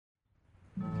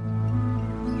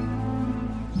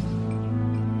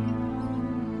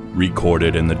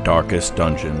Recorded in the darkest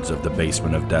dungeons of the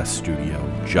Basement of Death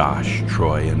studio, Josh,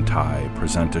 Troy, and Ty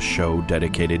present a show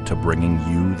dedicated to bringing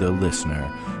you, the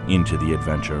listener, into the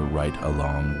adventure right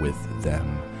along with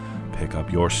them. Pick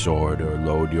up your sword or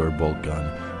load your bolt gun,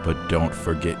 but don't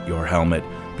forget your helmet,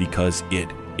 because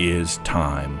it is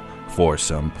time for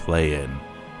some Playin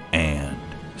and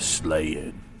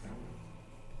Slayin.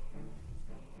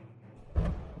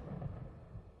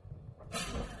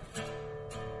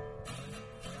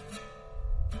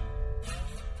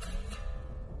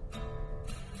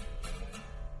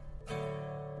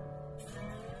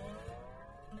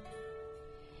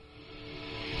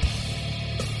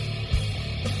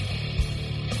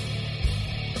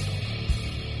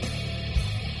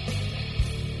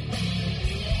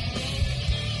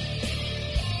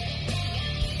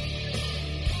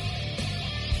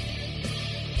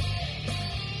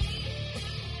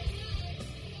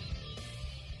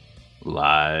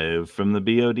 Live from the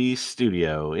BOD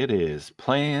studio, it is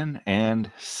Playin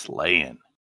and Slayin,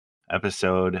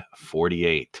 episode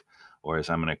 48, or as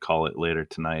I'm going to call it later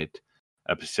tonight,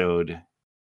 episode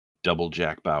Double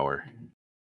Jack Bauer.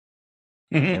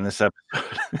 In this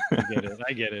episode,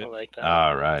 I get it. I like that.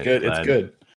 All right, Good. It's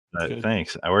good. Good.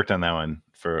 Thanks. I worked on that one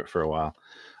for a while.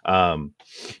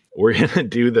 We're gonna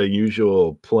do the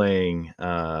usual playing,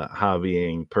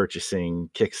 hobbying, purchasing,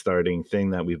 kickstarting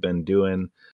thing that we've been doing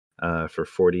for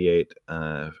 48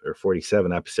 or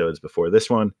 47 episodes before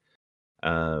this one.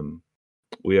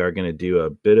 We are going to do a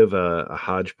bit of a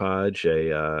hodgepodge,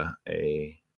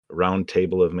 a round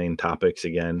table of main topics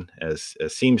again, as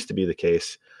seems to be the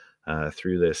case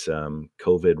through this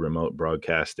COVID remote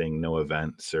broadcasting. No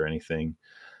events or anything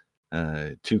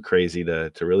too crazy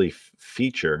to really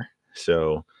feature.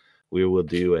 So we will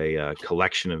do a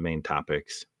collection of main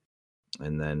topics,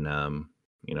 and then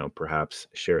perhaps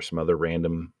share some other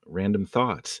random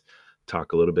thoughts,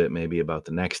 talk a little bit maybe about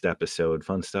the next episode,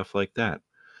 fun stuff like that.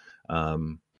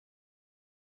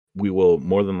 We will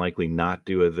more than likely not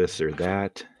do a this or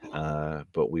that,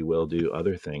 but we will do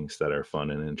other things that are fun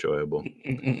and enjoyable.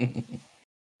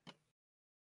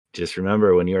 Just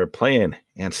remember, when you're playing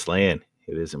and slaying,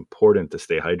 it is important to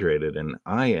stay hydrated, and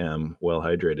I am well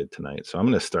hydrated tonight. So I'm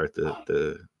going to start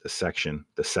the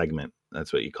segment.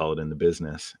 That's what you call it in the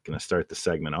business. I'm going to start the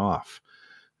segment off,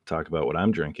 talk about what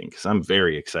I'm drinking, because I'm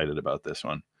very excited about this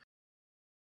one.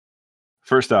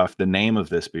 First off, the name of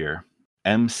this beer,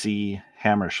 MC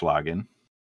Hammerschlagen.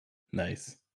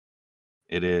 Nice.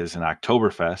 It is an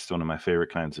Oktoberfest, one of my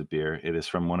favorite kinds of beer. It is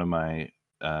from one of my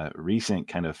recent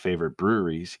kind of favorite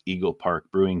breweries, Eagle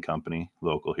Park Brewing Company,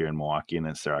 local here in Milwaukee, and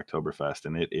it's their Oktoberfest,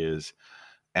 and it is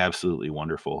absolutely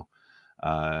wonderful.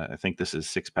 I think this is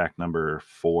 6-pack number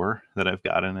 4 that I've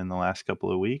gotten in the last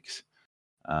couple of weeks.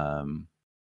 And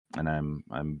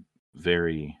I'm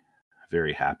very,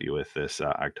 very happy with this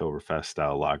Oktoberfest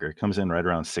style lager. It comes in right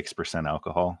around 6%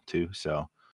 alcohol too. So,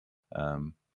 a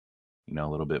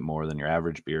little bit more than your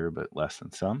average beer, but less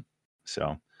than some.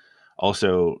 So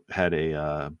also had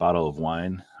a bottle of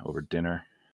wine over dinner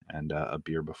and a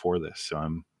beer before this. So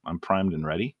I'm primed and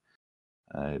ready.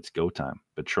 It's go time.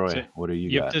 But Troy, what are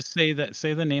you got? Have to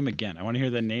say the name again. I want to hear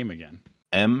the name again.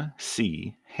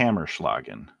 MC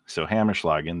Hammerschlagen. So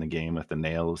Hammerschlagen, the game with the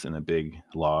nails in a big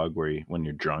log where when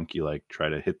you're drunk, you like try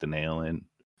to hit the nail in,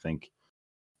 think,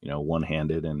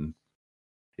 one-handed, and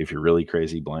if you're really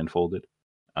crazy, blindfolded.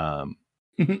 But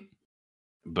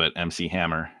MC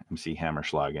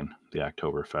Hammerschlagen, the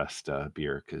Oktoberfest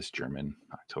beer, because German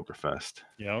Oktoberfest.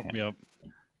 Yep.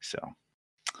 So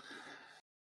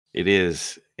it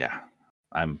is,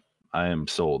 I am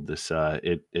sold. This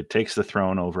it takes the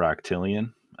throne over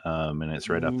Octillion, and it's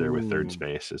right up there with third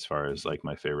space as far as like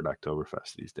my favorite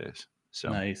Oktoberfest these days. So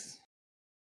nice.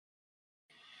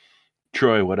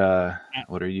 Troy, what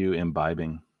are you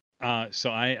imbibing?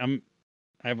 So I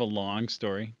have a long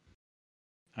story.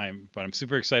 But I'm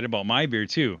super excited about my beer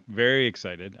too. Very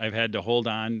excited. I've had to hold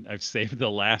on. I've saved the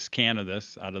last can of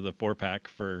this out of the 4-pack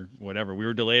for whatever. We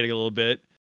were delayed a little bit.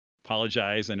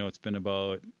 Apologize. I know it's been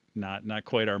about not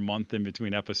quite our month in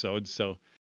between episodes. So,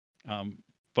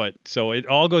 but it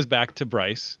all goes back to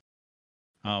Bryce.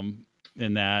 In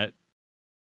that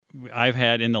I've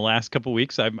had in the last couple of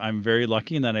weeks, I'm very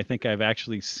lucky in that I think I've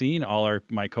actually seen all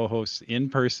my co-hosts in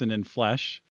person in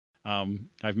flesh.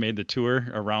 I've made the tour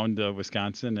around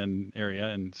Wisconsin and area,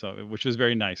 and so which was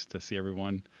very nice to see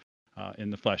everyone in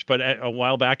the flesh. But a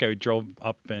while back, I drove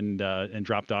up and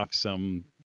dropped off some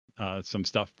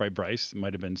stuff by Bryce. It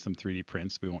might have been some 3D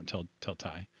prints. We won't tell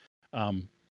Ty.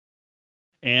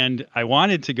 And I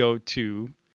wanted to go to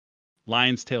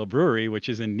Lion's Tail Brewery, which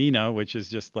is in Neenah, which is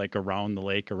just like around the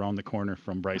lake, around the corner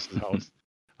from Bryce's house.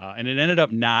 And it ended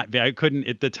up not. I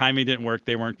couldn't. The timing didn't work.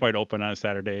 They weren't quite open on a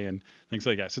Saturday and things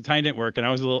like that. So timing didn't work, and I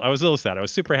was a little sad. I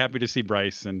was super happy to see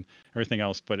Bryce and everything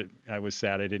else, but I was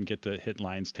sad I didn't get to hit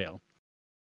Lion's Tail.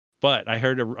 But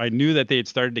I knew that they had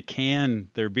started to can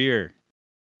their beer,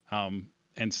 and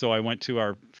so I went to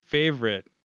our favorite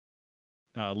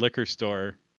liquor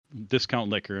store, Discount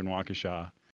Liquor in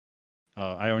Waukesha.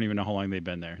 I don't even know how long they've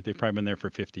been there. They've probably been there for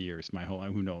 50 years.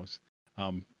 Who knows?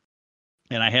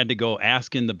 And I had to go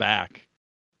ask in the back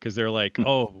because they're like,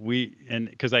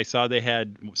 because I saw they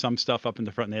had some stuff up in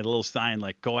the front and they had a little sign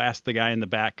like, go ask the guy in the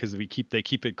back because they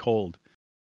keep it cold.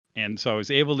 And so I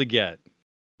was able to get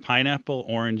pineapple,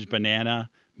 orange, banana,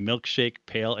 milkshake,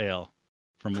 pale ale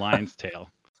from Lion's Tail.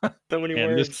 So many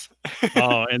words.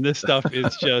 And this stuff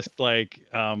is just like,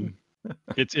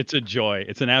 it's a joy.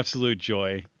 It's an absolute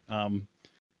joy.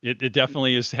 It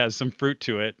definitely has some fruit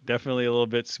to it. Definitely a little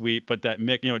bit sweet, but that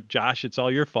Josh, it's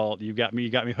all your fault. You got me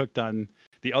hooked on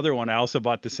the other one. I also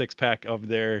bought the 6-pack of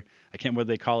their, I can't remember what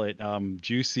they call it,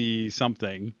 juicy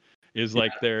something is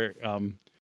like their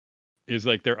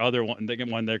other one. The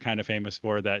one they're kind of famous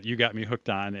for that you got me hooked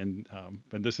on, and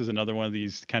this is another one of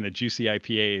these kind of juicy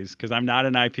IPAs because I'm not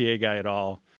an IPA guy at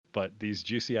all, but these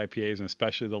juicy IPAs and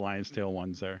especially the Lion's Tail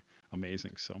ones are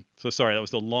amazing. So sorry, that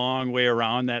was a long way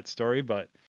around that story, but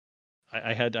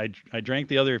I drank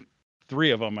the other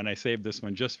 3 of them and I saved this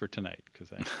one just for tonight because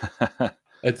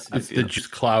it's the Juice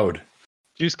Cloud.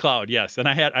 Juice Cloud, yes, and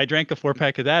I drank a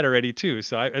 4-pack of that already too.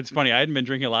 So it's funny, I hadn't been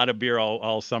drinking a lot of beer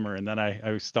all summer, and then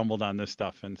I stumbled on this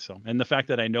stuff, and the fact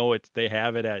that I know they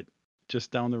have it at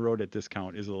just down the road at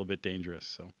Discount is a little bit dangerous.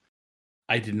 So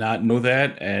I did not know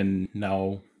that, and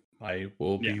now I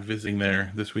will be visiting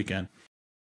there this weekend.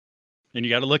 And you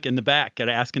got to look in the back. Got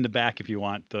to ask in the back if you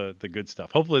want the good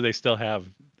stuff. Hopefully, they still have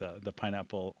the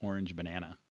pineapple, orange,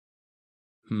 banana.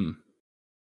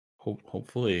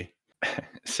 Hopefully.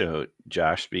 So,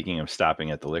 Josh, speaking of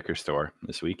stopping at the liquor store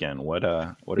this weekend, what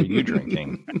are you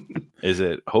drinking?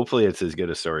 Hopefully it's as good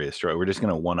a story as Troy. We're just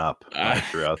gonna one up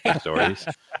throughout the stories,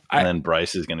 and then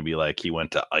Bryce is gonna be like he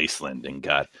went to Iceland and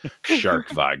got shark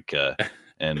vodka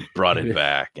and brought it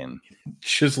back and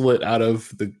chisel it out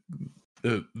of the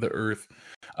earth.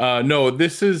 No,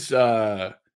 this is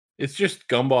it's just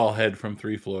Gumball Head from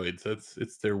Three Floyds.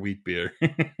 It's their wheat beer.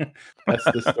 That's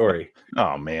the story.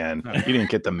 Oh man, you didn't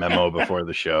get the memo before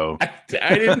the show.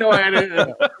 I didn't know I had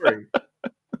a story.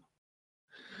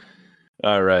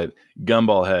 All right,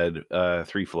 Gumball Head,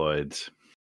 Three Floyds.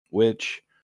 Which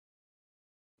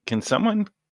can someone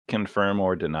confirm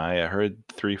or deny? I heard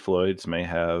Three Floyds may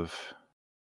have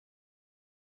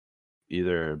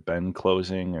either been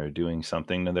closing or doing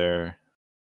something to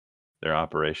their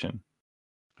operation.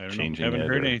 I don't know. I haven't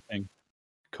heard anything.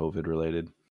 COVID related.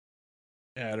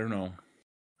 Yeah, I don't know.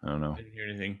 I don't know. I didn't hear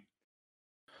anything.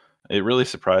 It really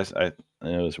surprised. It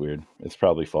was weird. It's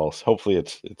probably false. Hopefully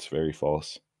it's very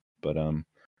false. But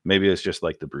maybe it's just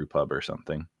like the brew pub or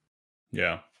something.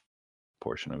 Yeah.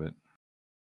 Portion of it.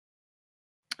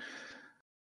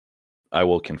 I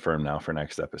will confirm now for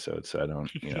next episode, so I don't,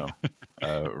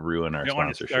 ruin our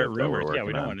sponsorship. We don't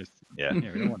want to. Yeah,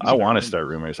 I want to start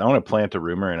rumors. I want to plant a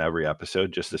rumor in every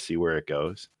episode just to see where it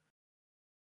goes.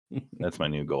 That's my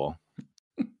new goal.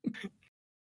 All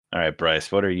right,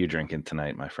 Bryce, what are you drinking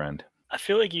tonight, my friend? I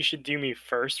feel like you should do me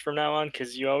first from now on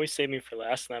because you always save me for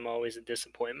last, and I'm always a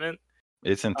disappointment.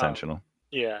 It's intentional.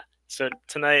 Yeah. So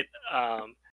tonight,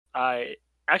 I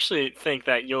actually think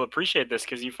that you'll appreciate this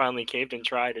because you finally caved and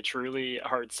tried a truly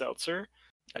hard seltzer.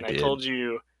 And I told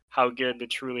you how good the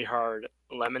truly hard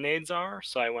lemonades are.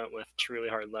 So I went with truly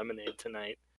hard lemonade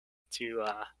tonight to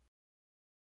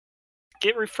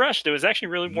get refreshed. It was actually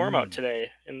really warm out today,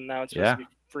 and now it's supposed to be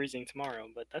freezing tomorrow,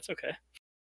 but that's okay.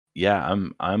 Yeah,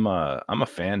 I'm a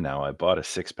fan now. I bought a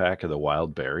 6-pack of the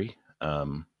wild berry.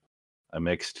 I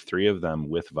mixed 3 of them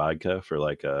with vodka for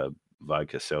like a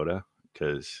vodka soda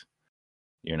because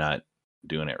you're not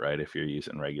doing it right if you're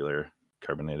using regular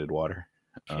carbonated water.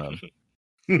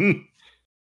 And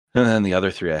then the other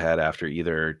 3 I had after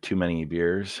either too many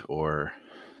beers or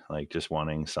like just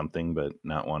wanting something but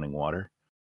not wanting water.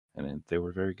 And they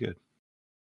were very good.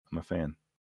 I'm a fan.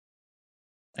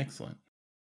 Excellent.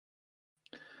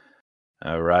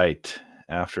 All right.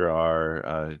 After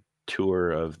our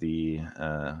tour of the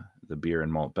beer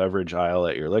and malt beverage aisle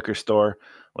at your liquor store,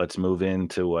 let's move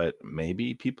into what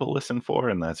maybe people listen for,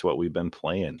 and that's what we've been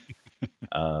playing.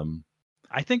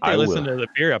 I think they listen to the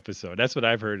beer episode. That's what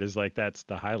I've heard is like that's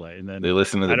the highlight. And then they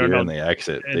listen to the beer and they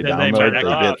exit. They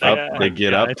download, they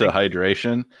get up to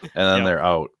hydration, and then they're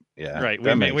out. Yeah, right.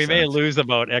 We may lose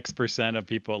about X% of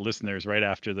listeners right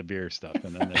after the beer stuff,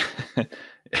 and then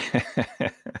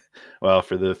Well,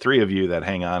 for the three of you that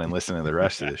hang on and listen to the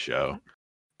rest of the show,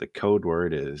 the code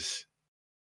word is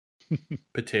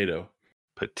Potato.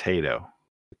 potato.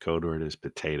 The code word is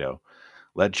potato.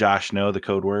 Let Josh know the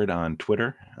code word on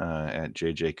Twitter at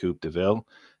JJCoopDeVille,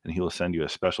 and he will send you a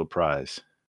special prize.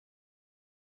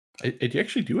 I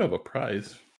actually do have a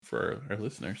prize for our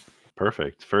listeners.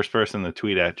 Perfect. First person to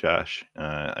tweet at Josh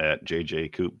at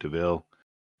JJCoopDeVille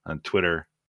on Twitter,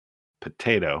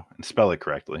 potato, and spell it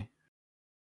correctly,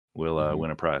 will win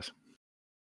a prize.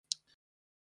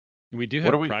 We do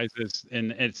have prizes,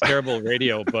 and it's terrible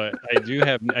radio, but I do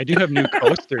have new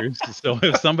coasters. So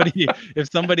if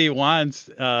somebody wants,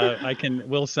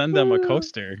 we'll send them a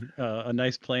coaster, a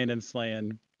nice Playin and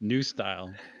Slayin new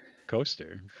style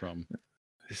coaster from.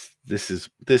 This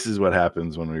is what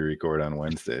happens when we record on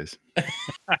Wednesdays.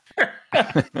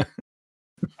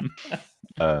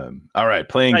 All right,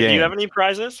 playing games. Do you have any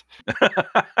prizes?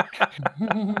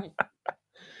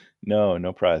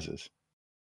 No prizes.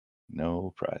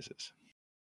 No prizes.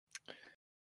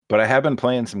 But I have been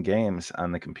playing some games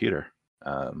on the computer,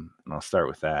 and I'll start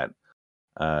with that.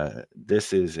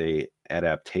 This is a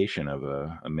adaptation of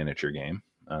a miniature game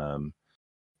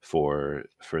for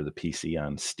the PC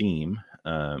on Steam.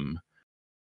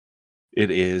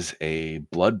 It is a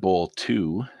Blood Bowl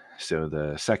 2, so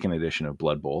the second edition of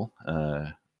Blood Bowl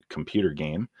computer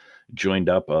game. Joined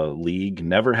up a league,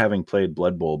 never having played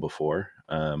Blood Bowl before,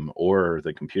 or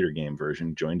the computer game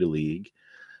version. Joined a league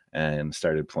and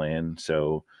started playing.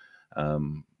 So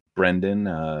Brendan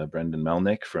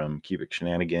Melnick from Cubic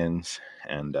Shenanigans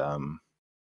and a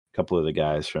couple of the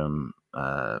guys from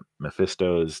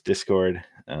Mephisto's Discord,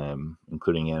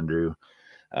 including Andrew,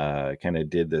 kind of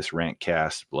did this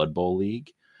Rantcast Blood Bowl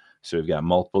League. So we've got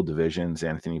multiple divisions.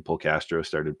 Anthony Polcastro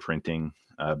started printing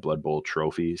Blood Bowl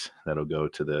trophies that'll go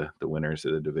to the winners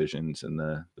of the divisions and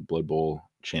the Blood Bowl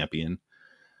champion.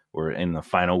 We're in the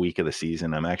final week of the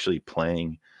season. I'm actually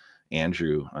playing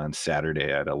Andrew on Saturday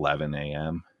at 11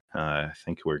 a.m. I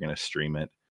think we're going to stream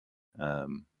it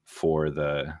for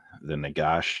the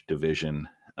Nagash division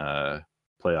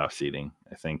playoff seeding.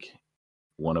 I think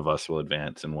one of us will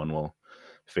advance and one will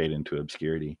fade into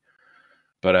obscurity.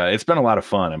 But it's been a lot of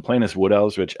fun. I'm playing as Wood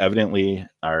Elves, which evidently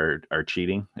are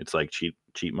cheating. It's like cheat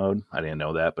mode. I didn't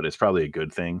know that, but it's probably a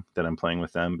good thing that I'm playing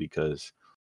with them because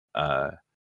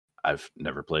I've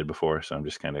never played before. So I'm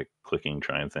just kind of clicking,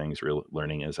 trying things,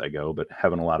 learning as I go, but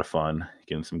having a lot of fun,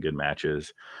 getting some good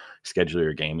matches. Schedule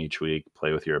your game each week,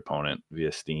 play with your opponent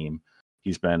via Steam.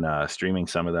 He's been streaming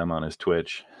some of them on his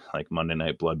Twitch, like Monday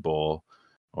Night Blood Bowl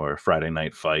or Friday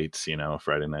Night Fights,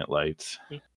 Friday Night Lights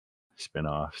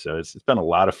spin-off. So it's been a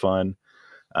lot of fun.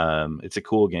 It's a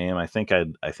cool game. I think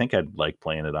I'd like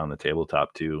playing it on the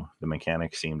tabletop too. The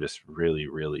mechanics seem just really,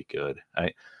 really good.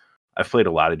 I've played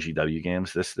a lot of GW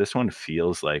games. This one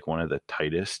feels like one of the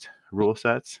tightest rule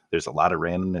sets. There's a lot of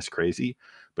randomness, crazy,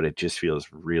 but it just feels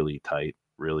really tight,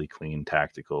 really clean,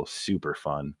 tactical, super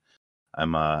fun.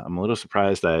 I'm a little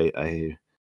surprised. I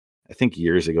think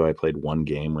years ago I played one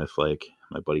game with like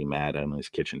my buddy Matt on his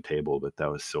kitchen table, but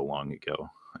that was so long ago.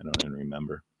 I don't even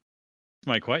remember.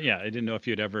 I didn't know if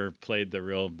you'd ever played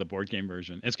the board game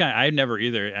version. It's I've never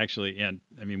either, actually. And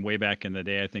I mean, way back in the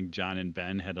day, I think John and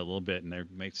Ben had a little bit, and there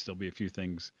might still be a few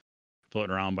things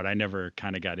floating around, but I never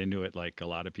kind of got into it like a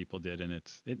lot of people did. And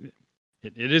it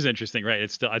is interesting, right?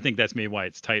 It's still, I think that's maybe why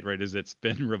it's tight, right? Is it's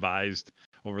been revised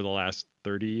over the last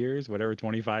 30 years, whatever,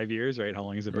 25 years, right? How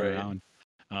long has it been around?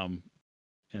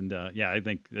 I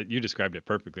think that you described it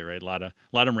perfectly, right? A lot of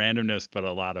randomness, but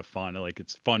a lot of fun. Like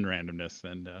it's fun randomness,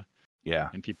 and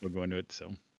people go into it.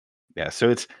 So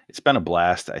it's been a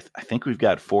blast. I think we've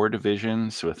got 4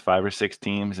 divisions with 5 or 6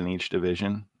 teams in each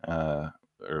division,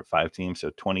 or 5 teams,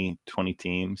 so 20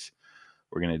 teams.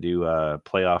 We're gonna do a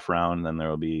playoff round, then there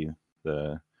will be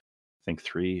I think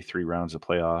three rounds of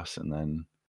playoffs, and then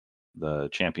the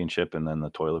championship, and then the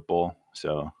toilet bowl.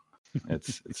 So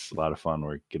it's a lot of fun.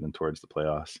 We're getting towards the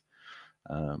playoffs.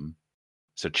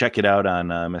 So check it out on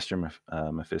Mr.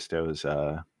 Mephisto's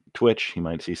Twitch. You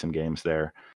might see some games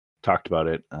there. Talked about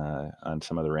it on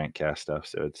some of the Rantcast stuff.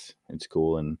 So it's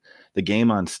cool. And the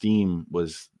game on Steam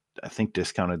was, I think,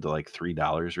 discounted to like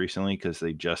 $3 recently because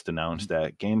they just announced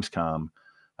at Gamescom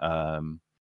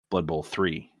Blood Bowl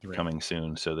 3 coming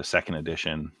soon. So the second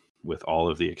edition with all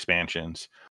of the expansions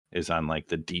is on like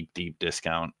the deep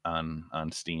discount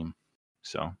on Steam.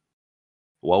 So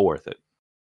well worth it.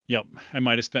 Yep, I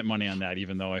might have spent money on that,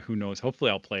 even though who knows?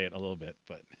 Hopefully, I'll play it a little bit.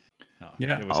 But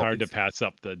it was hard to pass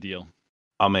up the deal.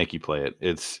 I'll make you play it.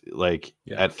 It's like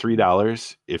at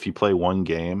 $3, if you play one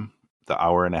game, the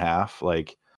hour and a half,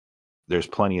 like there's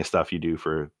plenty of stuff you do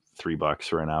for $3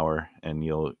 for an hour, and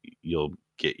you'll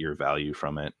get your value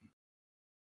from it.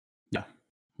 Yeah,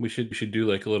 we should do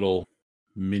like a little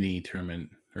mini tournament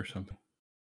or something.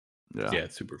 Yeah,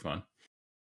 it's super fun.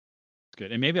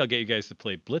 Good. And maybe I'll get you guys to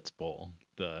play Blitz Bowl,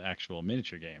 the actual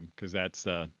miniature game, because that's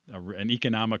an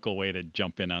economical way to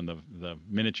jump in on the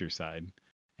miniature side.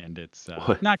 And it's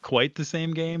not quite the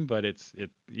same game, but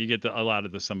you get a lot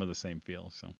of some of the same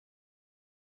feel. So,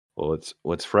 well,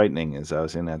 what's frightening is I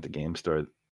was in at the game store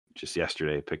just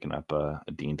yesterday picking up a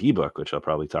D&D book, which I'll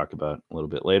probably talk about a little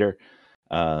bit later.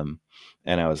 And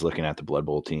I was looking at the Blood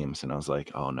Bowl teams, and I was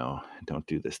like, "Oh no, don't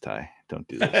do this, Ty. Don't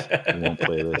do this. You won't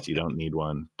play this. You don't need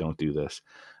one. Don't do this."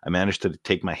 I managed to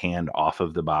take my hand off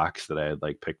of the box that I had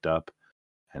like picked up,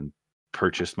 and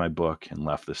purchased my book and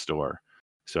left the store.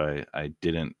 So I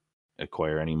didn't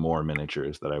acquire any more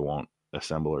miniatures that I won't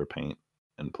assemble or paint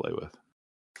and play with.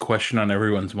 Question on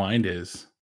everyone's mind is,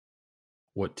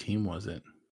 what team was it?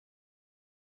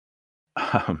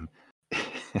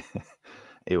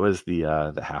 It was the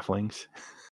halflings.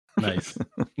 Nice.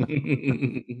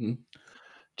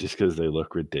 Just because they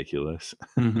look ridiculous.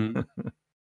 Mm-hmm.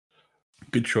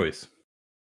 Good choice.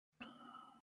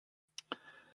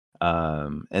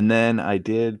 And then I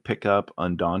did pick up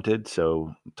Undaunted,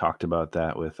 so talked about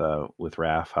that with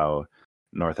Raph, how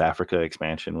North Africa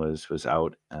expansion was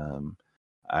out.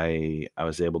 I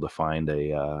was able to find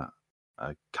a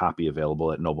copy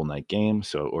available at Noble Knight Games,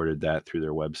 so I ordered that through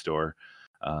their web store,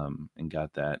 and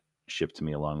got that shipped to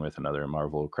me along with another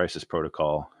Marvel Crisis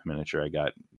Protocol miniature. I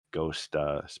got Ghost,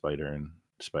 Spider, and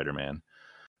Spider-Man.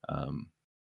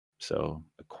 So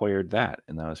acquired that,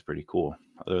 and that was pretty cool.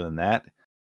 Other than that,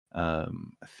 I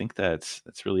think that's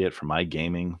really it for my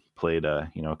gaming. Played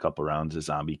a couple rounds of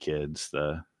Zombie Kids.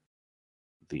 The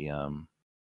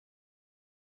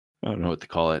I don't know what to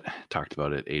call it. Talked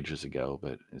about it ages ago,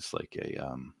 but it's like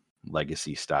a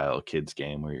legacy style kids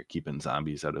game where you're keeping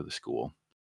zombies out of the school.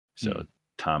 So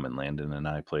Tom and Landon and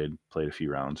I played a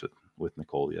few rounds with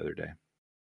Nicole the other day.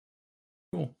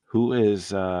 Cool. Who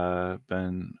has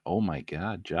been? Oh my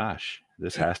God, Josh!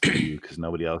 This has to be you because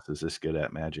nobody else is this good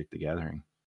at Magic the Gathering.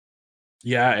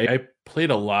 Yeah, I played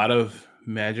a lot of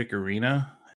Magic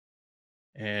Arena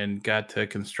and got to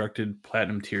Constructed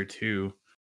Platinum Tier 2,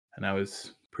 and I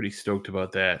was pretty stoked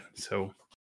about that. So,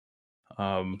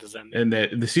 What does that mean?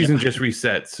 and the season just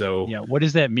reset. So, yeah, what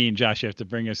does that mean, Josh? You have to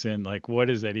bring us in. Like, what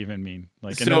does that even mean?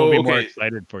 Like, and So, then we'll be more okay.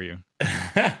 excited for you.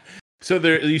 So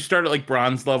there, you start at like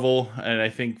bronze level, and I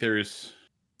think there's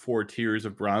 4 tiers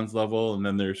of bronze level, and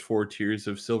then there's 4 tiers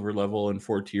of silver level, and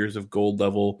 4 tiers of gold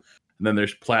level, and then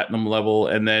there's platinum level,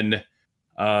 and then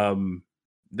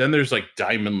there's like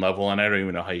diamond level, and I don't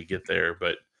even know how you get there,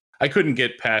 but I couldn't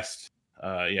get past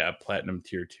platinum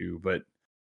tier 2, but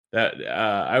that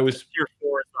I was Tier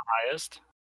 4 is the highest.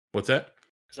 What's that?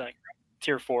 Is that correct?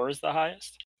 Tier 4 is the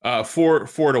highest? 4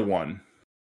 to 1.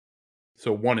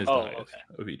 So 1 is the highest okay.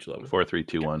 of each level. 4, 3,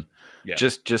 2, 1. Yeah.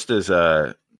 Just as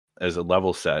a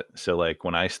level set. So like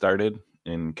when I started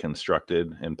in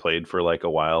Constructed and played for like a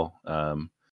while,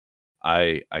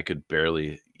 I could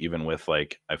barely, even with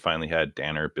like, I finally had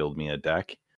Danner build me a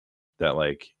deck that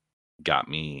like got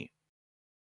me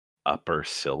upper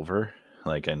silver.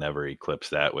 Like I never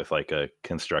eclipsed that with like a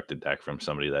constructed deck from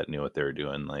somebody that knew what they were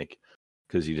doing. Like,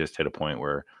 because you just hit a point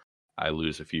where I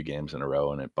lose a few games in a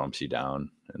row and it bumps you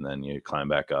down, and then you climb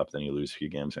back up, then you lose a few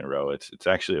games in a row. It's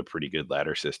actually a pretty good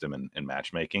ladder system in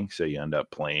matchmaking. So you end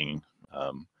up playing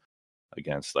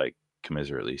against like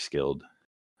commiserately skilled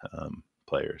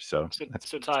players. So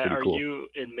Ty, are cool. you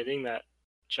admitting that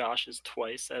Josh is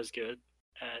twice as good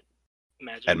at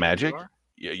Magic? At Magic?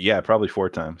 Yeah, probably 4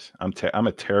 times. I'm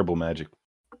a terrible Magic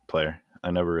player.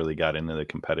 I never really got into the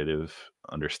competitive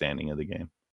understanding of the game.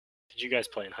 Did you guys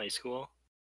play in high school?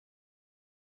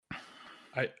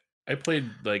 I played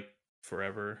like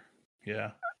forever.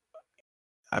 Yeah.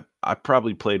 I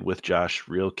probably played with Josh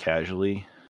real casually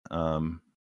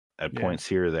at points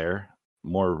here or there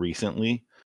more recently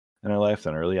in our life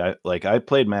than early. I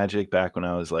played Magic back when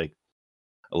I was like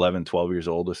 11, 12 years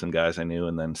old with some guys I knew,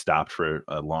 and then stopped for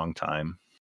a long time.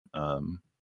 And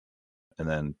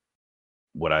then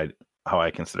how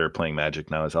I consider playing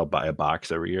Magic now is I'll buy a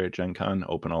box every year at Gen Con,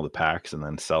 open all the packs, and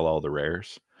then sell all the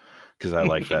rares. Because I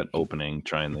like that opening,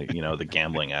 trying the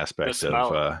gambling aspect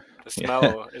the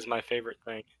smell is my favorite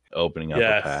thing. Opening up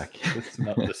a pack.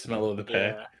 the smell of the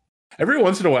pack. Yeah. Every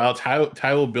once in a while,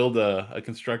 Ty will build a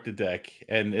constructed deck,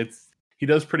 and he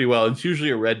does pretty well. It's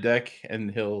usually a red deck, and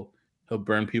he'll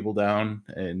burn people down,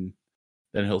 and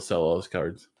then he'll sell all his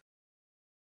cards.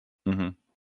 Mm-hmm.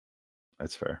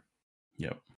 That's fair.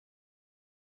 Yep.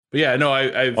 But yeah, no,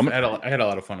 I had a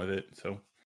lot of fun with it. So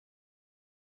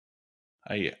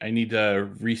I need to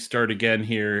restart again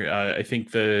here. I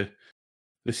think the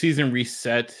season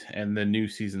reset and the new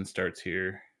season starts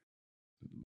here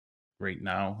right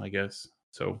now, I guess.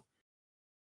 So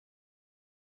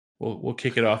we'll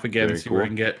kick it off again and see where I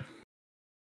can get.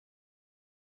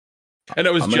 And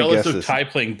I was jealous of Ty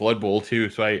playing Blood Bowl too,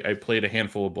 so I played a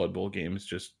handful of Blood Bowl games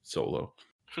just solo.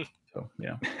 So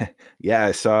yeah. Yeah,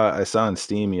 I saw on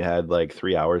Steam you had like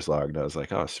 3 hours logged. I was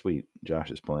like, oh sweet,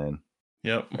 Josh is playing.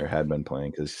 Yep. Or had been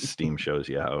playing, because Steam shows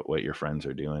you what your friends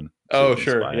are doing. So oh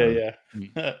sure,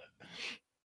 yeah.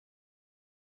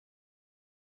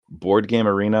 Board Game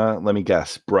Arena. Let me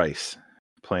guess, Bryce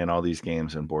playing all these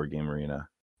games in Board Game Arena.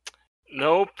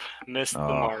 Nope, missed the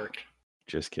mark.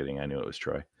 Just kidding. I knew it was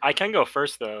Troy. I can go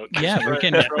first though. Yeah,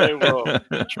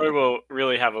 Troy will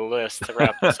really have a list to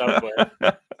wrap this up with.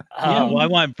 Yeah, well, I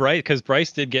want Bryce, because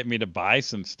Bryce did get me to buy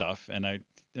some stuff, and I,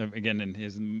 again, in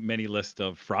his many list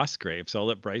of Frostgrave. So I'll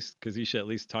let Bryce, because you should at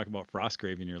least talk about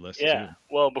Frostgrave in your list. Yeah. Too.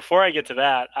 Well, before I get to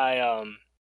that, I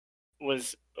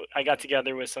got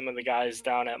together with some of the guys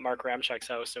down at Mark Ramchek's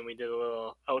house, and we did a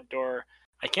little outdoor.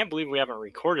 I can't believe we haven't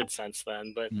recorded since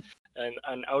then, but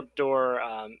an outdoor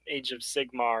Age of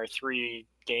Sigmar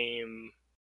 3-game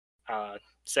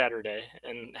Saturday,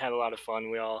 and had a lot of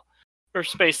fun. We all were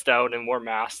spaced out and wore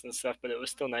masks and stuff, but it was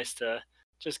still nice to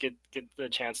just get the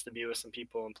chance to be with some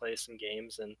people and play some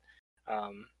games. And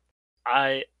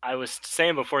I was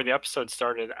saying before the episode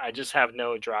started, I just have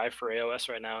no drive for AOS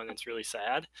right now, and it's really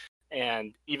sad.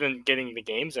 And even getting the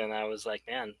games in, I was like,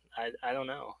 man, I don't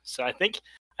know. So I think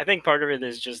part of it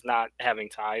is just not having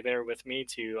Ty there with me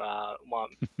to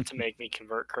want to make me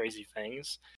convert crazy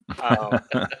things.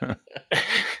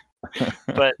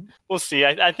 But we'll see.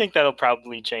 I think that'll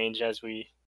probably change as we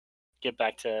get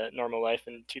back to normal life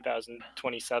in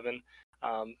 2027.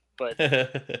 But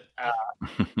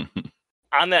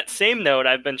on that same note,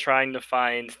 I've been trying to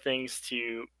find things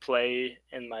to play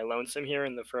in my lonesome here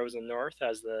in the frozen north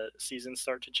as the seasons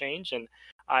start to change. And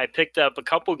I picked up a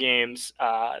couple games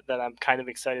that I'm kind of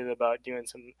excited about doing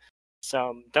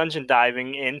some dungeon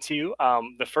diving into.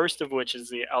 The first of which is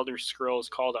the Elder Scrolls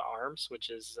Call to Arms, which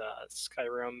is a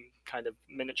Skyrim kind of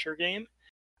miniature game.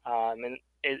 And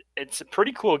it's a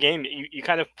pretty cool game. You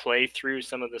kind of play through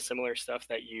some of the similar stuff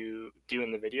that you do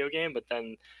in the video game, but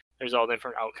then there's all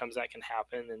different outcomes that can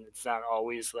happen, and it's not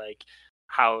always like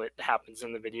how it happens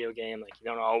in the video game. Like, you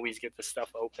don't always get the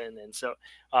stuff open. And so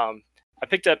I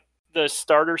picked up the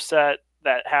starter set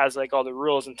that has like all the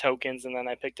rules and tokens, and then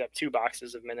I picked up 2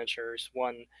 boxes of miniatures.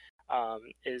 One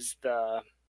is the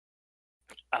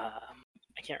I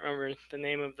can't remember the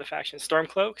name of the faction,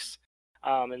 Stormcloaks,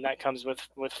 and that comes with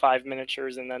 5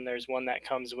 miniatures. And then there's one that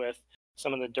comes with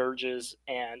some of the dirges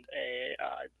and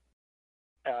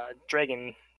a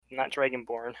dragon, not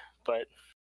Dragonborn, but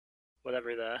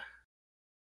whatever the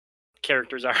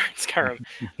characters are in Skyrim.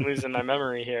 I'm losing my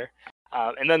memory here.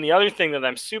 And then the other thing that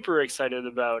I'm super excited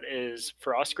about is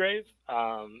Frostgrave,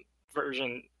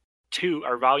 version 2,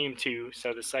 or volume 2.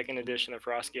 So the second edition of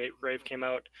Frostgrave came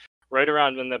out right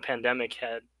around when the pandemic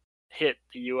had hit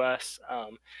the US.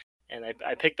 And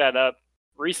I picked that up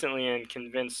recently and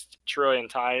convinced Troy and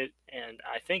Ty, and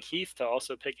I think Heath, to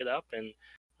also pick it up. And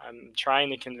I'm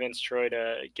trying to convince Troy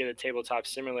to get a tabletop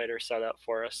simulator set up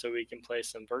for us so we can play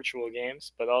some virtual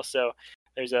games. But also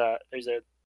there's a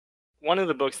one of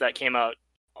the books that came out,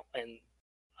 and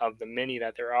of the many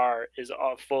that there are, is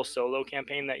a full solo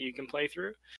campaign that you can play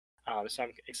through. So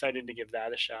I'm excited to give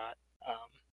that a shot.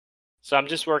 So I'm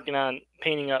just working on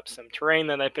painting up some terrain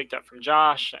that I picked up from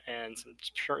Josh, and some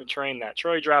terrain that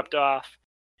Troy dropped off,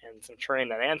 and some terrain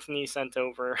that Anthony sent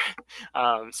over.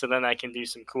 So then I can do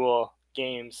some cool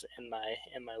games in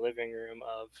my living room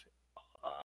of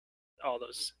all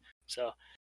those. So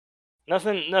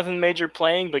nothing major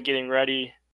playing, but getting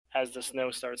ready as the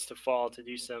snow starts to fall to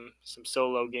do some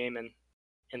solo gaming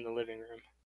in the living room.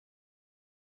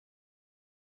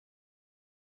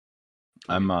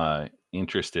 I'm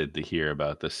interested to hear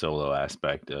about the solo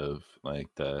aspect of like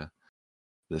the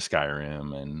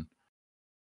Skyrim, and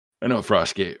I know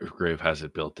Frostgrave has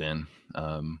it built in.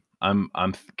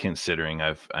 I'm considering,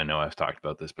 I know I've talked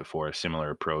about this before, a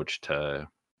similar approach to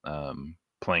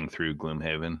playing through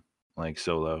Gloomhaven, like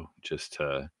solo, just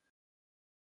to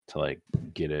like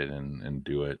get it and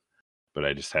do it. But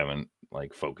I just haven't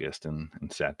like focused and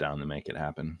sat down to make it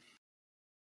happen.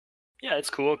 Yeah, it's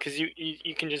cool because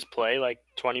you can just play like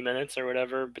 20 minutes or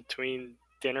whatever between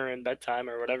dinner and bedtime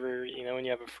or whatever, when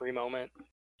you have a free moment.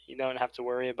 You don't have to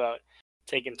worry about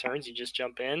taking turns. You just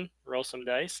jump in, roll some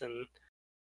dice, and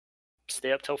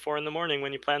stay up till 4 a.m.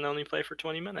 when you plan to only play for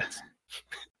 20 minutes.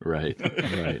 Right.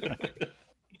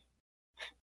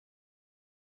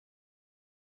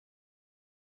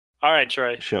 All right,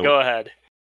 Troy, Show- go ahead.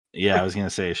 Yeah, I was gonna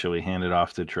say, should we hand it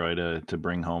off to Troy to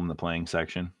bring home the playing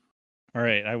section? All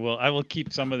right, I will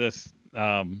keep some of this.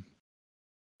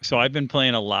 So I've been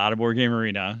playing a lot of Board Game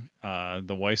Arena.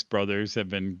 The Weiss brothers have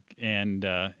been, and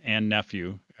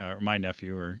nephew, or my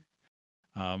nephew, or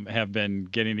have been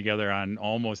getting together on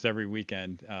almost every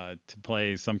weekend to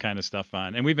play some kind of stuff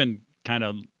on. And we've been kind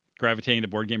of gravitating to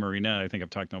Board Game Arena. I think I've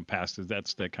talked about past. Is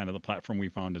that's the kind of the platform we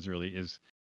found is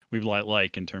we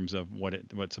like in terms of what it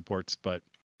supports. But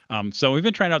so we've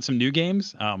been trying out some new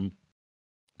games.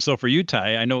 So for you,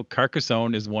 Ty, I know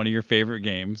Carcassonne is one of your favorite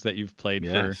games that you've played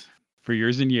for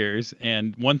years and years.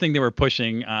 And one thing they were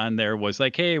pushing on there was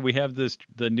like, hey, we have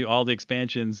all the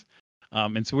expansions.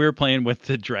 And so we were playing with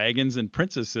the Dragons and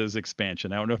Princesses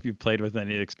expansion. I don't know if you've played with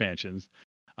any of the expansions.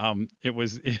 It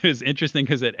was interesting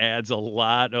because it adds a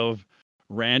lot of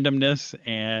randomness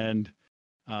and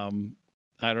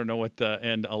I don't know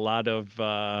and a lot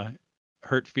of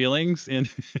hurt feelings in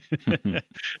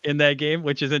in that game,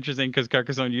 which is interesting because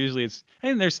Carcassonne usually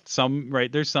there's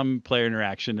some player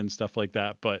interaction and stuff like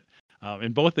that, but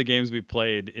in both the games we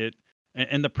played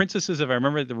and the princesses, if I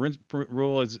remember, the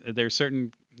rule is there's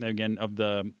certain, again, of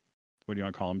the, what do you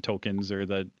want to call them, tokens or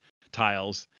the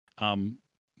tiles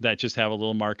that just have a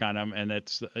little mark on them, and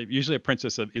it's usually a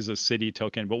princess is a city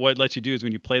token, but what it lets you do is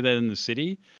when you play that in the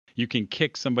city, you can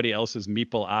kick somebody else's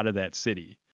meeple out of that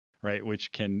city, right?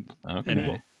 Which can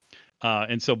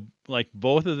and so like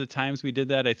both of the times we did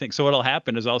that, I think, so what'll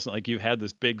happen is also like you had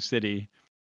this big city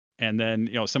and then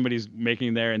somebody's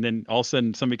making there, and then all of a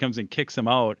sudden somebody comes and kicks them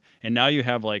out, and now you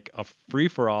have like a free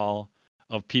for all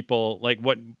of people. Like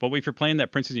but if you're playing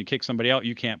that princess, you kick somebody out,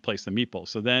 you can't place the meeple.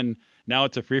 So then now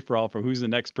it's a free for all for who's the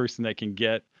next person that can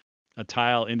get a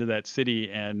tile into that city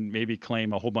and maybe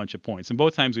claim a whole bunch of points. And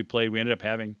both times we played, we ended up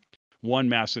having one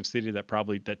massive city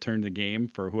that turned the game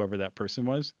for whoever that person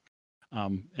was.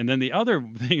 And then the other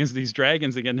thing is these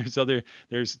dragons again.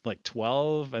 There's like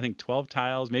 12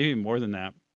 tiles, maybe more than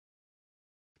that.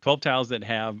 12 tiles that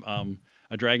have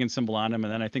a dragon symbol on them,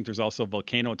 and then I think there's also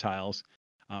volcano tiles.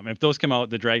 If those come out,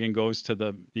 the dragon goes to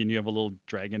and you have a little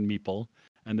dragon meeple,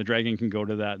 and the dragon can go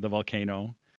to the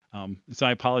volcano. So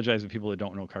I apologize if people that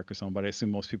don't know Carcassonne, but I assume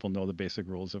most people know the basic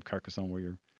rules of Carcassonne,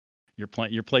 where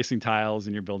you're placing tiles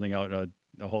and you're building out a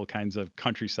whole kinds of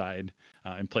countryside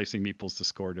and placing meeples to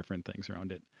score different things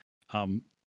around it.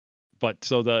 But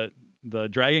so the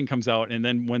dragon comes out, and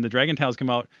then when the dragon tiles come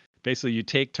out, basically you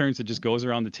take turns. It just goes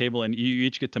around the table, and you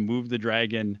each get to move the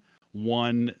dragon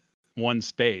one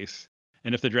space.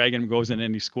 And if the dragon goes in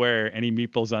any square, any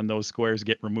meeples on those squares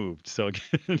get removed. So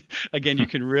again, you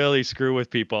can really screw with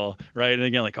people, right? And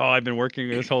again, like, oh, I've been working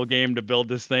this whole game to build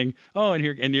this thing. Oh, and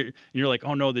you're like,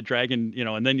 oh no, the dragon,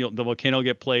 and then the volcano will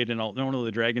get played, and no,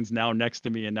 the dragon's now next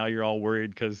to me, and now you're all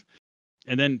worried because.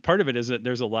 And then part of it is that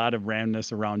there's a lot of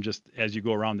randomness around just as you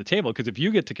go around the table, because if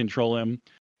you get to control him,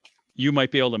 you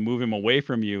might be able to move him away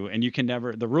from you, and you can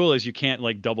never. The rule is you can't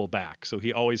like double back, so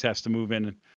he always has to move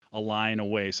in a line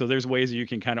away. So there's ways that you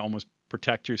can kind of almost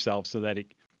protect yourself so that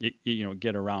it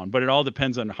get around. But it all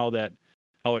depends on how it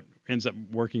ends up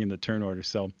working in the turn order.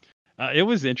 So it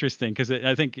was interesting because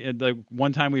I think the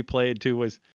one time we played too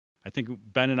was, I think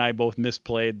Ben and I both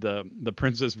misplayed the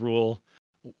princess rule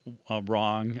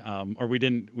wrong, or we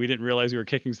didn't realize we were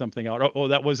kicking something out.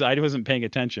 That was, I wasn't paying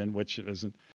attention, which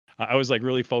wasn't. I was like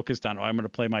really focused on, I'm going to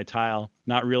play my tile,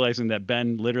 not realizing that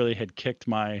Ben literally had kicked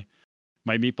my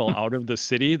meeple out of the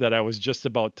city that I was just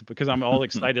about to, because I'm all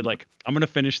excited, like I'm going to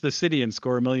finish the city and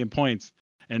score 1 million points.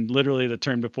 And literally the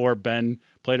turn before, Ben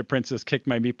played a princess, kicked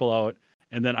my meeple out,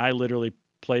 and then I literally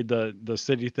played the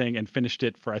city thing and finished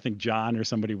it for, I think John or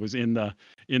somebody was in the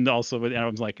also, and I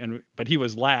was like, but he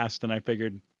was last, and I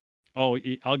figured, oh,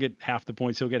 I'll get half the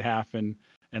points, he'll get half, and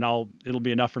it'll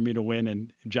be enough for me to win,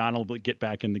 and John will get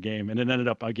back in the game. And it ended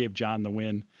up I gave John the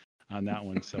win on that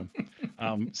one. So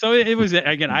so it was,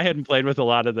 again, I hadn't played with a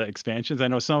lot of the expansions. I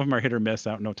know some of them are hit or miss.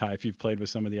 I don't know, Ty, if you've played with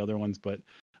some of the other ones, but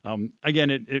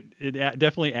again, it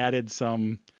definitely added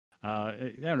some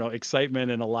I don't know,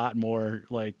 excitement, and a lot more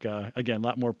like again, a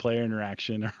lot more player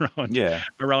interaction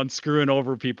around screwing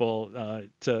over people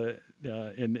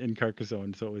in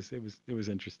Carcassonne. So it was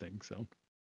interesting. So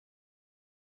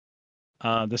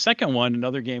the second one,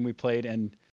 another game we played,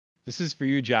 and this is for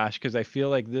you, Josh, because I feel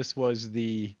like this was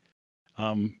the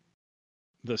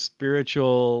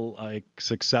spiritual like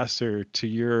successor to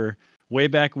your, way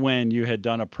back when you had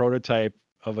done a prototype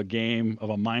of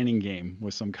a mining game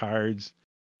with some cards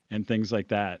and things like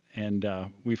that. And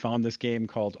we found this game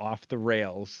called Off the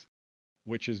Rails,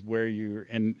 which is where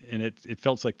it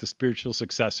felt like the spiritual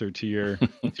successor to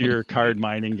your card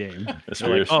mining game.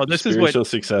 Like, oh, this is what spiritual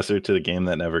successor to the game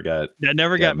that never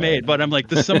got made. But I'm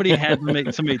like,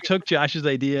 somebody took Josh's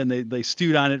idea and they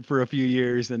stewed on it for a few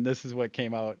years, and this is what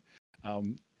came out.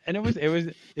 And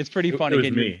it's pretty fun. It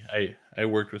was me. I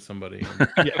worked with somebody.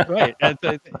 Yeah, right.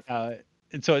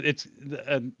 And so it's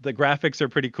the graphics are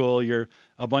pretty cool. You're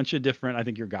a bunch of different, I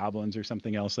think you're goblins or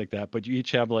something else like that, but you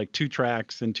each have like 2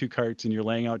 tracks and 2 carts, and you're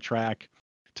laying out track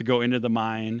to go into the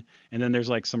mine. And then there's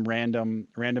like some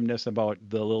randomness about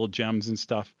the little gems and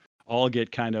stuff all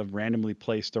get kind of randomly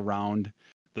placed around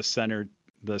the center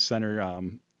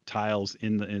tiles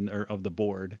of the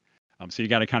board. So you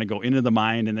got to kind of go into the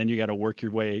mine, and then you got to work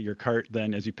your cart.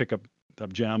 Then as you pick up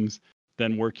gems,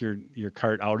 then work your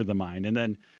cart out of the mine, and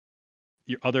then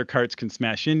your other carts can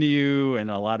smash into you, and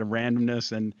a lot of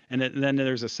randomness. And then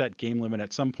there's a set game limit.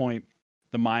 At some point,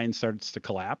 the mine starts to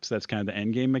collapse. That's kind of the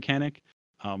end game mechanic.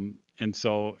 And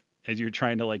so as you're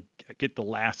trying to like get the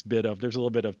last bit of, there's a little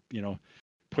bit of,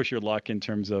 push your luck in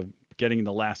terms of getting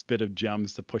the last bit of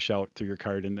gems to push out through your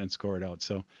cart and then score it out.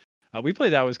 So we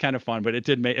played that. It was kind of fun, but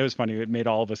it was funny. It made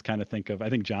all of us kind of think of, I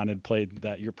think John had played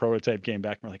your prototype game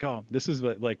back. And we're like, oh, this is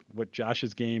what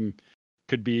Josh's game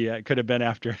could have been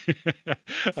after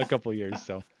a couple of years.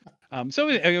 So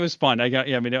it was fun.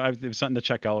 It was something to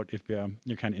check out if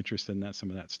you're kind of interested in some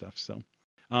of that stuff. So,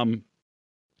 and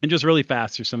just really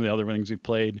fast, there's some of the other things we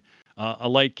played. A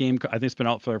light game, I think it's been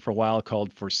out for a while,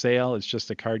 called For Sale. It's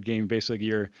just a card game.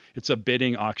 Basically, it's a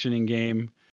bidding, auctioning game.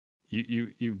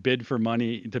 You bid for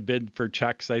money, to bid for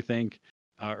checks, I think,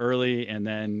 early, and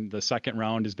then the second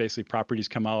round is basically properties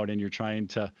come out, and you're trying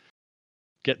to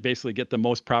get the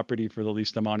most property for the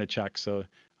least amount of checks. So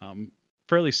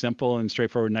fairly simple and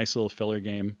straightforward, nice little filler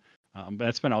game. But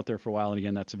that's been out there for a while, and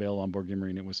again, that's available on Board Game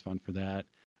Arena. It was fun for that.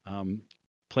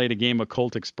 Played a game of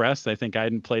Colt Express. I think I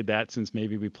hadn't played that since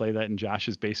maybe we played that in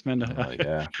Josh's basement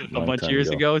a bunch of years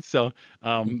ago. So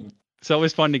so it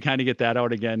was fun to kind of get that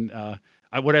out again.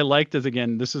 What I liked is,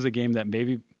 again, this is a game that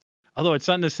maybe, although it's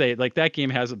something to say, like that game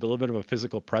has a little bit of a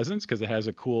physical presence because it has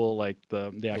a cool, like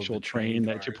the actual train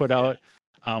that you put out.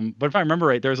 But if I remember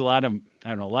right, there's a lot of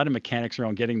mechanics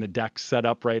around getting the deck set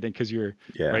up right, and because you're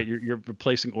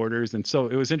placing orders, and so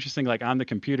it was interesting. Like on the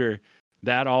computer,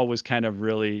 that all was kind of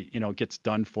really gets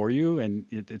done for you, and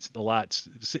it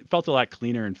felt a lot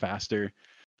cleaner and faster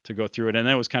to go through it. And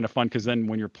that was kind of fun because then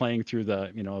when you're playing through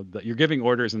you're giving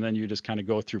orders, and then you just kind of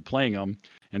go through playing them.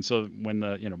 And so when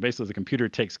basically the computer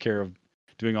takes care of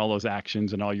doing all those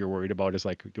actions, and all you're worried about is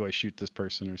like, do I shoot this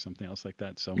person or something else like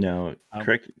that? So no,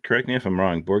 correct me if I'm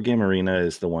wrong. Board Game Arena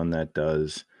is the one that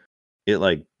does it.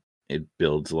 Like it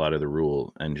builds a lot of the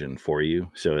rule engine for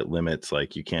you, so it limits,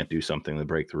 like, you can't do something to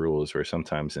break the rules. Where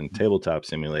sometimes in Tabletop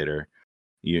Simulator,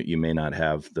 you may not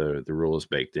have the rules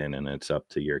baked in, and it's up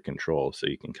to your control, so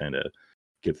you can kind of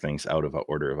get things out of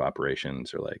order of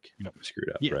operations, or like screwed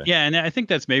up. Yeah, right? Yeah, and I think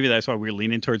that's why we're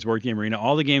leaning towards Board Game Arena.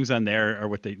 All the games on there are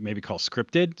what they maybe call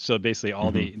scripted. So basically,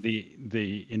 all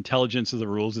the intelligence of the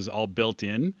rules is all built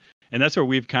in, and that's where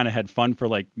we've kind of had fun for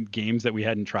like games that we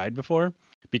hadn't tried before,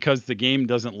 because the game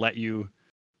doesn't let you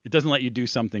do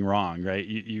something wrong, right?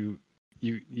 You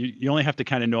only have to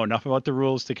kind of know enough about the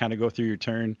rules to kind of go through your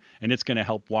turn, and it's going to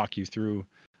help walk you through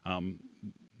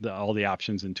all the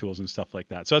options and tools and stuff like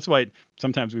that. So that's why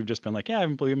sometimes we've just been like, I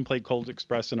haven't played Cold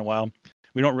Express in a while.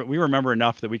 We remember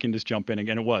enough that we can just jump in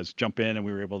again. It was jump in, and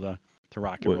we were able to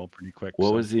rock and roll pretty quick.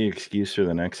 What was the excuse for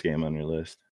the next game on your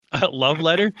list? Love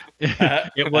Letter.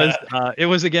 It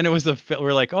was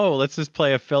we're like, oh, let's just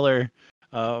play a filler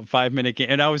 5-minute game,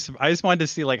 and I just wanted to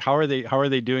see like how are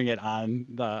they doing it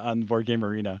on Board Game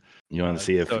Arena. You want to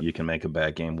see if you can make a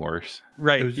bad game worse,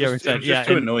 right? It was just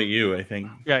to annoy you, I think.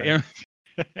 Yeah.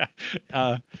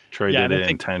 Troy did it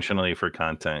intentionally for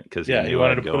content, because he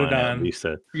wanted to put it on at least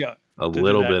a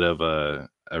little bit of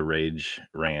a rage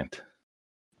rant.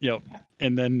 Yep.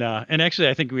 And then and actually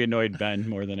I think we annoyed Ben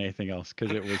more than anything else,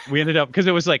 because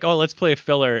it was like, oh, let's play a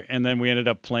filler, and then we ended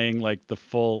up playing like the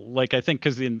full, like, I think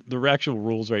because the actual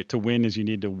rules, right, to win is you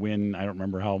need to win, I don't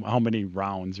remember how many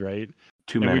rounds, right?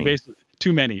 Too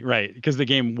many, right? Because the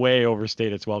game way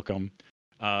overstayed its welcome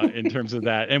in terms of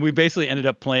that. And we basically ended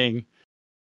up playing,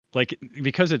 like,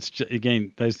 because it's,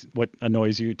 again, that's what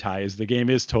annoys you, Ty, is the game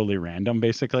is totally random,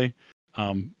 basically.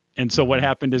 And so what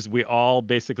happened is we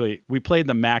played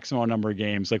the maximum number of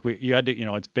games. Like you had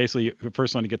to, it's basically the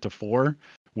first one to get to 4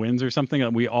 wins or something.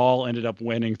 And we all ended up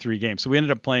winning 3 games. So we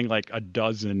ended up playing like a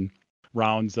dozen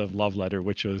rounds of Love Letter,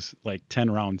 which was like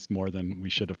 10 rounds more than we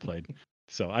should have played.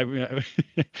 So I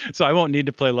won't need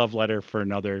to play Love Letter for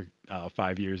another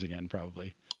 5 years again,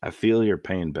 probably. I feel your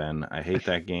pain, Ben. I hate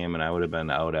that game, and I would have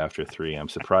been out after 3. I'm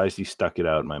surprised you stuck it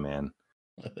out, my man.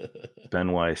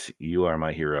 Ben Weiss, you are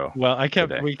my hero. Well, I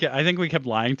today. think we kept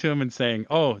lying to him and saying,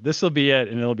 "Oh, this will be it,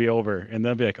 and it'll be over." And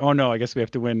they'll be like, "Oh no, I guess we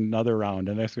have to win another round."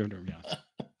 And that's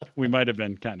we might have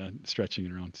been kind of stretching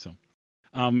it around. So,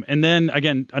 and then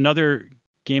again, another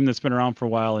game that's been around for a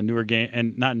while, a newer game,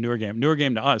 and not newer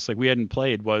game to us, like we hadn't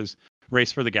played, was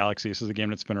Race for the Galaxy. This is a game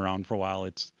that's been around for a while.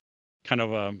 It's kind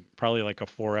of probably like a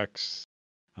 4X.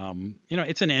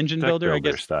 It's an engine builder, I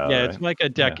guess. Style, yeah, right? it's like a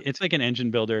deck. Yeah. It's like an engine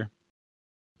builder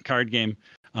card game.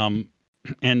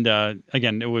 And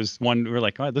again, it was one we were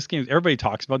like, oh, this game. Everybody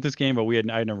talks about this game, but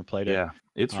I never played it. Yeah,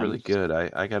 it's really good.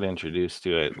 I got introduced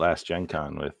to it last Gen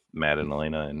Con with Matt and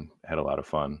Elena and had a lot of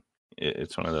fun.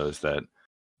 It's one of those that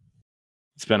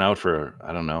it's been out for,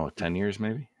 I don't know, 10 years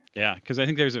maybe. Yeah, because I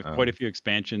think there's quite a few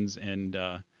expansions and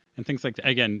things like that.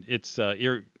 Again, it's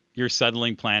you're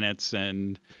settling planets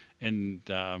and you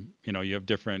have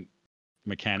different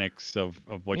mechanics of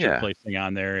what you're placing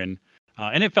on there, and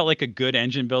it felt like a good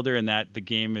engine builder in that the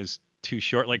game is too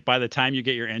short. Like by the time you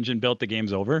get your engine built, the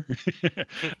game's over,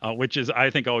 which is I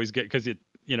think always good because it's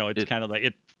kind of like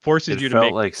it forces you to make. It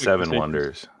felt like Seven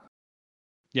Wonders.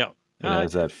 Yeah. It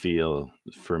has that feel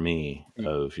for me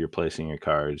of you're placing your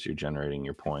cards, you're generating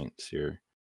your points,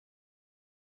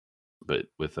 but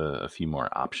with a few more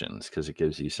options because it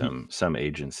gives you some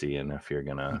agency. And if you're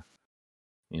gonna,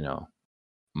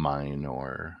 mine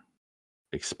or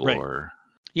explore. Right.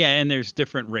 Yeah, and there's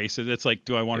different races. It's like,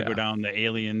 do I want to go down the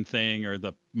alien thing or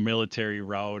the military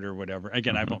route or whatever?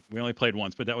 Again, we only played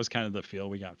once, but that was kind of the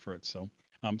feel we got for it. So,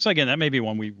 again, that may be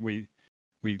one we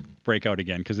break out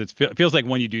again because it feels like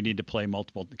one you do need to play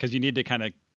multiple because you need to kind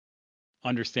of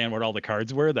understand what all the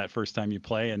cards were that first time you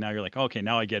play, and now you're like, okay,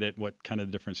 now I get it. What kind of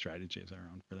different strategies are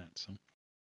around for that?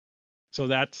 So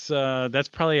that's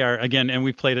probably our again, and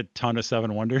we played a ton of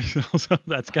Seven Wonders, so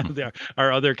that's kind of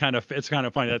our other kind of. It's kind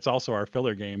of funny. That's also our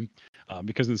filler game,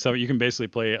 because in Seven you can basically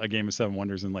play a game of Seven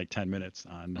Wonders in like 10 minutes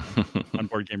on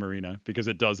Board Game Arena because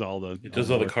it does all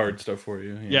the card stuff for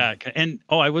you. Yeah, and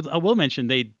I will mention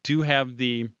they do have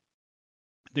the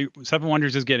Seven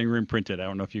Wonders is getting reprinted. I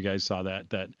don't know if you guys saw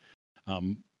that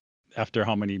after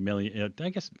how many million, I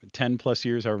guess 10 plus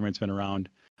years, however it's been around,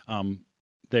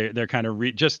 they're kind of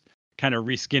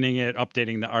reskinning it,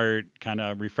 updating the art, kind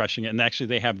of refreshing it. And actually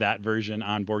they have that version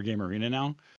on Board Game Arena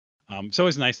now. So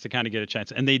it's nice to kind of get a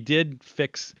chance. And they did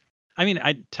fix,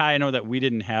 Ty, I know that we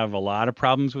didn't have a lot of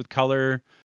problems with color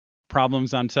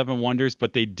problems on Seven Wonders,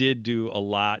 but they did do a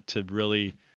lot to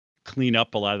really clean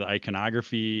up a lot of the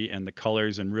iconography and the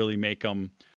colors and really make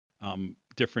them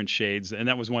different shades. And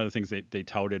that was one of the things they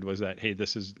touted was that, hey,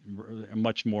 this is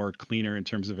much more cleaner in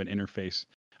terms of an interface.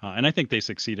 And I think they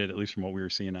succeeded, at least from what we were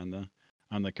seeing on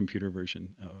the computer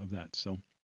version of that. So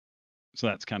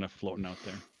that's kind of floating out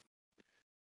there.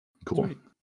 Cool.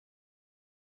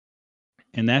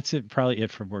 And that's probably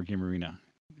it for Board Game Arena.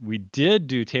 We did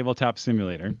do Tabletop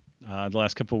Simulator the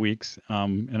last couple of weeks.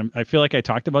 And I feel like I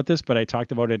talked about this, but I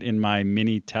talked about it in my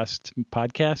mini test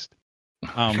podcast.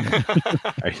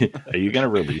 Are you going to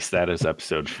release that as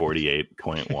episode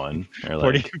 48.1 or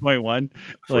like 48.1?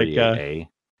 48A?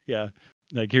 Yeah.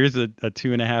 Like here's a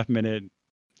 2.5 minute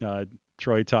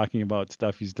Troy talking about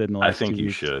stuff he's did in the last 2 weeks. I think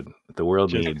you should. The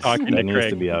world needs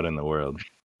to be out in the world.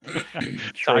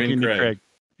 Talking to Craig.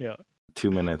 Yeah.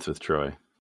 2 minutes with Troy.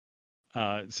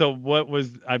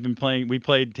 So I've been playing, we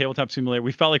played Tabletop Simulator.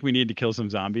 We felt like we needed to kill some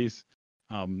zombies.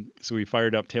 So we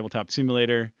fired up Tabletop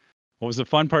Simulator. What was the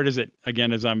fun part is that,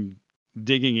 again, as I'm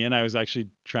digging in, I was actually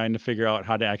trying to figure out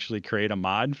how to actually create a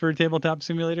mod for Tabletop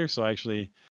Simulator. So I actually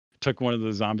took one of the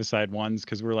Zombicide ones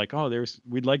because we're like,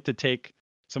 we'd like to take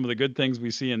some of the good things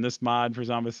we see in this mod for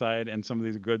Zombicide and some of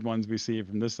these good ones we see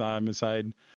from this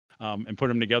Zombicide and put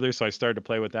them together. So I started to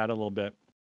play with that a little bit.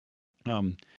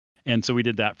 And so we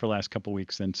did that for the last couple of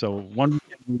weeks. And so one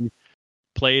we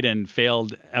played and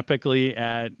failed epically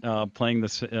at playing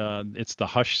this. It's the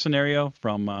Hush scenario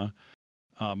from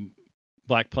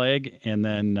Black Plague. And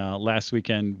then last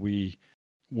weekend we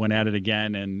went at it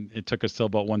again, and it took us till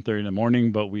about 1:30 in the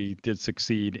morning, but we did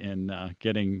succeed in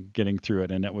getting through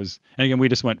it. And again, we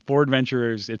just went 4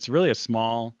 adventurers. It's really a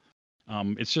small,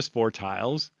 it's just 4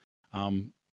 tiles.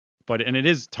 But it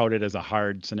is touted as a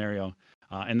hard scenario.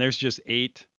 And there's just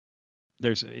 8.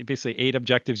 There's basically 8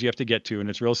 objectives you have to get to, and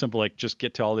it's real simple. Like just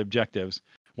get to all the objectives.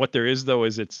 What there is though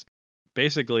is it's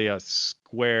basically a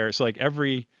square. So like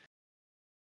every,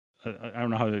 I don't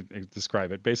know how to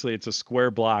describe it. Basically, it's a square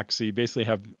block. So you basically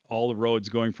have all the roads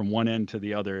going from one end to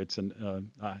the other. It's a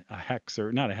hex,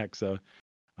 or not a hex,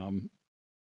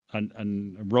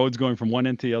 roads going from one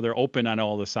end to the other, open on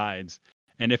all the sides.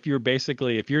 And if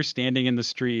you're standing in the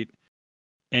street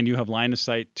and you have line of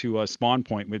sight to a spawn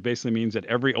point, which basically means that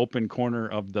every open corner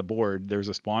of the board, there's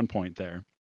a spawn point there.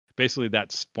 Basically,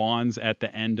 that spawns at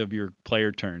the end of your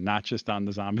player turn, not just on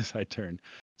the zombicide turn.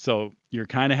 So you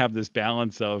kind of have this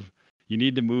balance of you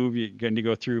need to move, you're going to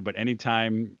go through, but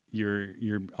anytime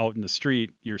you're out in the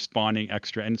street, you're spawning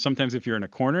extra. And sometimes if you're in a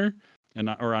corner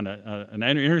or on an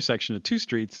intersection of two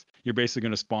streets, you're basically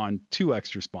going to spawn 2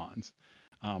 extra spawns.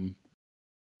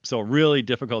 So really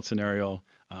difficult scenario.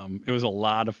 It was a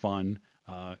lot of fun,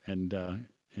 and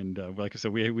like I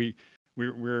said,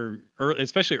 we're early,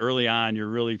 especially early on. You're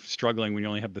really struggling when you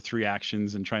only have the 3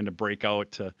 actions and trying to break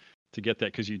out to get that,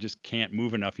 because you just can't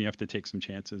move enough. You have to take some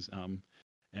chances.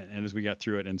 And as we got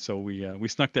through it, and so we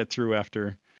snuck that through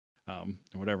after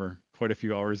quite a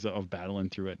few hours of battling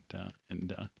through it.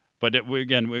 But it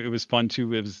was fun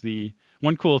too. It was the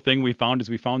one cool thing we found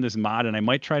this mod, and I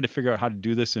might try to figure out how to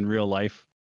do this in real life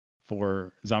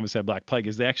for Zombicide Black Plague,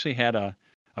 is they actually had a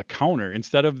counter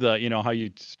instead of the, how you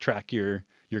track your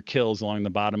kills along the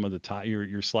bottom of the top.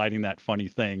 You're sliding that funny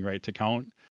thing, right, to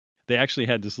count. They actually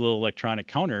had this little electronic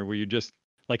counter where you just,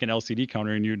 like an LCD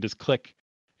counter, and you just click,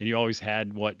 and you always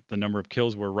had what the number of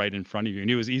kills were right in front of you. And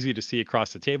it was easy to see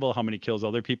across the table how many kills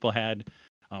other people had.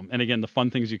 And again, the fun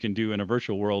things you can do in a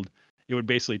virtual world, it would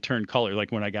basically turn color.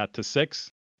 Like when I got to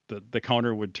 6, the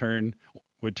counter would turn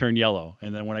yellow.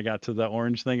 And then when I got to the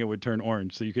orange thing, it would turn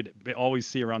orange. So you could always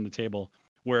see around the table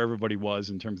where everybody was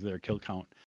in terms of their kill count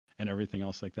and everything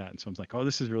else like that. And so I was like, oh,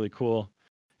 this is really cool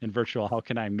in virtual. How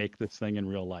can I make this thing in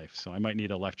real life? So I might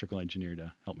need an electrical engineer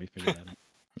to help me figure that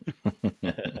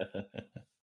out.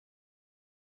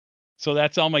 So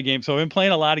that's all my games. So I've been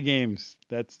playing a lot of games.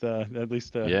 That's at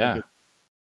least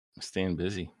staying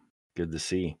busy. Good to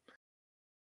see.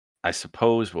 I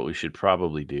suppose what we should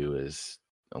probably do is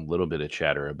a little bit of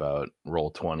chatter about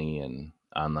Roll20 and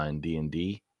online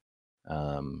D&D.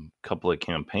 Couple of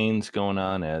campaigns going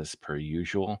on as per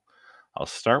usual. I'll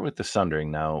start with the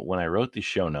Sundering. Now, when I wrote these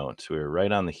show notes, we were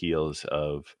right on the heels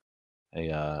of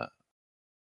an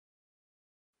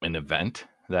event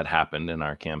that happened in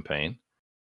our campaign,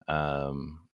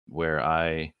 where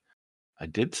I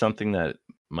did something that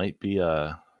might be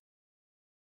I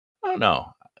don't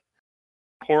know.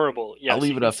 Horrible. Yes, I'll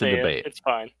leave it up to debate. It's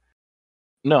fine.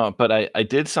 No, but I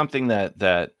did something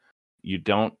that you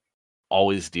don't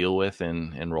always deal with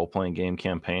in role-playing game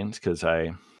campaigns, because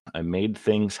I made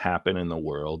things happen in the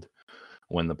world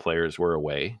when the players were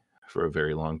away for a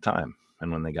very long time.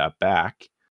 And when they got back,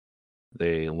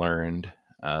 they learned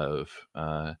of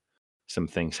some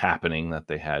things happening that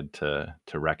they had to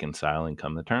reconcile and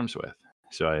come to terms with.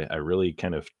 So I really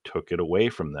kind of took it away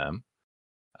from them,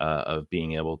 of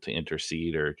being able to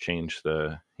intercede or change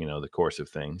the course of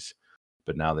things,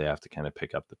 but now they have to kind of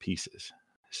pick up the pieces.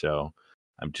 So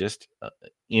I'm just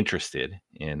interested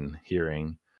in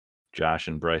hearing Josh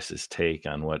and Bryce's take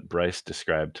on what Bryce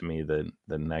described to me the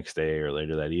next day or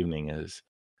later that evening. Is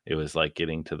it was like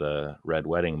getting to the Red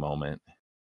Wedding moment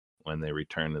when they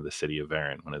returned to the city of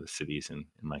Varen, one of the cities in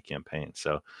my campaign.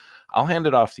 So I'll hand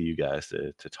it off to you guys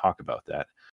to talk about that.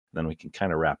 Then we can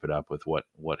kind of wrap it up with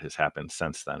what has happened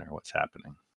since then, or what's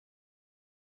happening.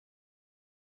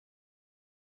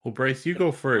 Well, Bryce, you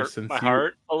go first. Hurt my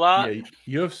heart a lot. Yeah,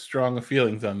 you have strong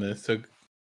feelings on this. So,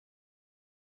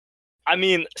 I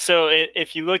mean, so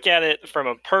if you look at it from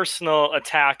a personal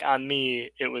attack on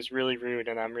me, it was really rude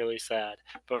and I'm really sad.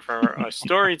 But from a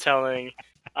storytelling,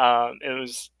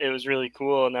 it was really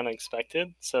cool and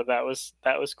unexpected. So that was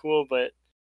cool. But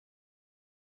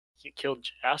you killed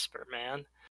Jasper, man.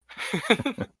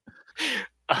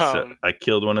 So I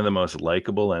killed one of the most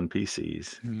likable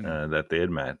NPCs that they had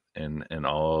met, and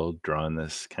all drawn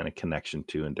this kind of connection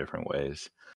to in different ways.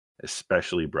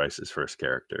 Especially Bryce's first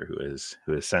character, who has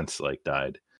since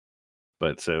died.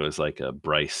 But so it was like a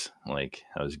Bryce, like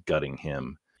I was gutting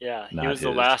him. Yeah, he was the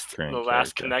last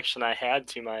connection I had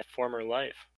to my former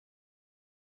life,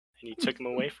 and you took him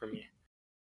away from me.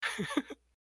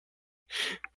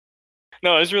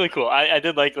 No, it was really cool. I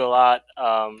did like it a lot.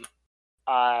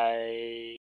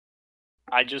 I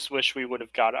just wish we would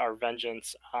have got our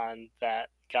vengeance on that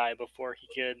guy before he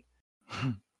could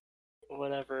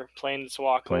plane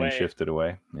shifted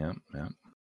away. Yeah.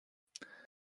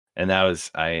 And that was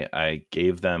I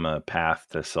gave them a path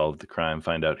to solve the crime,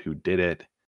 find out who did it,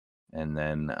 and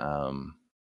then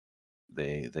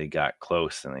they got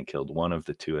close and they killed one of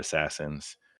the 2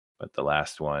 assassins, but the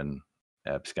last one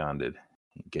absconded.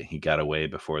 He got away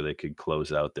before they could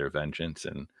close out their vengeance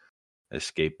and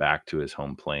escape back to his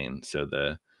home plane. So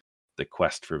the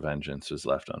quest for vengeance was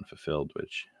left unfulfilled,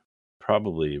 which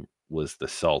probably was the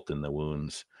salt in the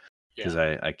wounds because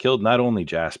I killed not only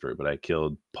Jasper, but I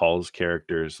killed Paul's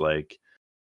characters, like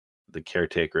the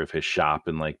caretaker of his shop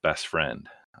and like best friend.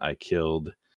 I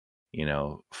killed,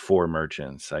 4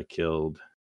 merchants. I killed,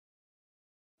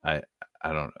 I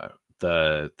don't know,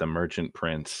 the merchant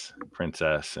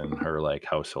princess and her like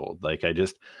household. Like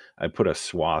I put a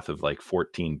swath of like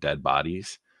 14 dead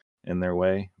bodies in their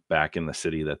way back in the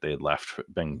city that they had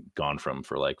been gone from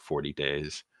for like 40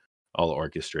 days, all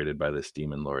orchestrated by this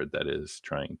demon lord that is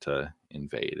trying to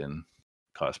invade and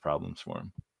cause problems for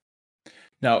him.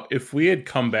 Now, if we had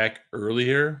come back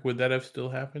earlier, would that have still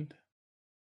happened?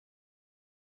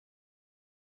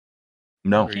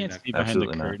 No, You can't see behind the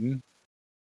curtain.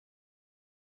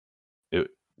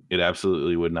 It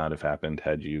absolutely would not have happened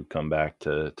had you come back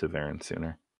to Varen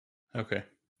sooner. Okay,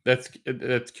 that's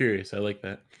curious. I like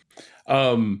that.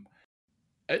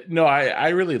 No, I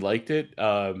really liked it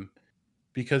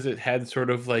because it had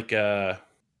sort of like a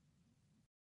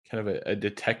kind of a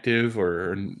detective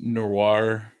or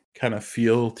noir kind of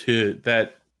feel to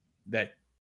that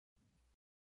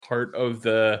part of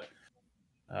the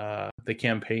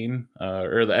campaign,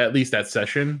 or at least that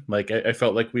session. Like I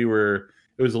felt like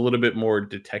it was a little bit more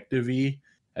detective-y,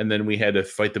 and then we had to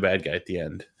fight the bad guy at the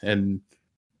end,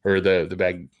 or the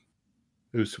bad.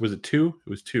 Was it 2? It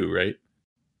was 2, right?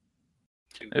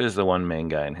 It was the one main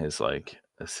guy and his like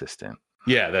assistant.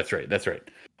 Yeah, that's right.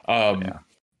 Yeah.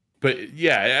 But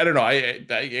yeah, I don't know.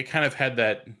 I kind of had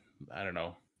that. I don't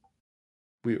know.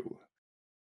 We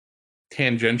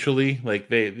tangentially, like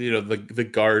the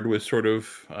guard was sort of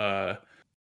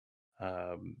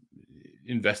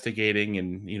investigating,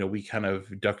 and we kind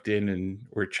of ducked in and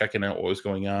were checking out what was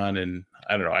going on, and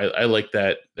I don't know. I like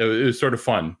that. It was sort of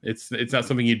fun. It's not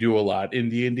something you do a lot in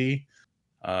D&D,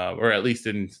 or at least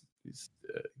in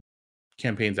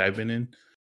campaigns I've been in.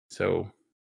 So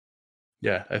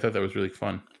yeah, I thought that was really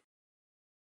fun.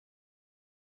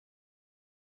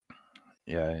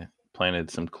 Yeah, I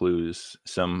planted some clues,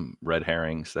 some red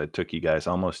herrings that took you guys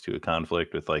almost to a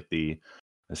conflict with like the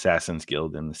Assassin's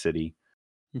Guild in the city,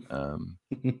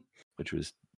 which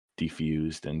was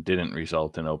defused and didn't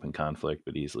result in open conflict,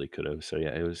 but easily could have. So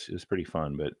yeah, it was pretty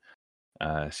fun. But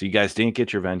so you guys didn't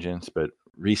get your vengeance, but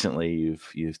recently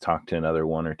you've talked to another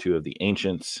one or two of the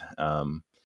ancients.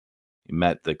 You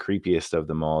met the creepiest of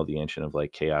them all, the ancient of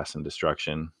like chaos and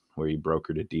destruction, where you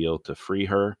brokered a deal to free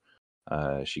her.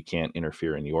 She can't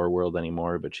interfere in your world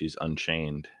anymore, but she's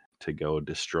unchained to go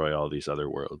destroy all these other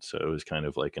worlds. So it was kind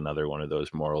of like another one of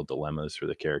those moral dilemmas for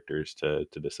the characters to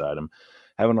decide. I'm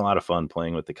having a lot of fun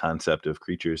playing with the concept of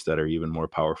creatures that are even more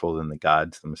powerful than the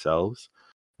gods themselves,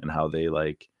 and how they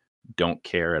like don't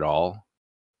care at all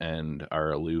and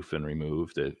are aloof and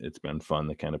removed. It's been fun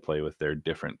to kind of play with their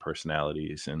different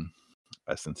personalities and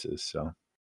essences. So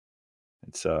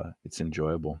it's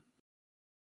enjoyable.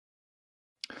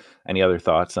 Any other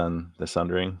thoughts on the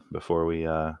Sundering before we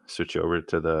switch over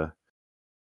to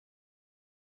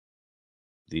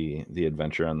the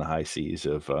adventure on the high seas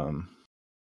of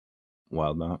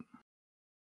Wildmount?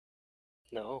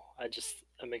 No,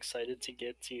 I'm excited to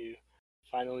get to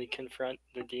finally confront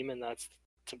the demon that's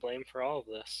to blame for all of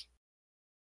this.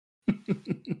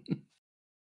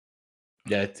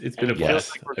 Yeah, it's been a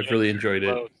blast. Like I've really enjoyed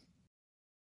it.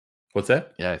 What's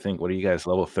that? Yeah, I think, what are you guys,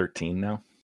 level 13 now?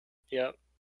 Yep.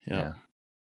 Yeah.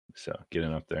 So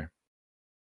getting up there.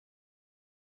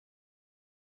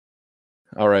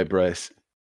 All right, Bryce.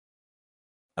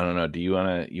 I don't know. Do you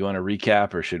want to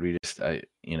recap, or should we just?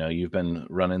 You've been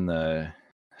running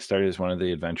started as one of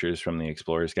the adventures from the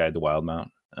Explorer's Guide to Wildmount.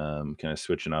 Kind of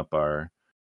switching up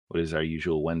what is our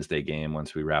usual Wednesday game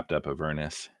once we wrapped up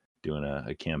Avernus, doing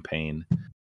a campaign.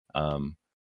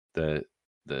 The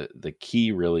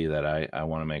key really that I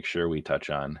want to make sure we touch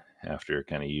on after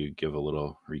kind of you give a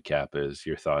little recap is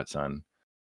your thoughts on,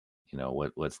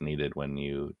 what's needed when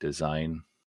you design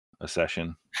a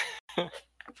session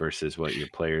versus what your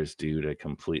players do to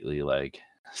completely like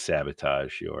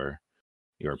sabotage your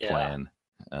plan.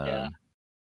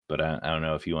 But I don't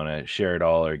know if you want to share it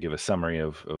all or give a summary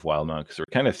of Wildmount, because we're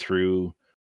kind of through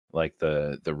like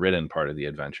the written part of the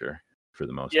adventure for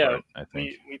the most part. I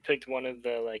think we picked one of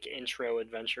the like intro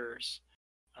adventures,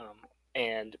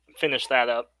 and finished that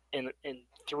up in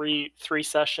three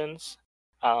sessions,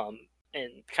 and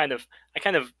I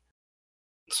kind of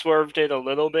swerved it a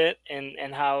little bit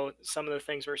and how some of the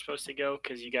things were supposed to go,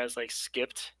 because you guys like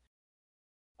skipped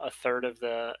a third of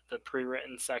the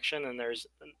pre-written section, and there's,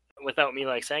 without me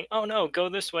like saying, oh no, go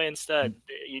this way instead,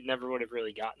 you never would have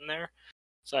really gotten there.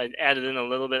 So I added in a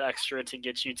little bit extra to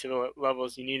get you to the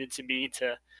levels you needed to be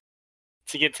to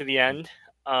get to the end.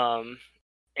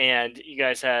 And you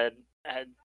guys had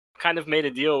kind of made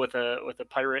a deal with a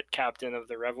pirate captain of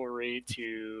the Revelry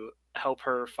to help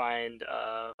her find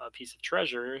a piece of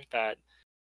treasure that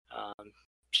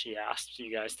she asked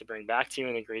you guys to bring back to you,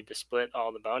 and agreed to split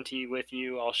all the bounty with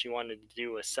you. All she wanted to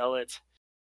do was sell it,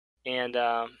 and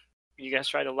you guys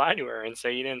tried to lie to her and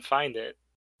say you didn't find it,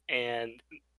 and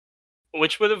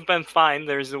which would have been fine.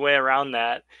 There's a way around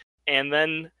that. And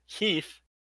then Heath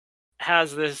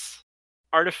has this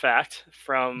artifact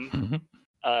from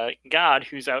God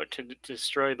who's out to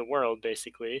destroy the world,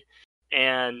 basically.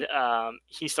 And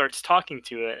he starts talking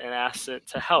to it and asks it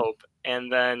to help, and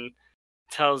then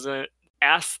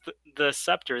asks the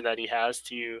scepter that he has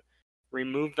to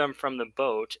remove them from the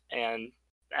boat. And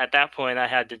at that point, I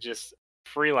had to just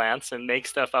freelance and make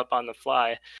stuff up on the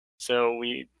fly. So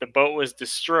the boat was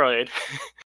destroyed,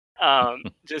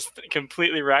 just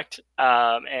completely wrecked,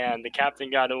 and the captain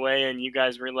got away, and you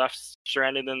guys were left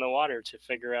stranded in the water to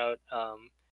figure out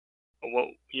what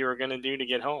you were going to do to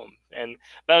get home. And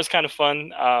that was kind of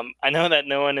fun. I know that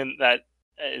no one that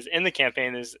is in the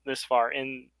campaign is this far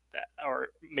in, or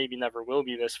maybe never will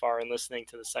be this far in listening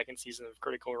to the second season of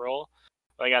Critical Role.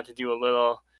 But I got to do a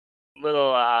little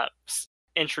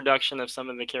introduction of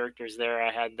some of the characters there.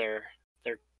 I had their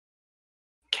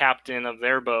captain of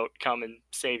their boat come and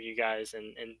save you guys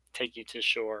and take you to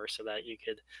shore so that you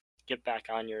could get back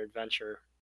on your adventure.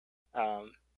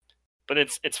 But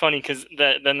it's funny because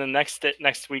then the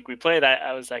next week we played,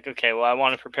 I was like, okay, well, I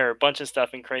want to prepare a bunch of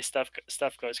stuff in case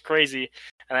stuff goes crazy,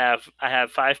 and I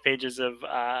have 5 pages of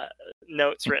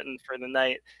notes written for the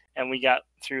night, and we got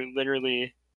through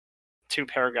literally 2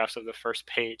 paragraphs of the first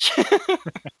page.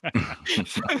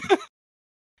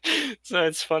 So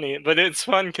it's funny, but it's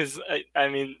fun because I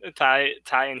mean, Ty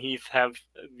and Heath have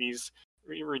these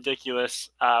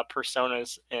ridiculous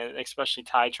personas, and especially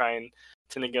Ty trying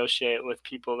to negotiate with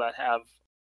people that have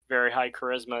very high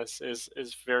charismas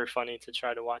is very funny to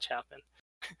try to watch happen.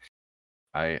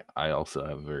 I also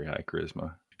have very high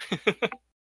charisma,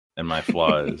 and my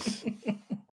flaw is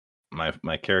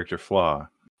my character flaw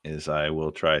is I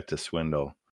will try to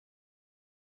swindle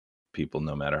people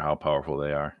no matter how powerful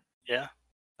they are. Yeah.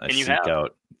 I seek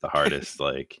out the hardest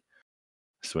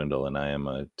swindle, and I am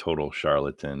a total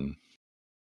charlatan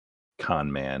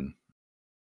con man.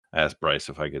 I asked Bryce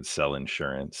if I could sell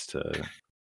insurance to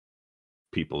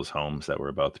people's homes that were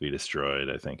about to be destroyed.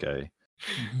 I think I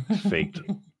faked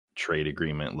trade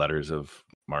agreement letters of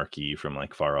marque from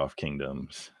far off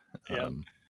kingdoms. Yeah.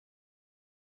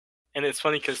 And it's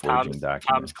funny because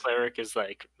Tom's cleric is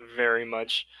very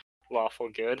much lawful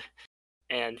good,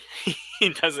 and he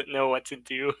doesn't know what to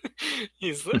do.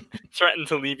 He's threatened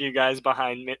to leave you guys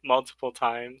behind multiple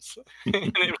times.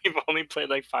 And we've only played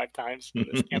 5 times in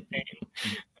this campaign.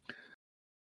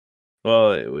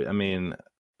 Well, I mean,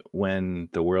 when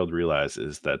the world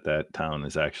realizes that town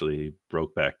is actually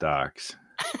Brokeback Docks,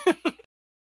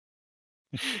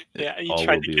 yeah, you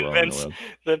tried to convince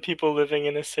the people living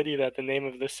in a city that the name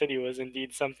of the city was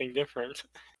indeed something different.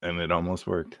 And it almost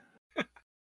worked.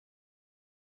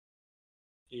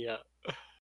 Yeah.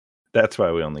 That's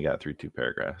why we only got through 2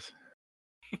 paragraphs.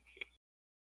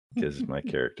 Because my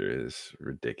character is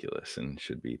ridiculous and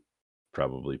should be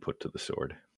probably put to the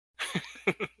sword.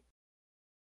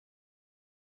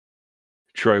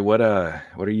 Troy, what are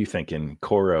you thinking?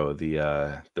 Koro,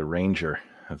 the ranger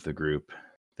of the group,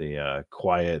 the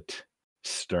quiet,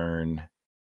 stern.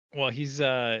 Well, he's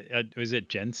was it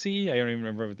Gensi? I don't even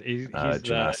remember. He's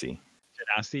Genasi.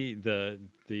 Genasi,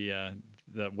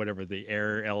 the whatever, the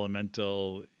air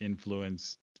elemental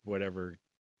influence, whatever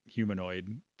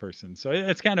humanoid person. So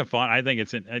it's kind of fun. I think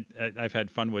I've had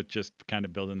fun with just kind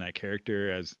of building that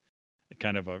character as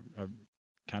kind of a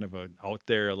out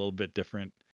there, a little bit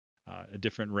different, a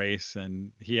different race,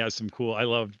 and he has some cool.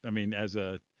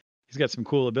 He's got some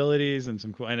cool abilities and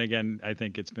some cool. And again, I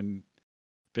think it's been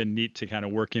neat to kind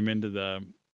of work him into the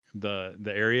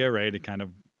area, right? It kind of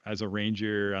as a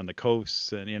ranger on the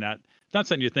coast, and not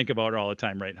something you think about all the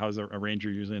time, right? How's a ranger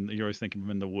usually? You always think of him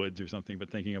in the woods or something, but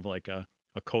thinking of a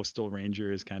coastal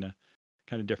ranger is kind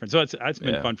of different. So it's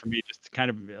been fun for me, just to kind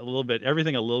of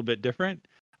everything a little bit different.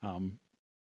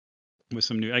 With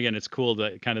some new, again, it's cool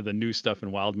that kind of the new stuff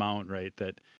in Wildmount, right?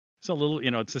 That it's a little,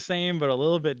 it's the same, but a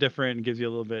little bit different, and gives you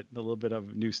a little bit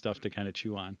of new stuff to kind of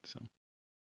chew on. So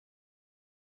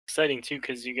exciting too,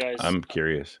 because you guys, I'm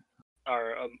curious,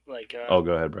 are oh,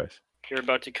 go ahead, Bryce. You're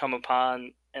about to come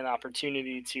upon an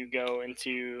opportunity to go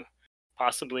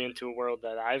possibly into a world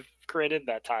that I've created,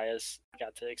 that Ty has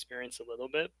got to experience a little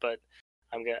bit, but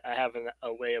I have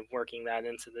a way of working that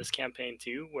into this campaign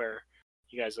too, where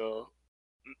you guys will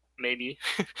maybe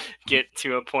get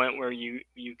to a point where you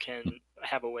can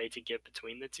have a way to get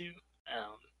between the two.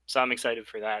 So I'm excited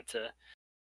for that.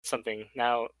 Something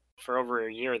now for over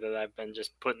a year that I've been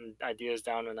just putting ideas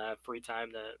down when I have free time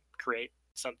to create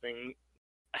something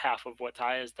half of what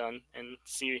Ty has done and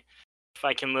see if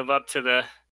I can live up to the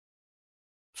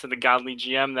godly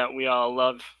GM that we all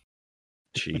love.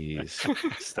 Jeez,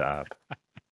 stop.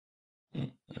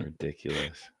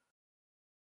 Ridiculous.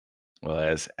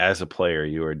 Well, as a player,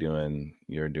 you're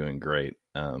doing great.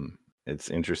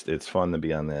 It's fun to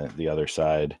be on the other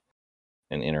side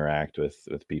and interact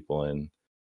with people and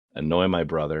annoy my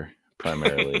brother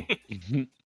primarily.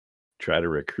 Try to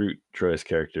recruit Troy's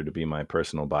character to be my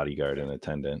personal bodyguard and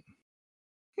attendant.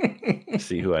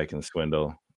 See who I can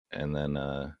swindle, and then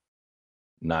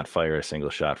not fire a single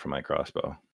shot from my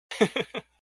crossbow.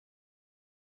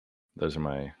 Those are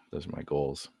my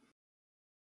goals.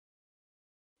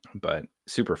 But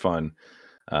super fun.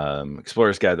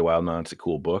 Explorer's Guide to Wildemount's a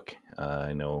cool book.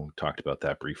 I know talked about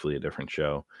that briefly a different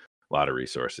show. A lot of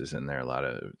resources in there. A lot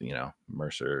of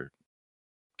Mercer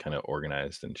kind of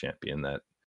organized and championed that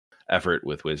effort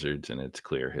with Wizards, and it's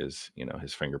clear his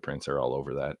fingerprints are all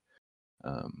over that.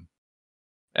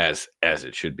 As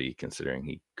it should be, considering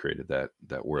he created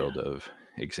that world of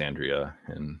Exandria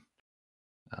and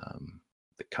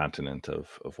the continent of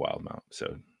Wildemount.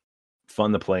 So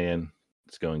fun to play in.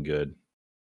 It's going good.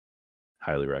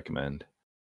 Highly recommend.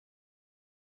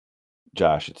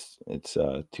 Josh, it's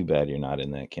too bad you're not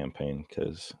in that campaign,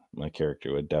 because my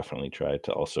character would definitely try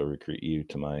to also recruit you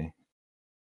to my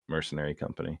mercenary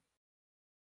company.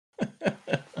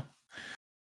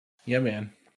 Yeah,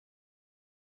 man.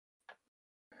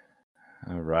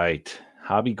 All right.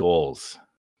 Hobby goals.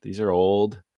 These are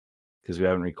old because we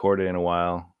haven't recorded in a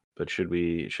while, but should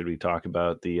we talk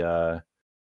about the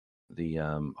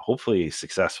hopefully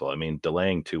successful? I mean,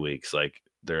 delaying 2 weeks, like,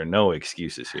 there are no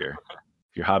excuses here.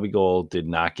 If your hobby goal did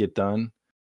not get done,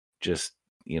 just,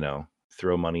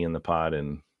 throw money in the pot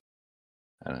and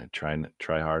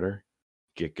try harder,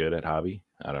 get good at hobby.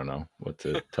 I don't know what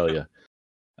to tell you.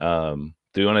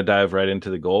 Do you want to dive right into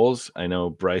the goals? I know,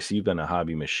 Bryce, you've been a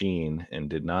hobby machine and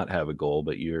did not have a goal,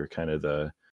 but you're kind of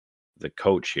the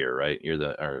coach here, right?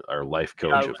 You're our life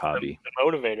coach of hobby. The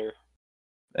motivator.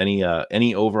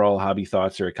 Any overall hobby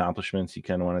thoughts or accomplishments you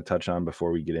kind of want to touch on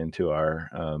before we get into our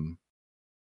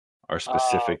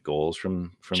specific goals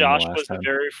from Josh the last was time? a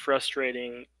very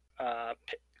frustrating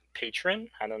patron.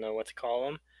 I don't know what to call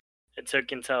him. It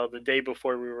took until the day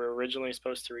before we were originally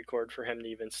supposed to record for him to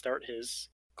even start his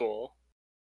goal.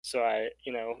 So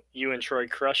you and Troy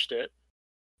crushed it,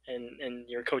 and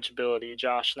your coachability.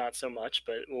 Josh, not so much,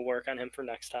 but we'll work on him for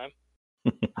next time.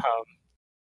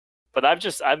 But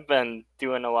I've been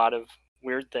doing a lot of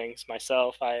weird things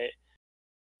myself.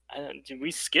 Did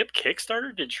we skip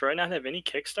Kickstarter? Did Troy not have any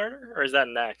Kickstarter, or is that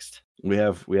next? We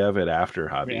have it after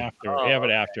hobby. We have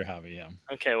it after hobby, yeah.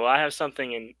 Okay, well, I have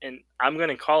something and I'm going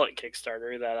to call it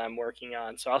Kickstarter that I'm working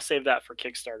on, so I'll save that for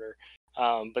Kickstarter.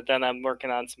 But then I'm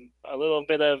working on a little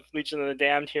bit of Legion of the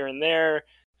Damned here and there,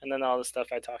 and then all the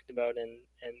stuff I talked about and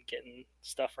getting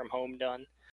stuff from home done.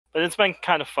 But it's been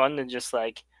kind of fun to just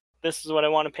this is what I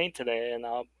want to paint today, and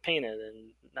I'll paint it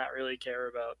and not really care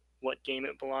about what game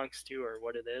it belongs to or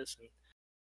what it is, and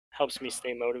helps me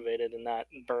stay motivated and not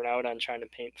burn out on trying to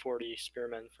paint 40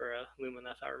 spearmen for a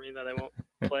Lumineth army that I won't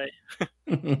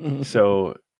play.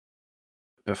 So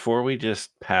before we just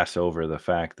pass over the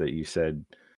fact that you said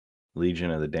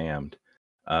Legion of the Damned,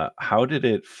 how did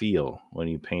it feel when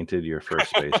you painted your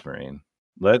first Space Marine?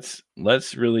 Let's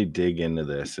really dig into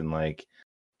this and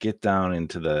get down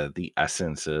into the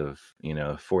essence of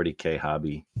 40K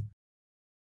hobby.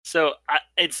 So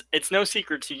it's no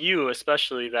secret to you,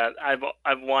 especially, that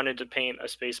I've wanted to paint a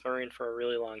Space Marine for a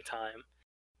really long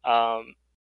time,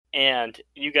 and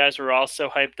you guys were all so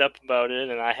hyped up about it,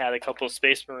 and I had a couple of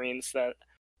Space Marines that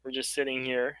were just sitting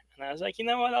here, and I was like, you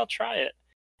know what, I'll try it,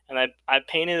 and I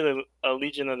painted a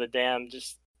Legion of the Damned,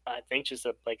 I think just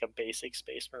a basic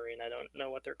Space Marine. I don't know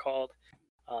what they're called,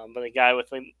 but a guy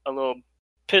with a little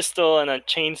pistol and a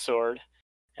chainsword.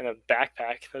 And a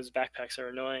backpack. Those backpacks are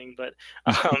annoying, but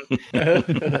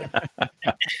it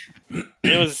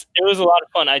was a lot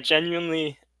of fun. I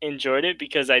genuinely enjoyed it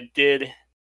because I did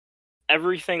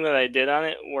everything that I did on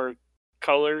it were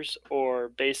colors or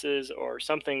bases or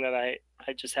something that I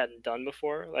just hadn't done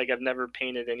before. I've never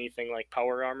painted anything like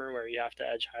power armor where you have to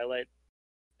edge highlight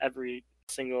every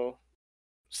single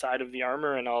side of the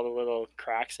armor and all the little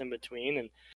cracks in between, and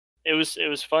it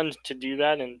was fun to do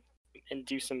that and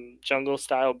do some jungle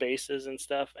style bases and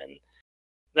stuff. And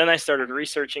then I started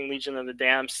researching Legion of the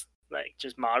Damned,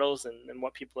 just models and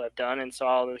what people have done, and saw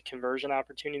all the conversion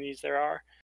opportunities there are.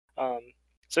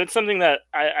 So it's something that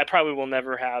I probably will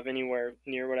never have anywhere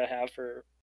near what I have for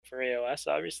for AOS,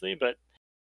 obviously, but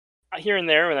here and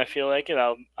there when I feel like it,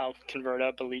 I'll convert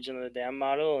up a Legion of the Damned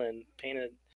model and paint a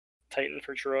Titan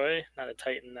for Troy. Not a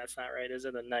Titan, that's not right, is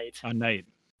it? A Knight. A Knight.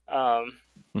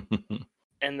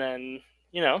 And then,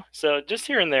 so just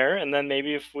here and there, and then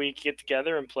maybe if we get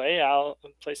together and play, I'll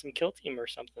play some Kill Team or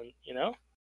something,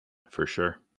 For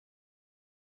sure.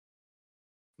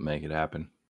 Make it happen.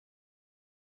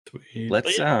 Sweet.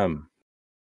 Let's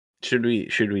should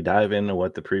we dive into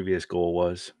what the previous goal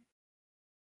was?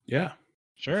 Yeah.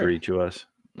 Sure. For each of us.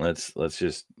 Let's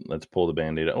pull the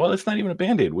Band-Aid out. Well, it's not even a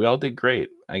Band-Aid. We all did great.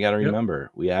 I got to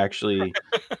remember. We actually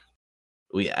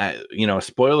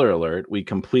spoiler alert, we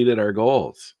completed our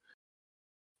goals.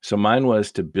 So mine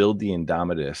was to build the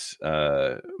Indomitus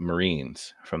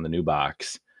Marines from the new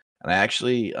box. And I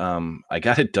actually I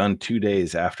got it done 2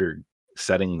 days after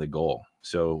setting the goal.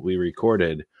 So we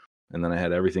recorded, and then I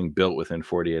had everything built within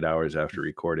 48 hours after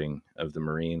recording of the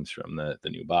Marines from the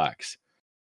new box.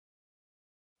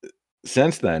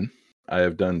 Since then, I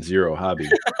have done zero hobby.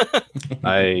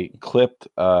 I clipped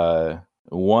one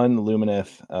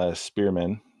Lumineth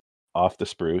Spearman off the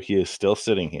sprue. He is still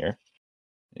sitting here,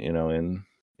 in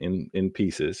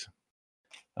pieces,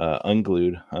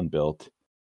 unglued, unbuilt.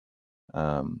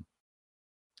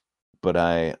 But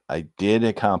I did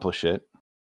accomplish it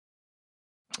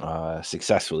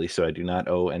successfully, so I do not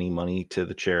owe any money to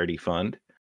the charity fund.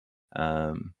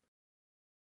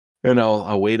 And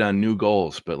I'll wait on new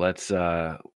goals, but let's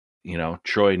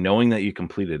Troy, knowing that you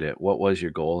completed it, what was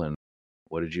your goal and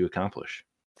what did you accomplish?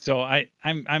 So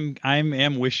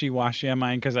I'm wishy-washy on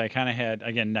mine because I kind of had,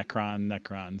 again,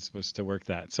 Necrons was to work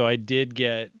that. So I did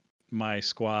get my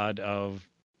squad of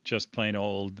just plain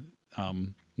old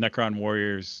Necron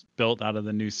warriors built out of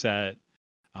the new set.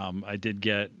 I did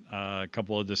get a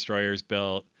couple of destroyers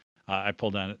built. I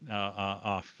pulled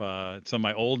off some of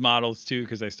my old models too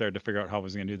because I started to figure out how I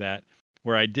was going to do that.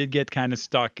 Where I did get kind of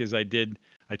stuck is I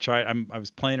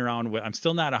was playing around with. I'm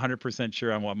still not 100%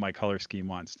 sure on what my color scheme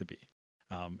wants to be,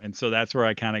 and so that's where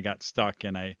I kind of got stuck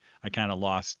and I kind of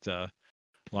lost some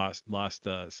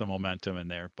momentum in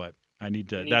there. But I need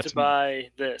to. You need to buy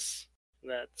this.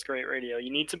 That's great radio.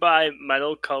 You need to buy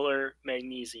metal color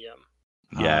magnesium.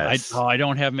 Yes. I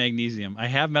don't have magnesium. I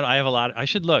have metal. I have a lot. I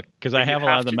should look because I have a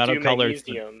lot of the metal colors.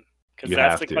 Because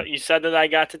that's you said that I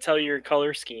got to tell you your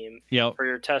color scheme for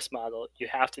your test model. You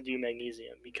have to do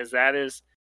magnesium because that is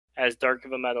as dark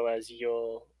of a metal as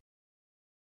you'll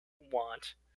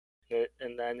want,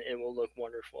 and then it will look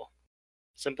wonderful.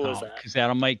 Simple as that. Because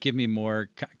that might give me more.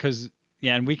 Because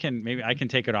and maybe I can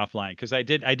take it offline because I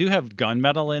do have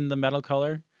gunmetal in the metal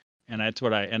color, and that's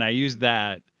what I used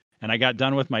that. And I got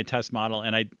done with my test model,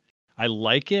 and I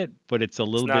like it, but it's a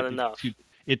little bit enough.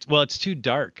 It's too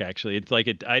dark actually. It's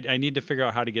like I need to figure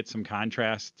out how to get some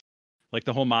contrast. Like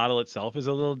the whole model itself is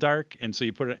a little dark, and so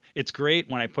it's great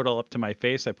when I put it up to my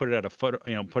face. I put it at a foot,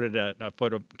 put it at a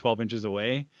foot of 12 inches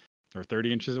away or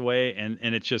 30 inches away, and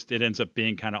it ends up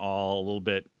being kind of all a little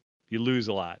bit. You lose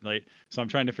a lot. So I'm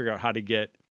trying to figure out how to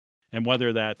get. And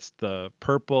whether that's the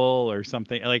purple or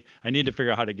something, like I need to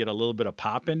figure out how to get a little bit of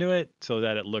pop into it so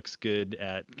that it looks good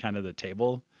at kind of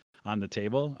on the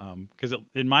table. Because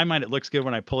in my mind, it looks good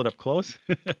when I pull it up close,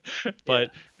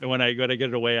 but when I get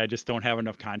it away, I just don't have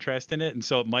enough contrast in it. And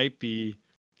so it might be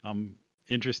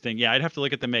interesting. Yeah, I'd have to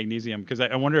look at the magnesium because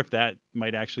I wonder if that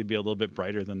might actually be a little bit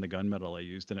brighter than the gunmetal I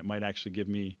used, and it might actually give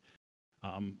me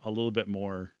a little bit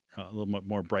more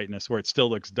brightness where it still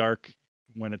looks dark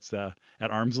when it's at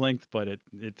arm's length, but it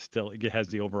has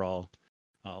the overall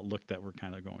look that we're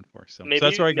kind of going for. So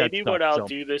that's where I got stuck. What I'll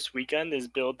do this weekend is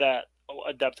build that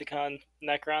Adepticon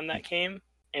Necron that came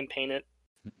and paint it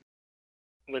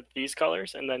with these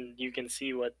colors, and then you can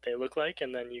see what they look like,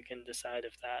 and then you can decide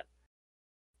if that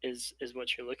is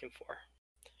what you're looking for.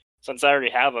 Since I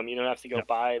already have them, you don't have to go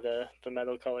buy the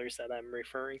metal colors that I'm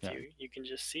referring to. You can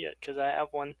just see it because I have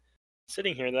one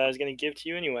sitting here that I was going to give to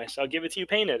you anyway, so I'll give it to you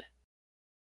painted.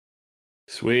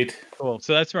 Sweet. Cool.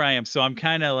 So that's where I am. So I'm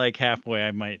kind of like halfway.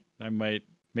 I might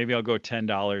maybe I'll go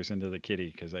 $10 into the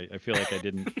kitty because I feel like I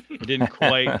didn't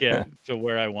quite get to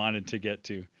where I wanted to get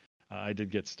to. I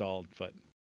did get stalled, but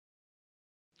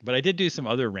I did do some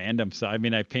other random stuff. I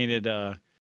mean, I painted a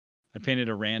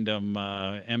random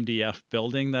MDF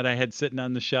building that I had sitting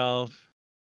on the shelf,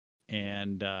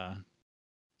 and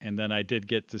then I did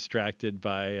get distracted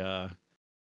by a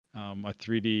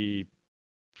 3D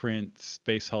print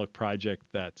Space Hulk project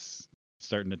that's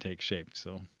starting to take shape.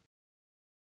 So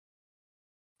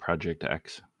Project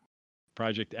X,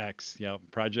 yeah,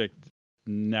 Project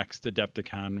Next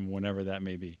Adepticon, whenever that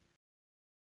may be.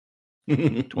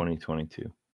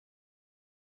 2022.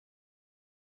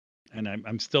 and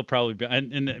I'm still probably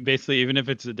and basically even if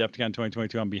it's Adepticon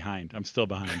 2022, I'm behind. I'm still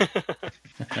behind.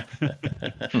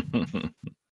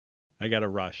 I got to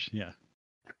rush. Yeah.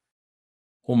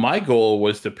 Well, my goal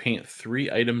was to paint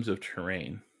 3 items of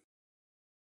terrain,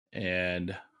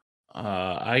 and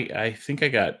I think I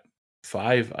got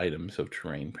 5 items of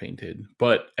terrain painted.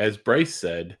 But as Bryce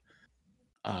said,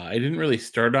 I didn't really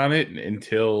start on it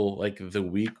until like the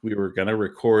week we were gonna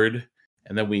record,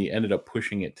 and then we ended up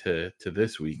pushing it to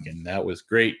this week, and that was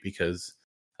great because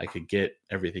I could get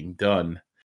everything done,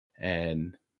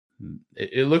 and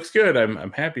it looks good.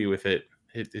 I'm happy with it.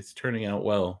 It's turning out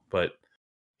well, but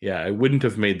yeah, I wouldn't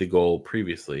have made the goal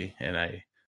previously, and I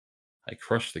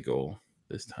crushed the goal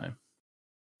this time.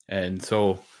 And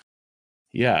so,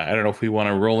 yeah, I don't know if we want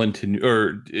to roll into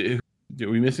or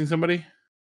are we missing somebody?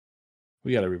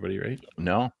 We got everybody, right?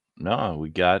 No, we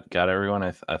got everyone.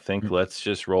 I think let's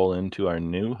just roll into our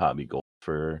new hobby goal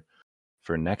for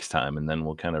next time, and then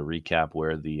we'll kind of recap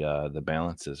where the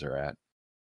balances are at.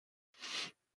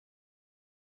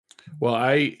 Well,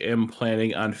 I am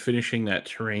planning on finishing that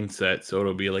terrain set, so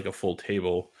it'll be like a full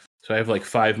table. So I have like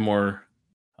 5 more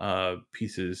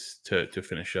pieces to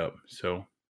finish up. So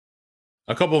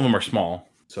a couple of them are small,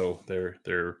 so they're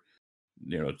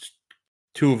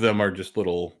 2 of them are just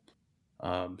little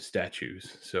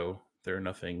statues, so they're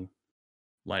nothing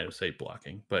line of sight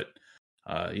blocking. But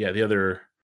yeah, the other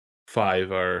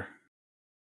 5 are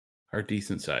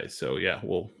decent size. So yeah,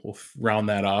 we'll round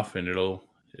that off, and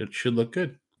it should look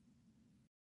good.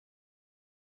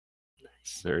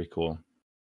 Nice. Very cool.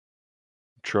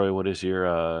 Troy, what is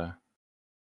your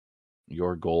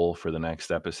goal for the next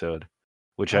episode?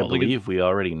 Which I believe we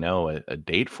already know a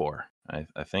date for.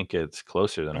 I think it's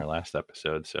closer than our last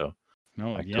episode. So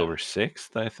October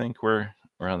 6th, I think we're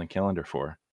on the calendar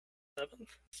for. 7th,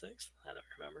 6th, I don't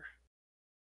remember.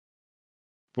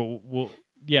 But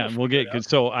we'll get good.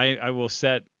 So I will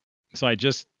set. So I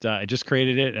just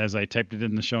created it as I typed it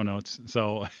in the show notes.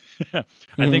 So I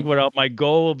think my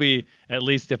goal will be, at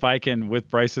least if I can, with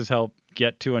Bryce's help,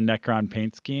 get to a Necron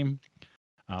paint scheme.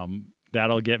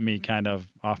 That'll get me kind of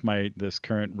off this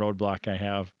current roadblock I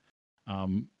have,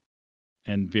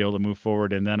 and be able to move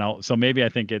forward. And then so maybe I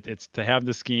think it's to have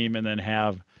the scheme and then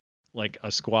have like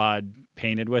a squad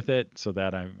painted with it, so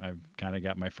that I've kind of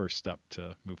got my first step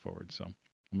to move forward. So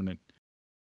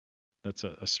that's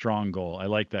a strong goal. I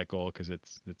like that goal because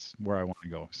it's where I want to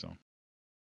go. So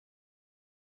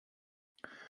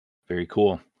very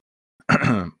cool.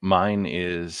 Mine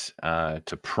is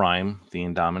to prime the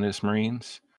Indominus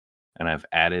Marines, and I've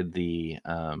added the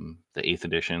 8th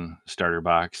edition starter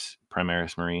box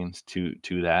Primaris Marines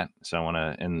to that. So I want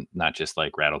to, and not just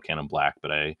like Rattle Cannon Black,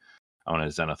 but I want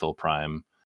to Zenithal Prime,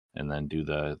 and then do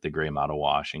the gray model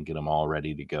wash and get them all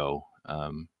ready to go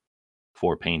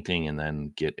for painting, and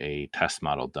then get a test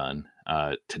model done.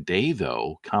 Today,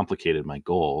 though, complicated my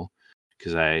goal,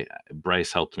 because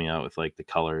Bryce helped me out with like the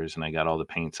colors, and I got all the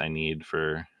paints I need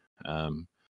for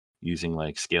using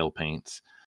like scale paints.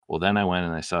 Well, then I went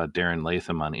and I saw Darren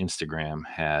Latham on Instagram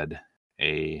had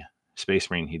a Space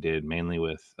Marine he did mainly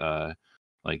with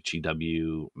like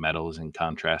GW metals and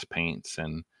contrast paints,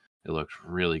 and it looked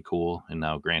really cool. And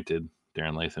now, granted,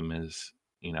 Darren Latham is,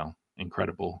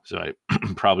 incredible, so I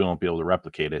probably won't be able to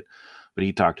replicate it. But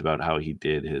he talked about how he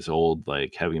did his old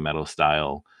like heavy metal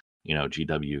style,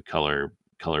 GW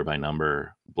color by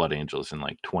number Blood Angels in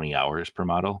like 20 hours per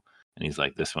model, and he's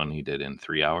like, this one he did in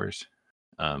 3 hours.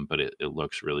 But it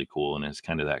looks really cool, and it's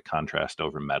kind of that contrast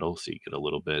over metal, so you get a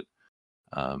little bit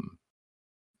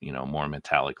more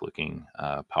metallic looking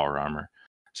power armor.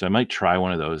 So I might try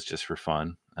one of those just for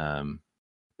fun,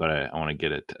 but I want to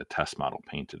get a test model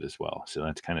painted as well. So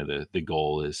that's kind of the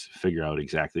goal, is figure out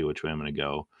exactly which way I'm going to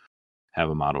go, have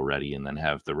a model ready, and then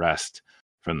have the rest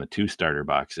from the 2 starter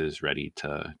boxes ready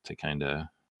to kind of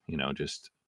just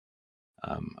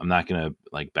I'm not going to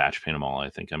like batch paint them all. I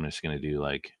think I'm just going to do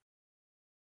like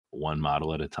 1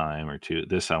 model at a time or 2.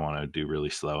 This I want to do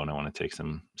really slow, and I want to take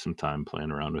some time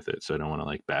playing around with it. So I don't want to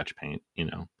like batch paint,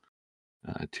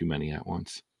 too many at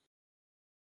once.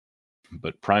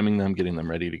 But priming them, getting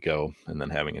them ready to go, and then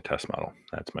having a test model.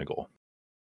 That's my goal.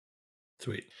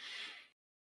 Sweet.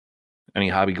 Any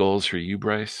hobby goals for you,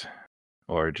 Bryce?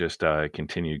 Or just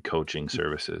continued coaching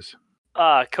services?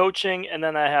 Coaching, and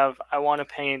then I want to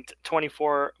paint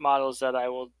 24 models that I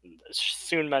will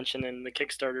soon mention in the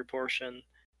Kickstarter portion,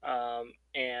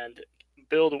 and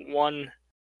build 1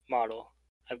 model.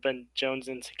 I've been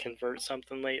jonesing to convert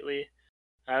something lately.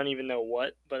 I don't even know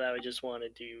what, but I would just want to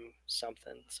do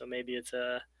something. So maybe it's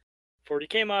a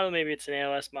 40K model, maybe it's an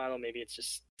ALS model, maybe it's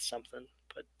just something.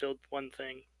 But build 1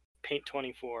 thing, paint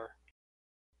 24,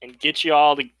 and get you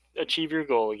all achieve your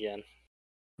goal again.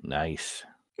 Nice.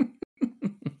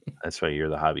 That's why you're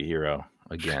the hobby hero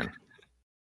again.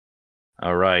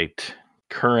 All right.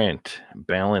 Current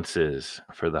balances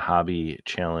for the Hobby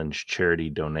Challenge charity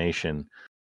donation.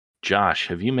 Josh,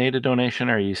 have you made a donation,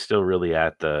 or are you still really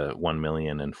at the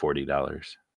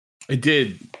 $1,040,000? I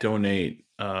did donate.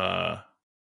 I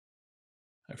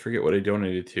forget what I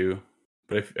donated to,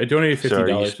 but I donated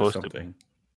 $50 to something.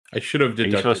 I should have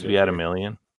deducted. Are you supposed to be at $1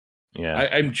 million? Yeah,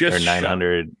 I'm just or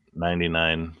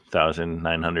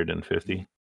 999,950.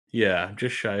 Yeah, I'm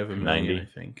just shy of $1 million, I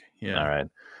think. Yeah. All right.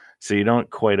 So you don't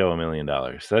quite owe $1 million.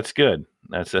 That's good.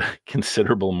 That's a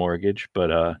considerable mortgage,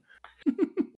 but at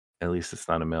least it's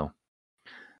not a mill.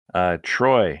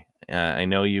 Troy, I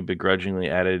know you begrudgingly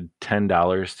added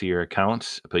 $10 to your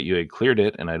accounts, but you had cleared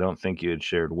it, and I don't think you had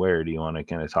shared where. Do you want to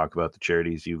kind of talk about the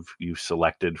charities you've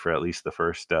selected for at least the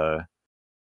first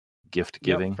gift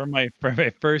giving? Yep, for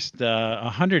my first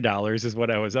 $100 is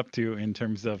what I was up to in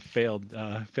terms of failed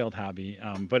hobby.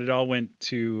 But it all went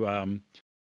to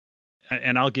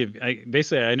and I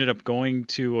ended up going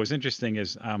to what was interesting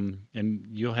is and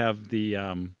you'll have the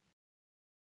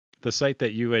site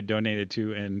that you had donated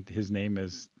to, and his name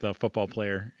is the football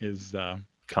player is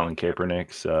Colin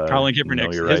Kaepernick's Know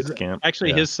Your Rights camp.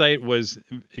 Actually, his site was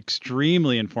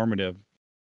extremely informative.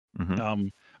 Mm-hmm.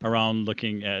 Around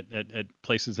looking at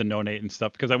places to donate and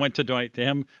stuff, because I went to donate to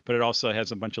him, but it also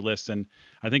has a bunch of lists. And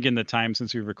I think in the time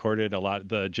since we recorded, a lot of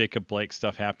the Jacob Blake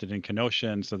stuff happened in Kenosha,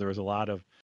 and so there was a lot of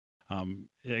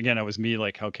again, it was me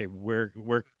like, okay, where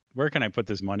can I put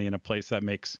this money in a place that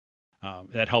makes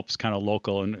that helps kind of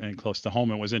local and close to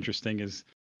home. And what's interesting is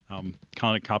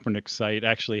Colin Kaepernick's site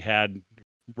actually had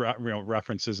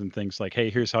references and things like, hey,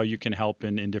 here's how you can help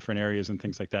in different areas and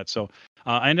things like that. So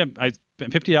I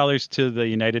spent $50 to the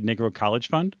United Negro College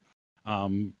Fund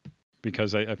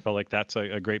because I felt like that's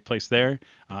a great place there.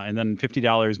 And then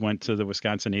 $50 went to the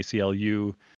Wisconsin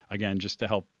ACLU, again, just to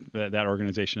help that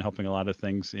organization, helping a lot of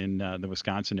things in the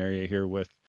Wisconsin area here with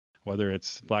whether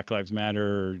it's Black Lives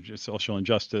Matter or just social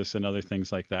injustice and other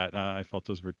things like that. I felt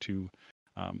those were two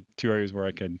areas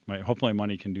where hopefully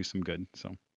money can do some good.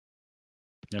 So.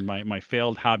 And my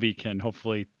failed hobby can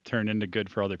hopefully turn into good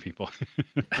for other people.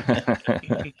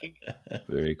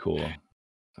 Very cool.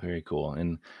 Very cool.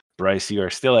 And Bryce, you are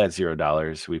still at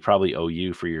 $0. We probably owe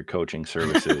you for your coaching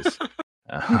services,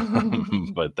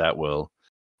 but that will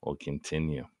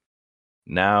continue.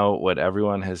 Now, what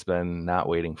everyone has been not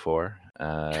waiting for,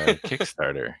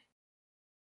 Kickstarter.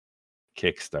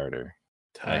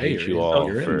 I hate you all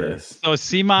for this. So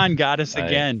Simon got us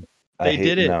again. They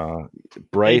did it. No,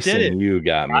 Bryce and you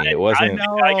got me. It wasn't.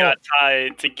 I got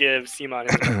tied to give Simon.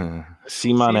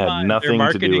 Simon had nothing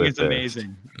to do with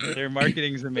amazing. Their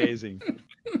marketing is amazing.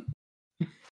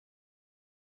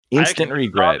 Instant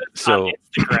regret. So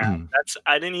Instagram.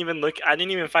 I didn't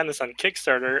even find this on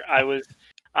Kickstarter. I was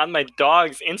on my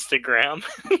dog's Instagram,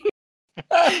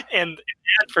 and the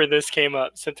ad for this came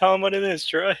up. So tell them what it is,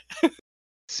 Troy.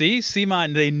 See,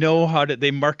 Simon, they know they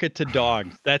market to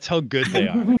dogs. That's how good they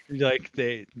are. Like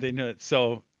they know it.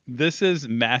 So this is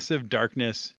Massive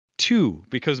Darkness 2,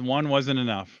 because 1 wasn't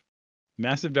enough.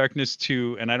 Massive Darkness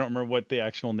 2, and I don't remember what the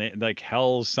actual name, like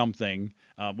Hell something,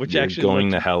 which You're actually going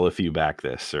to hell if you back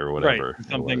this or whatever. Right,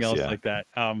 something else like that.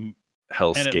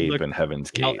 Hellscape and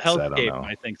Heaven's Gates. I don't know.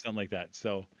 I think something like that.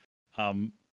 So,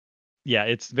 yeah,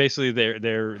 it's basically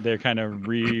they're kind of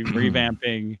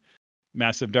revamping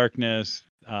Massive Darkness.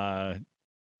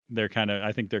 They're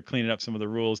I think they're cleaning up some of the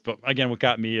rules, but again, what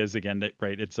got me is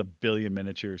it's 1 billion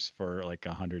miniatures for like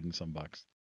 $100 and some bucks.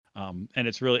 And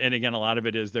it's really, and again, a lot of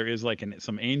it is there is like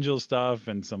some angel stuff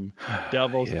and some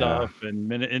devil stuff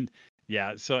and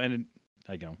yeah. So, and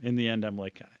I go in the end, I'm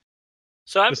like,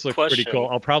 so this looks pretty cool.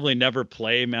 I'll probably never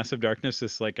play Massive Darkness.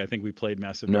 It's like, I think we played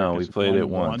Massive Darkness. No, we played it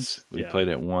once. We played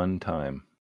it one time,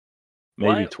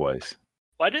 maybe twice.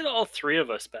 Why did all 3 of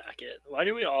us back it? Why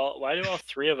do all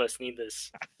 3 of us need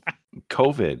this?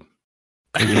 COVID.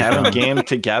 We haven't gamed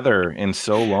together in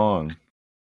so long.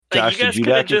 Like, Josh, you guys could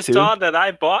have just thought that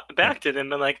I backed it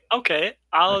and been like, okay,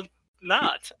 I'll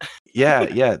not.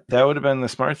 Yeah, that would have been the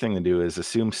smart thing to do, is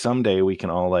assume someday we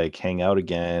can all like hang out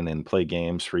again and play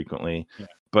games frequently. Yeah.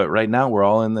 But right now we're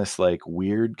all in this like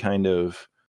weird kind of,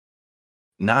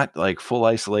 not like full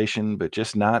isolation, but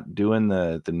just not doing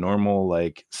the normal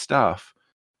like stuff.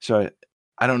 So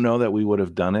I don't know that we would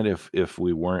have done it if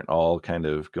we weren't all kind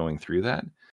of going through that.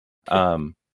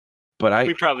 But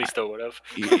we probably still would have.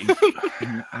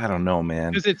 I don't know,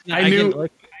 man.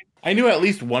 I knew at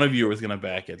least one of you was gonna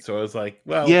back it, so I was like,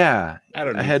 well, yeah.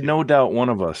 I had no doubt one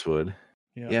of us would.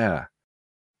 Yeah.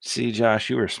 See,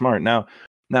 Josh, you were smart. Now,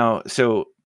 so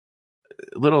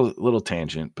little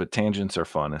tangent, but tangents are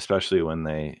fun, especially when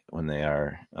they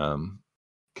are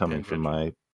coming from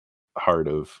my heart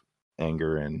of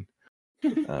anger and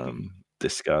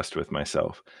disgust with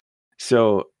myself.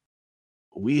 So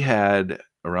we had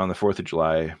around the 4th of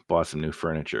July bought some new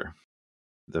furniture.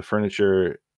 The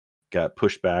furniture got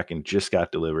pushed back and just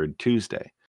got delivered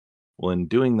Tuesday. Well, in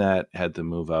doing that, had to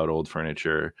move out old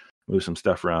furniture, move some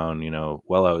stuff around.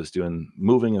 While I was doing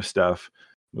moving of stuff,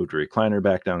 moved a recliner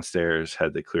back downstairs,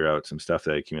 had to clear out some stuff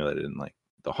that accumulated in like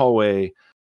the hallway,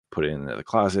 put it in the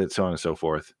closet, so on and so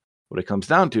forth. What it comes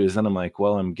down to is then I'm like,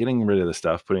 well, I'm getting rid of the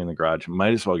stuff, putting in the garage.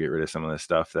 Might as well get rid of some of the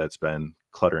stuff that's been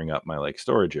cluttering up my like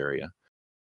storage area.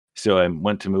 So I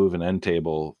went to move an end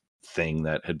table thing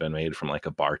that had been made from like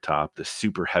a bar top, this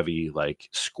super heavy like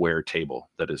square table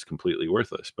that is completely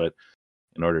worthless. But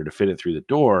in order to fit it through the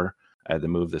door, I had to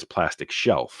move this plastic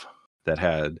shelf that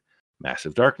had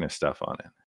Massive Darkness stuff on it.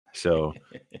 So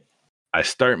I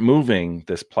start moving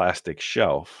this plastic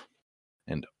shelf,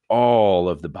 and all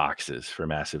of the boxes for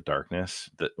Massive Darkness,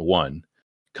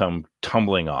 come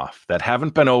tumbling off that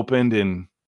haven't been opened in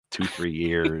 2-3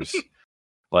 years.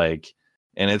 Like,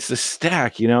 and it's a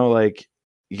stack, like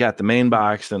you got the main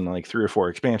box and like 3 or 4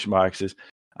 expansion boxes.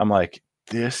 I'm like,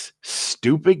 this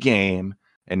stupid game.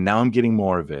 And now I'm getting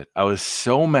more of it. I was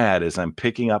so mad as I'm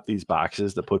picking up these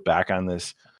boxes to put back on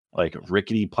this like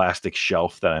rickety plastic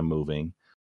shelf that I'm moving.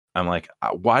 I'm like,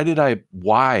 why did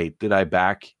I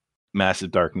back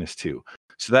Massive Darkness 2?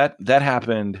 So that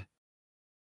happened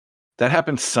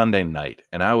Sunday night,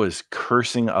 and I was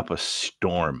cursing up a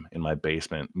storm in my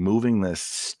basement, moving this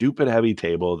stupid heavy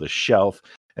table, the shelf,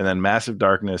 and then Massive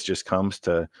Darkness just comes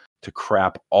to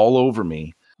crap all over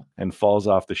me and falls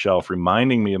off the shelf,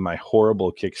 reminding me of my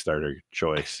horrible Kickstarter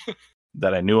choice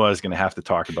that I knew I was going to have to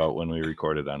talk about when we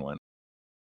recorded on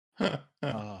Wednesday.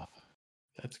 Oh,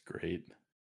 that's great.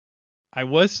 I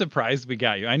was surprised we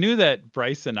got you. I knew that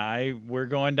Bryce and I were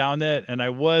going down that, and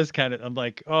I'm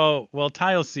like, oh, well,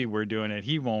 Ty'll see we're doing it.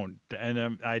 He won't. And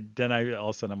I all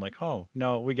of a sudden I'm like, oh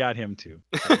no, we got him too.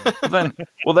 then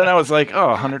I was like,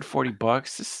 oh,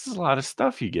 $140. This is a lot of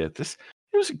stuff you get.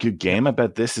 It was a good game. I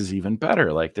bet this is even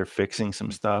better. Like they're fixing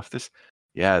some stuff. This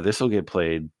will get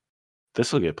played.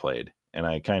 This will get played. And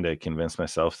I kind of convinced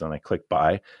myself. So then I clicked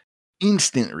buy.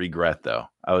 Instant regret though.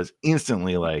 I was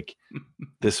instantly like,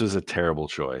 this was a terrible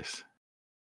choice.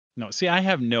 No, see, I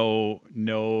have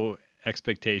no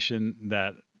expectation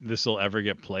that this will ever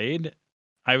get played.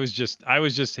 I was just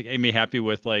happy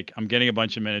with like, I'm getting a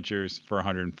bunch of miniatures for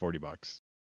 $140.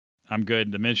 I'm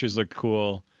good. The miniatures look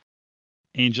cool.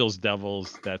 Angels,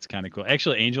 Devils, that's kind of cool.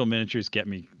 Actually, angel miniatures get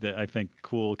me. I think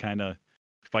cool kind of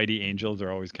fighty angels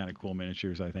are always kind of cool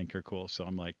miniatures. I think are cool. So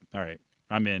I'm like, all right,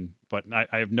 I'm in. But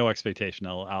I have no expectation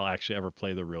I'll actually ever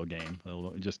play the real game.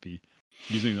 It'll just be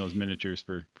using those miniatures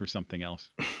for something else.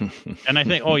 And I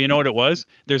think, you know what it was?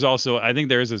 There's also, I think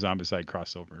there is a Zombicide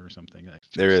crossover or something.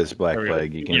 There is Black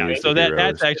Plague. You can use so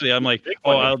that's actually, I'm like,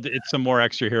 it's some more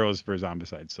extra heroes for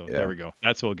Zombicide. So there we go.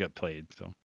 That's what will get played.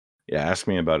 So. Yeah, ask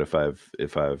me about if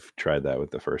I've tried that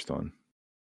with the first one.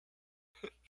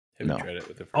 No. Tried it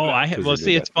with the first one? I have. Well,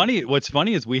 see, it's funny. What's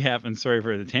funny is we have, and sorry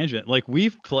for the tangent. Like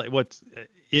we've played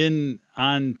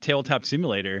on Tabletop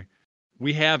Simulator,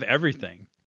 we have everything.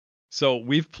 So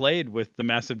we've played with the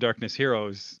Massive Darkness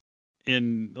heroes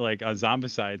in like a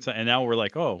Zombicide, and now we're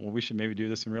like, oh, well, we should maybe do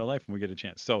this in real life when we get a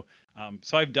chance. So,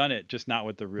 so I've done it, just not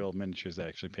with the real miniatures I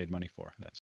actually paid money for.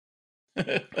 That's.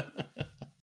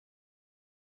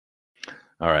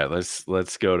 All right,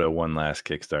 let's go to one last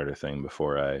Kickstarter thing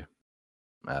before I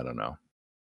don't know,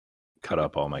 cut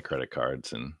up all my credit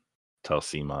cards and tell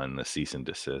Simon the cease and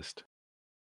desist.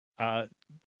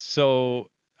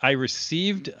 So I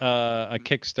received a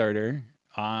Kickstarter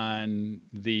on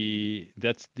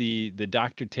that's the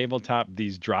Dr. Tabletop,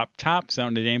 these drop tops.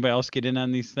 Did anybody else get in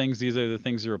on these things? These are the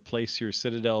things that replace your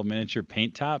Citadel miniature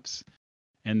paint tops,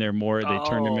 and they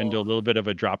turn them into a little bit of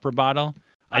a dropper bottle.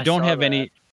 I don't have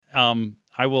any.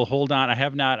 I will hold on. I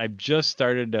have not. I've just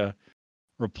started to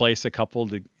replace a couple,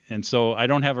 and so I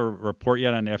don't have a report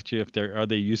yet on if are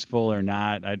they useful or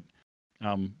not.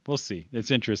 We'll see.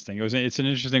 It's interesting. It's an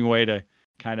interesting way to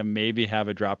kind of maybe have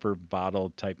a dropper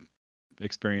bottle type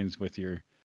experience with your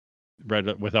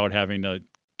red without having to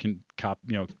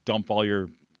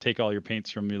take all your paints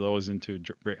from those into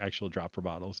actual dropper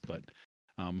bottles. But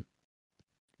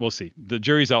we'll see. The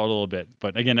jury's out a little bit.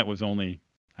 But again, it was only,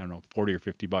 I don't know, $40 or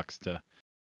 $50 to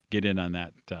get in on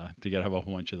that, to have a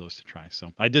whole bunch of those to try.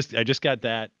 So I just got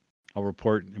that. I'll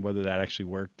report whether that actually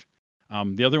worked.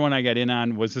 The other one I got in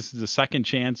on was, this is the second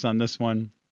chance on this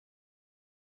one.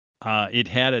 It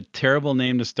had a terrible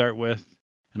name to start with,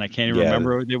 and I can't even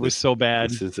remember. It was so bad.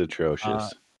 This is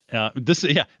atrocious. This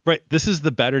is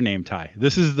the better name, Ty.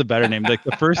 This is the better name. Like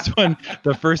the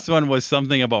first one was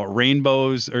something about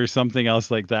rainbows or something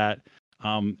else like that.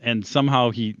 And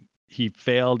somehow he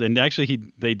failed. And actually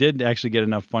they did actually get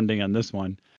enough funding on this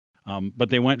one. But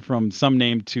they went from some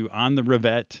name to On the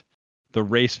Rivet, the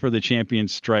Race for the Champion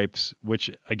Stripes, which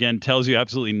again tells you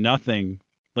absolutely nothing.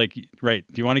 Like, right.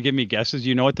 Do you want to give me guesses?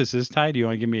 You know what this is, Ty? Do you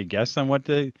want to give me a guess on what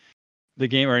the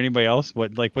game, or anybody else?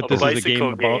 What this is a game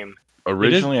about?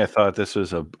 Originally, I thought this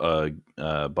was a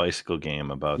bicycle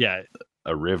game about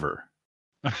a river.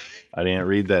 I didn't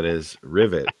read that as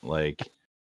rivet,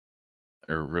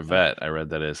 or rivet. I read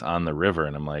that as on the river,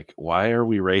 and I'm like, why are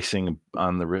we racing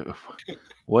on the river?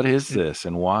 What is this,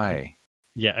 and why?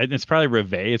 Yeah, it's probably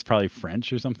rivet. It's probably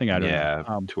French or something. I don't know.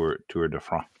 Yeah, Tour de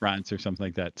France or something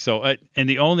like that. So,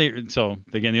 the only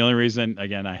reason,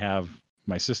 again, I have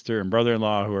my sister and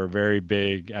brother-in-law who are very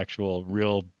big actual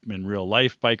real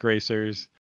life bike racers,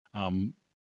 and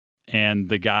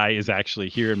the guy is actually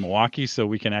here in Milwaukee, so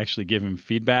we can actually give him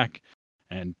feedback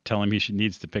and tell him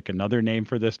needs to pick another name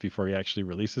for this before he actually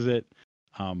releases it.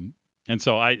 And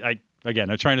so I'm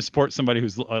trying to support somebody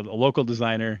who's a local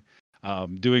designer,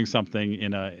 doing something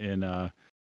in a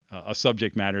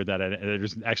subject matter that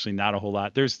there's actually not a whole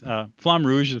lot. There's Flamme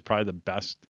Rouge is probably the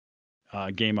best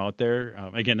game out there.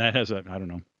 Again, that has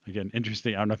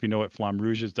interesting. I don't know if you know what Flamme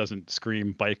Rouge is. Doesn't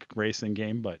scream bike racing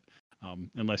game, but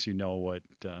unless you know what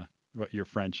you're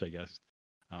French, I guess,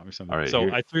 or something. Right,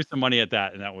 so I threw some money at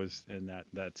that, and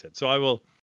that's it. So I will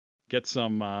get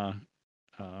some a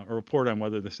report on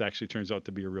whether this actually turns out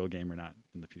to be a real game or not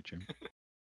in the future.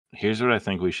 Here's what I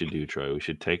think we should do, Troy. We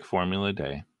should take Formula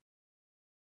Day.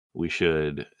 We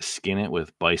should skin it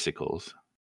with bicycles.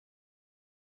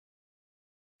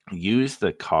 Use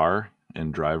the car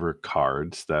and driver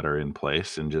cards that are in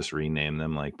place and just rename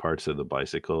them like parts of the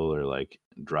bicycle or like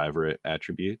driver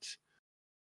attributes,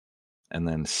 and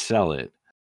then sell it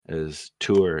as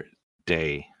Tour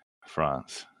de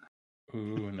France.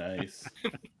 Ooh, nice.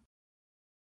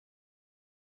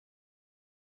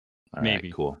 All Maybe.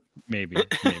 right, cool. Maybe.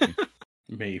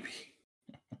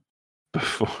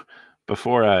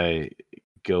 Before I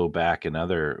go back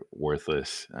another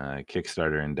worthless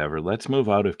Kickstarter endeavor, let's move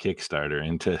out of Kickstarter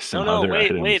into some other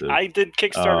items. Wait. I did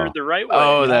Kickstarter the right way.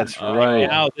 Oh, that's right.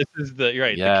 Now this is the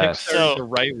right. Yes. The Kickstarter the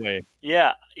right way.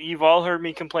 Yeah, you've all heard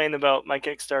me complain about my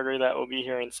Kickstarter that will be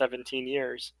here in 17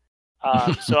 years.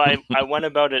 So I went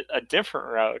about it a different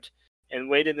route and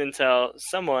waited until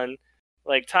someone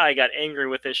like Ty got angry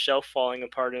with his shelf falling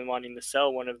apart and wanting to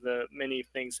sell one of the many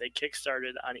things they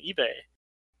Kickstarted on eBay.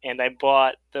 And I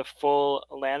bought the full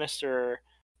Lannister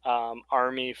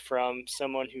army from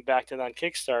someone who backed it on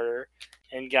Kickstarter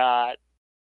and got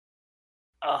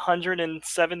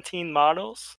 117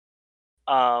 models.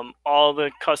 All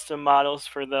the custom models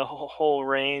for the whole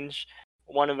range,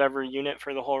 one of every unit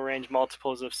for the whole range,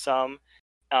 multiples of some.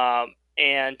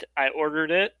 And I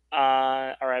ordered it, or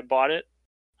I bought it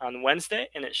on Wednesday,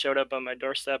 and it showed up on my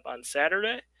doorstep on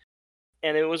Saturday.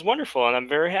 And it was wonderful, and I'm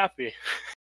very happy.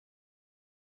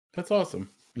 That's awesome.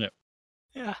 Yep.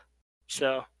 Yeah.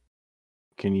 So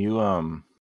Can you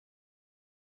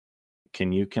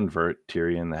convert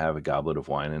Tyrion to have a goblet of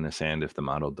wine in his hand if the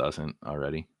model doesn't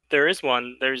already? there is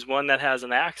one. There's one that has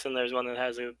an axe, and there's one that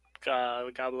has a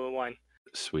goblet of wine.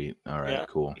 Sweet. All right, Yeah.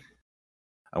 cool.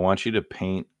 I want you to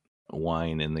paint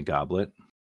wine in the goblet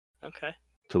Okay.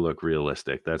 to look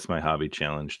realistic. That's my hobby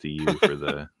challenge to you for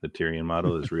the Tyrion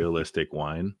model is realistic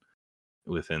wine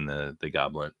within the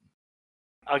goblet.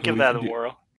 I'll give We that a could do-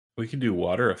 whirl. We could do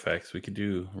water effects. We could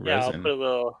do Yeah, I'll resin. put a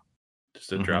little.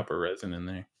 Just a Mhm. drop of resin in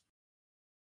there.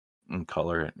 And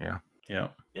color it, yeah. Yeah.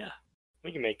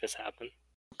 We can make this happen.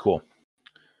 Cool.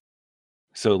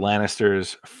 So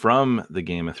Lannisters from the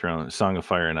Game of Thrones, Song of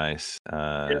Fire and Ice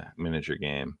miniature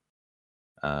game.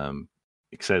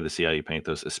 Excited to see how you paint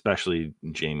those, especially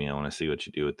Jamie. I want to see what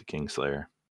you do with the Kingslayer.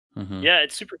 Mhm. Yeah,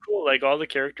 it's super cool. Like all the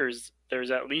characters,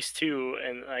 there's at least 2,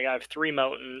 and like I have 3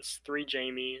 Mountains, 3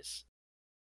 Jamies,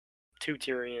 2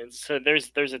 Tyrions. So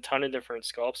there's a ton of different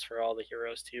sculpts for all the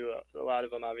heroes too. A lot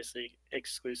of them obviously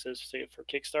exclusives for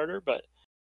Kickstarter, but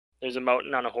there's a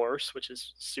Mountain on a horse, which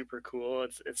is super cool.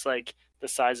 It's like the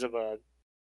size of a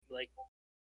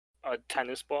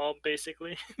tennis ball,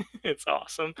 basically. It's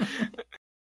awesome.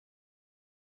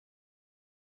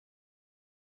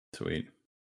 Sweet.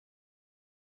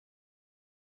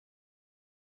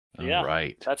 Yeah. All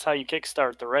right. That's how you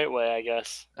kickstart the right way, I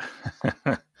guess.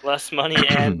 Less money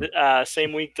and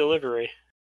same week delivery.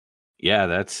 Yeah,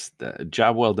 that's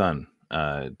job well done.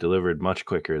 Delivered much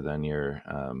quicker than your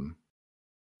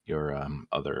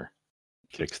other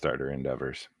Kickstarter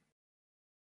endeavors,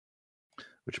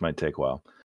 which might take a while.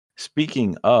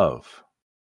 Speaking of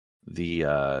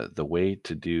the way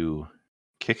to do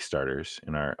Kickstarters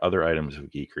in our other items of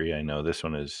geekery, I know this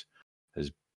one has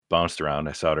bounced around.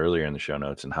 I saw it earlier in the show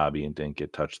notes and hobby and didn't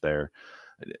get touched there.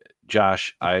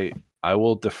 Josh, I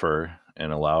will defer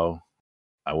and I will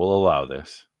allow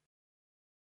this.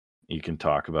 You can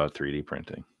talk about 3D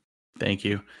printing. Thank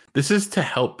you. This is to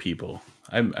help people.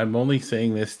 I'm only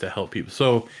saying this to help people.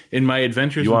 So in my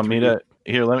adventures, You want me to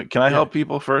here? Can I Yeah. help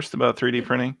people first about 3D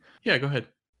printing? Yeah, go ahead.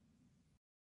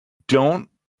 Don't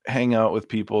hang out with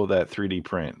people that 3D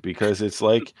print, because it's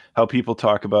like how people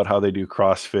talk about how they do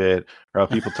CrossFit or how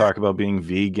people talk about being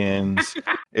vegans.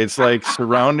 It's like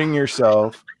surrounding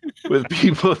yourself with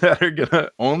people that are gonna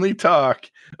only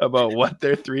talk about what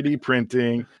they're 3D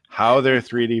printing, how they're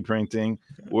 3D printing,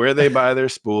 where they buy their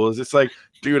spools. It's like,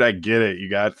 dude, I get it. You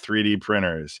got 3D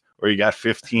printers, or you got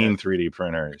 15 3D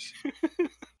printers.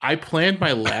 I planned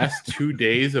my last 2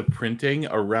 days of printing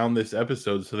around this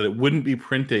episode so that it wouldn't be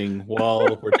printing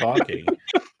while we're talking.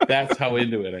 That's how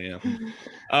into it I am.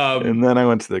 And then I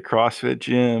went to the CrossFit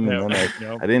gym, and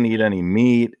then I didn't eat any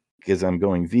meat because I'm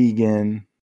going vegan,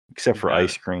 except for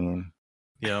ice cream.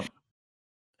 Yep.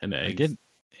 And eggs.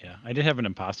 I did have an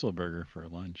Impossible Burger for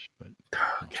lunch, but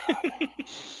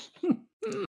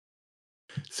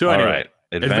so all anyway, right,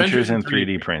 adventures in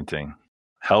 3D printing,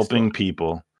 helping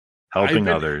people, helping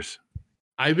others.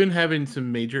 I've been having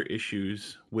some major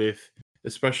issues with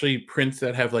especially prints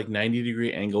that have like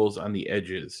 90-degree angles on the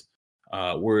edges,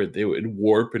 where they would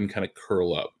warp and kind of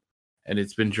curl up. And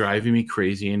it's been driving me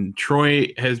crazy. And Troy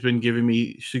has been giving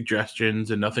me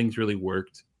suggestions, and nothing's really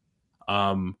worked.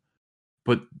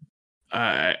 But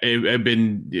I've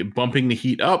been bumping the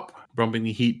heat up, bumping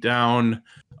the heat down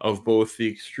of both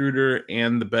the extruder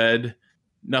and the bed.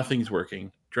 Nothing's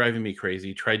working. Driving me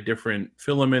crazy. Tried different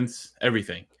filaments,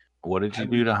 everything. What did you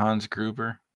do to Hans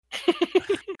Gruber?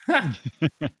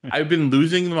 I've been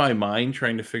losing my mind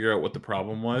trying to figure out what the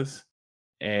problem was.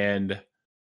 And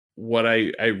what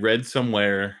I read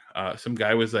somewhere, some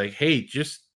guy was like, hey,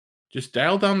 just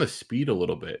dial down the speed a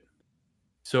little bit.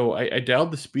 So I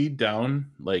dialed the speed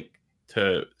down like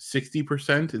to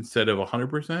 60% instead of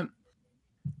 100%.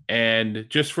 And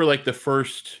just for like the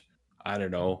first, I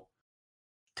don't know,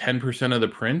 10% of the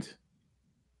print.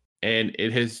 And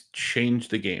it has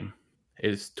changed the game.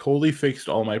 It's totally fixed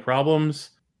all my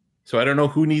problems. So I don't know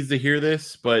who needs to hear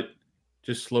this, but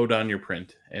just slow down your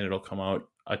print and it'll come out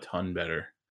a ton better.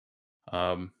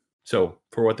 So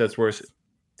for what that's worth,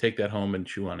 take that home and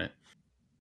chew on it.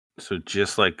 So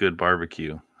just like good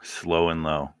barbecue, slow and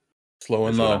low. Slow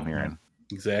and That's low. what I'm hearing.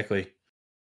 Exactly.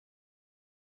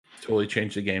 Totally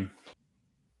changed the game.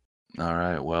 All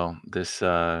right. Well, this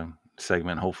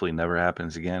segment hopefully never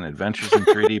happens again. Adventures in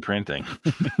 3D printing.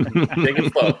 Take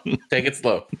it slow. Take it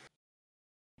slow.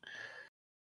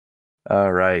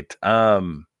 All right.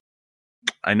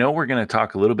 I know we're going to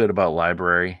talk a little bit about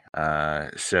library.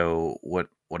 So what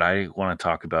I want to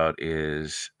talk about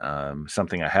is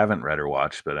something I haven't read or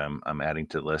watched, but I'm adding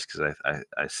to the list because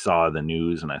I saw the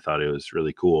news and I thought it was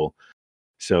really cool.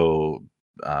 So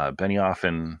Benioff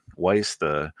and Weiss,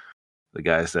 the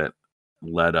guys that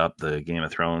led up the Game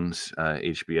of Thrones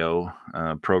HBO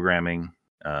programming,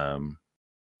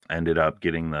 ended up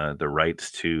getting the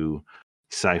rights to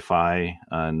sci-fi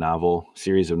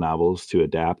series of novels to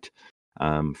adapt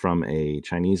from a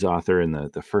Chinese author. And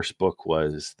the first book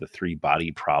was The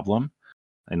Three-Body Problem.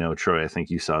 I know, Troy, I think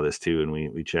you saw this too, and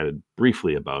we chatted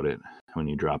briefly about it when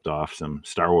you dropped off some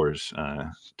Star Wars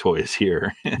toys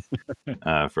here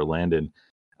for Landon.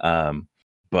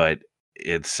 But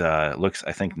it's looks,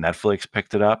 I think Netflix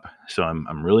picked it up, so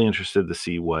I'm really interested to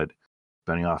see what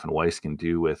Benioff and Weiss can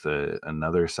do with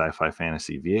another sci-fi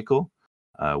fantasy vehicle,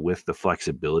 with the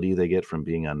flexibility they get from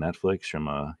being on Netflix, from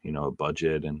a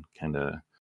budget and kind of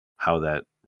how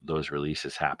those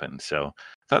releases happen. So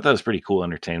I thought that was pretty cool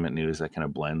entertainment news that kind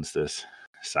of blends this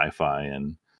sci-fi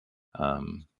and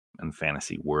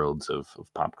fantasy worlds of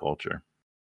pop culture.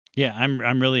 Yeah,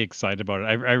 I'm really excited about it.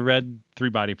 I read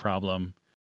Three-Body Problem,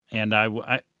 and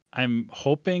I'm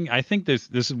hoping, I think this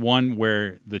is one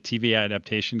where the TV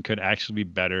adaptation could actually be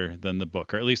better than the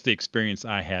book, or at least the experience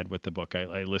I had with the book.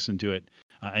 I listened to it.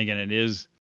 Again, it is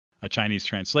a Chinese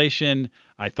translation.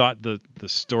 I thought the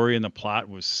story and the plot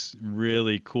was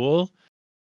really cool.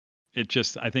 It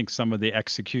just, I think some of the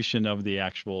execution of the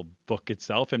actual book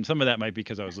itself, and some of that might be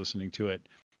because I was listening to it,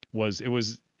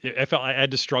 I felt I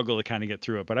had to struggle to kind of get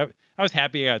through it, but I was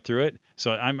happy I got through it.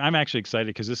 So I'm actually excited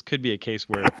because this could be a case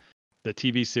where the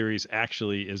TV series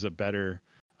actually is a better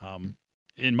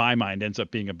in my mind, ends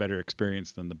up being a better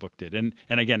experience than the book did. And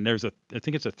again, I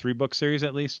think it's a 3-book series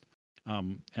at least.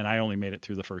 And I only made it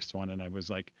through the first one, and I was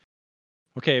like,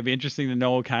 okay, it'd be interesting to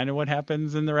know kind of what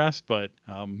happens in the rest, but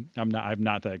I'm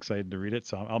not that excited to read it.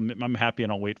 So I'm happy,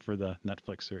 and I'll wait for the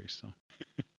Netflix series. So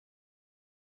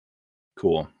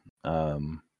cool.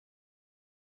 And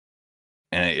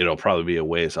it'll probably be a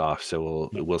ways off, so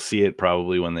we'll see it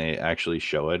probably when they actually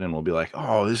show it, and we'll be like,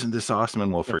 "Oh, isn't this awesome?"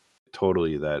 And we'll forget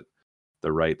totally that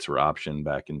the rights were optioned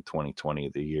back in 2020,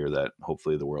 the year that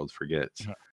hopefully the world forgets.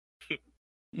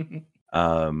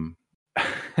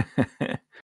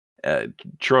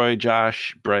 Troy,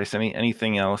 Josh, Bryce,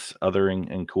 anything else other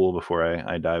and cool before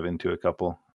I dive into a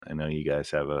couple? I know you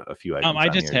guys have a few items. I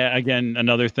just had, again,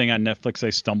 another thing on Netflix I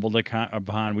stumbled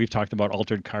upon. We've talked about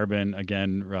Altered Carbon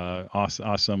again,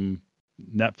 awesome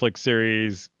Netflix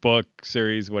series, book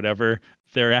series, whatever.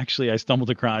 I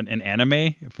stumbled across an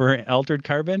anime for Altered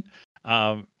Carbon,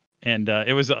 and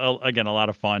it was again a lot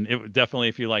of fun. It was definitely,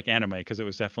 if you like anime, because it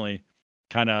was definitely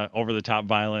kind of over the top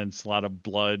violence, a lot of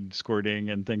blood squirting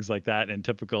and things like that in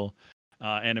typical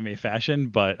anime fashion.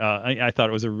 But I thought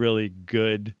it was a really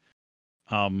good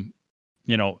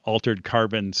Altered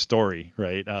Carbon story,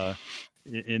 right?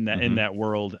 In that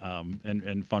world,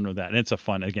 and fun with that. And it's a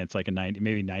fun, again, it's like a 90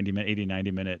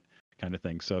 minute kind of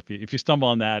thing. So if you stumble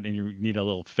on that and you need a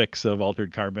little fix of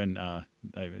Altered Carbon, I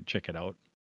would check it out.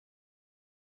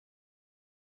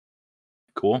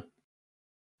 Cool.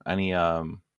 Any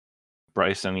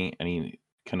Bryce, any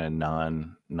kind of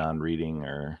non-reading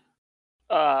or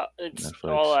it's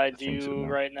Netflix all I things do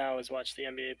right now is watch the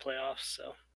NBA playoffs,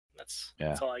 so that's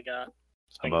all I got.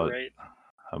 It's been great.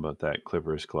 How about that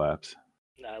Clippers collapse?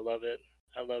 I love it.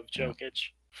 I love Jokic.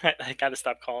 Yeah. I gotta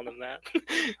stop calling him that.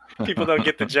 People don't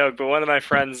get the joke, but one of my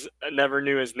friends never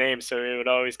knew his name, so he would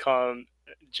always call him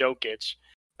Jokic,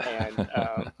 and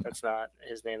that's not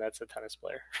his name. That's a tennis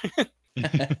player.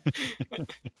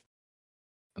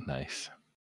 Nice.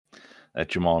 That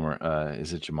Jamal,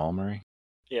 is it Jamal Murray?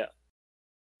 Yeah.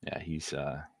 Yeah, he's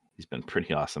been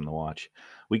pretty awesome to watch.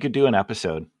 We could do an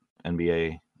episode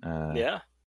NBA.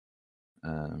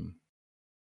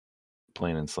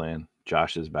 Playin and Slayin.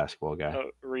 Josh's basketball guy.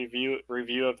 Review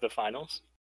of the finals.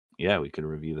 Yeah, we could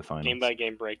review the finals. Game by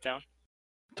game breakdown.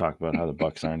 Talk about how the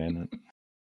Bucks aren't in it.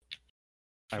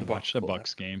 I watched the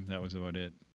Bucks game. That was about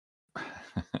it.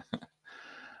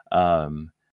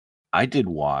 I did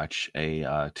watch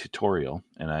a tutorial,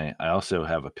 and I also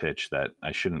have a pitch that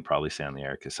I shouldn't probably say on the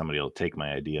air because somebody will take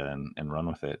my idea and run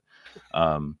with it.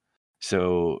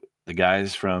 So the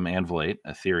guys from Anvil 8,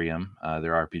 Ethereum,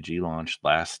 their RPG launched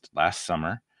last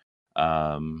summer.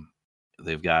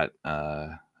 They've got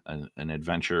an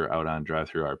adventure out on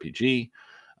Drive-Thru RPG.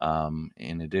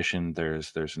 In addition,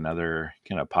 there's another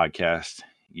kind of podcast,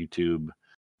 YouTube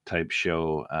type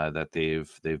show that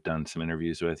they've done some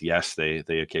interviews with. Yes, they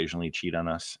occasionally cheat on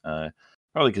us,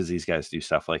 probably because these guys do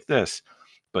stuff like this.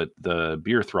 But the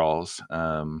Beer Thralls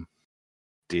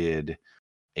did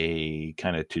a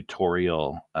kind of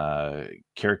tutorial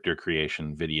character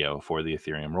creation video for the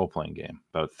Ethereum role-playing game,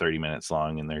 about 30 minutes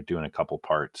long, and they're doing a couple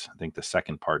parts. I think the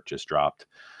second part just dropped,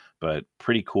 but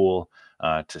pretty cool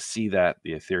to see that,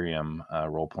 the Ethereum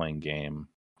role-playing game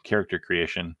character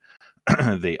creation.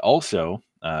 They also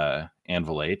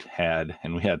Anvil 8 had,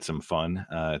 and we had some fun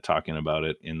talking about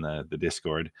it in the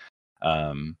Discord.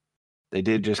 They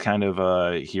did just kind of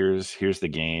here's the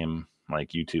game,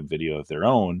 like YouTube video of their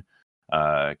own,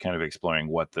 kind of exploring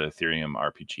what the Ethereum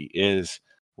RPG is,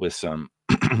 with some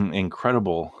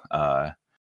incredible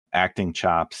acting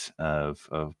chops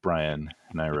of Brian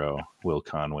Nairo, Will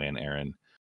Conway, and Aaron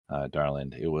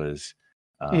Darland. It was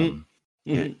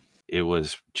it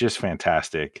was just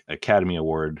fantastic. Academy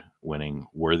Award winning,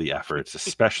 worthy efforts,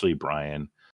 especially Brian.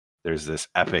 There's this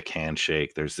epic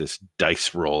handshake. There's this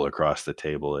dice roll across the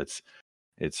table.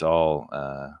 It's all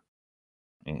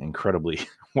incredibly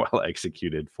well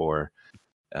executed for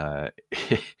an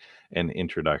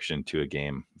introduction to a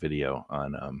game video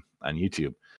on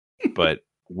YouTube, but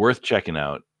worth checking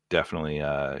out. Definitely,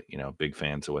 big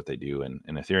fans of what they do, and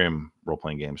Ethereum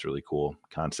role-playing games, really cool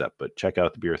concept. But check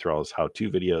out the Beer Thralls how-to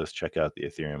videos. Check out the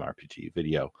Ethereum RPG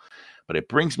video. But it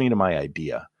brings me to my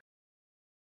idea.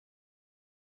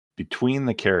 Between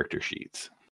the character sheets,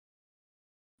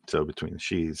 so between the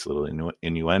sheets, a little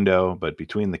innuendo, but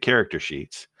between the character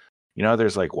sheets,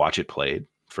 there's like Watch It Played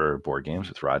for board games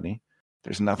with Rodney.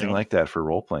 There's nothing like that for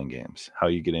role-playing games. How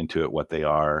you get into it, what they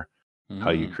are,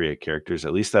 how you create characters,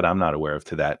 at least that I'm not aware of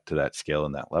to that scale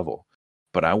and that level.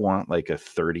 But I want like a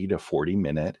 30 to 40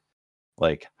 minute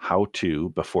like how to,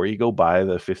 before you go buy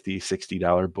the $50,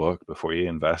 $60 book, before you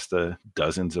invest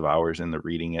dozens of hours into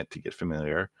reading it to get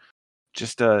familiar,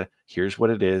 just here's what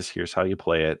it is, here's how you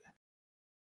play it,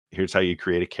 here's how you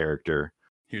create a character,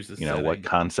 Here's the you know, what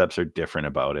concepts are different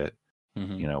about it,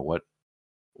 you know, what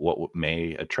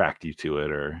may attract you to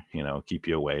it, or, you know, keep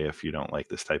you away if you don't like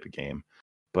this type of game.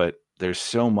 But there's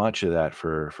so much of that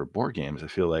for board games. I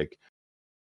feel like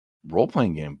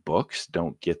role-playing game books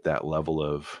don't get that level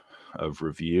of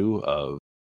review, of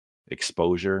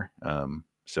exposure.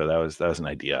 So that was an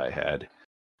idea I had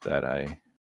that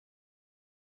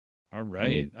All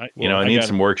right. I need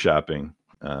some workshopping.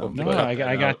 No,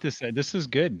 I got this. This is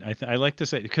good. I like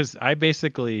this because I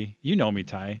basically, you know me,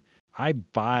 Ty. I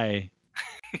buy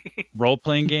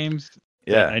role-playing games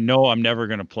that I know I'm never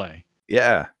going to play.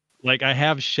 Yeah. Like I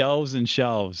have shelves and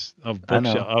shelves of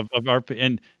bookshelves of RP,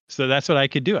 and so that's what I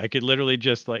could do. I could literally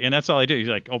just like, and that's all I do.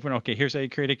 You like open, okay, here's how you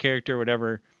create a character,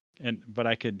 whatever. But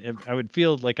I would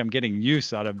feel like I'm getting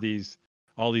use out of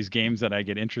all these games that I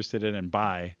get interested in and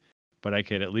buy. But I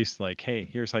could at least like, hey,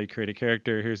 here's how you create a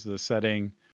character. Here's the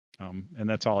setting, and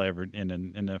that's all I ever.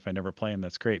 And if I never play them,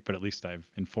 that's great. But at least I've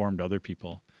informed other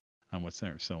people on what's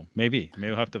there. So maybe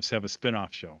we'll have to have a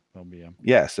spin-off show. That'll be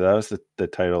yeah. So that was the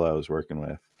title I was working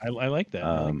with. I like that.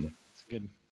 It's good.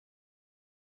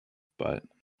 But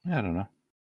yeah, I don't know.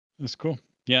 That's cool.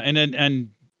 Yeah, and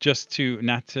just to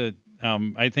not to.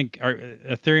 I think our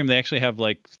Ethereum, they actually have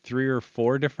like 3 or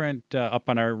 4 different up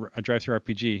on our Drive-Thru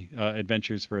RPG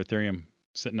adventures for Ethereum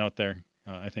sitting out there.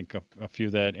 I think a few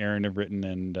that Aaron have written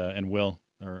and Will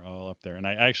are all up there. And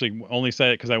I actually only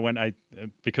said it because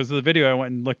because of the video, I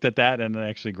went and looked at that and I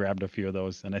actually grabbed a few of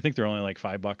those. And I think they're only like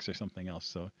 $5 or something else.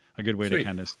 So a good way to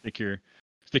kind of stick your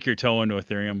toe into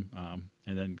Ethereum,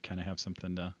 and then kind of have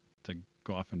something to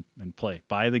go off and play.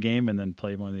 Buy the game and then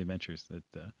play one of the adventures.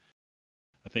 That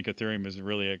I think Ethereum is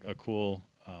really a cool.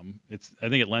 I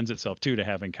think it lends itself too to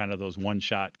having kind of those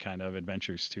one-shot kind of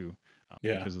adventures too,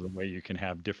 because of the way you can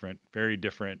have very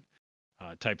different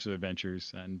types of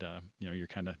adventures, and you're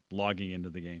kind of logging into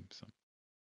the game.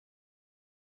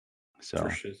 So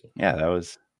yeah, that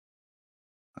was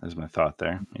my thought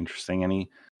there. Interesting.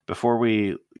 Before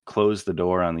we close the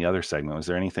door on the other segment, was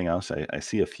there anything else? I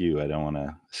see a few. I don't want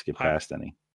to skip past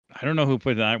any. I don't know who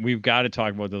put that. We've got to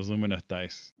talk about those Lumineth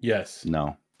dice. Yes.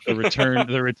 No. The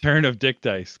return of Dick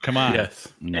Dice. Come on. Yes.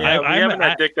 No. Yeah, we haven't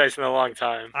had Dick Dice in a long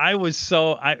time. It's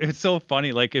so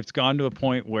funny. Like it's gone to a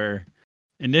point where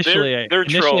initially they're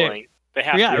trolling. They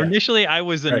have to. Initially I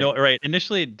was annoyed. Right.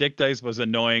 Initially Dick Dice was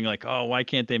annoying. Like, oh, why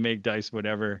can't they make dice,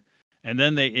 whatever. And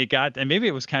then and maybe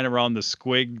it was kind of around the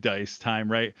Squig Dice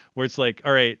time, right? Where it's like,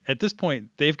 all right, at this point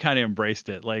they've kind of embraced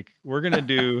it. Like we're going to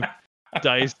do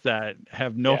dice that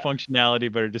have no functionality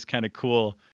but are just kind of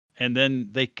cool. And then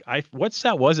what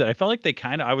set was it? I felt like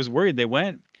I was worried they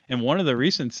went, and one of the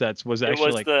recent sets was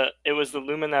actually it was the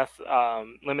Lumineth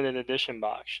limited edition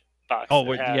box.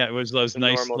 Oh yeah, it was those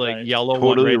nice like dice. Yellow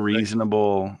totally one,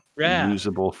 reasonable,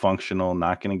 usable, functional,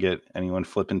 not going to get anyone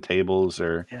flipping tables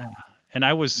or and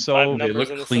I was they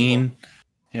look clean.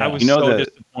 I was so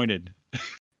disappointed.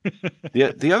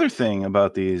 the other thing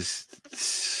about these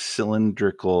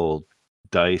cylindrical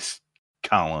dice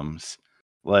columns,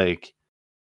 like,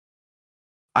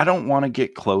 I don't want to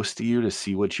get close to you to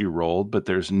see what you rolled, but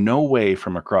there's no way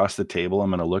from across the table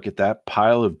I'm going to look at that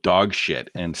pile of dog shit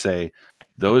and say,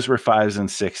 those were 5s and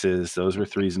 6s, those were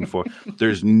 3s and 4s.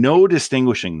 There's no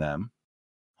distinguishing them.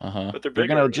 But they're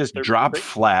going to just drop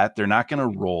flat. They're not going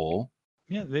to roll.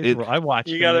 Yeah, I watched.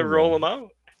 You got to roll them out.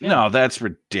 Yeah. No, that's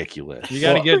ridiculous. You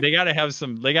got to they got to have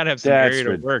some area to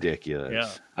work. That's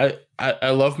ridiculous. Yeah. I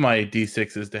love my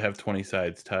D6s to have 20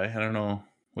 sides, Ty. I don't know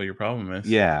what your problem is.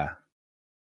 Yeah.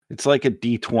 It's like a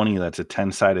D20 that's a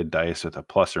 10-sided dice with a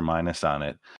plus or minus on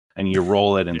it. And you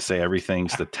roll it and say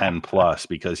everything's the 10 plus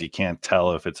because you can't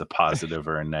tell if it's a positive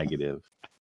or a negative.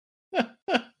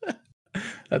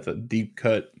 That's a deep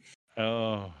cut.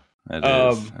 Oh. It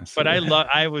is. But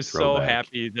I was so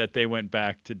happy that they went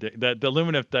back to that. The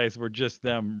Lumineth dice were just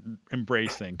them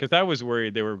embracing, because I was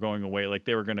worried they were going away, like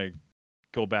they were going to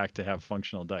go back to have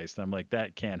functional dice. And I'm like,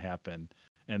 that can't happen.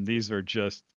 And these are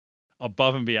just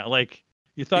above and beyond. Like,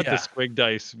 you thought the Squig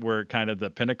dice were kind of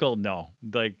the pinnacle. No,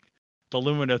 like the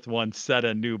Lumineth one set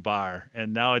a new bar,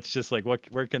 and now it's just like,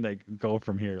 where can they go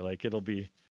from here? Like, it'll be.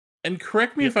 And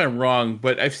correct me if I'm wrong,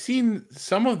 but I've seen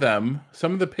some of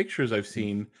the pictures I've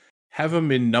seen have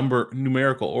them in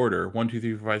numerical order: 1, 2,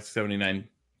 3, 4, 5, 6, 7, 8, 9,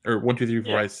 or 1, 2, 3,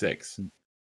 4, 5, 6.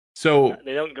 So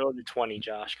they don't go to 20,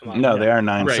 Josh. Come on. No, they are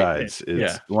 9 sides.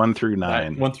 It's 1 through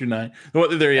 9. 1 through 9. Well,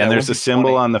 and there's a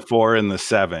symbol on the 4 and the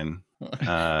 7.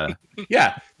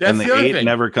 Yeah, that's and the the other 8 thing.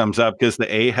 never comes up because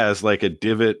the A has like a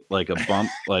divot, like a bump,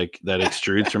 like that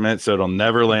extrudes from it, so it'll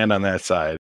never land on that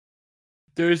side.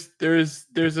 There's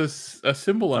a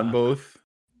symbol on both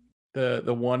the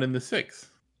 1 and the 6.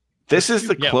 This is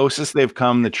the Yeah. closest they've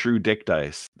come to true dick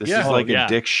dice. This Yeah. is like Oh, a yeah.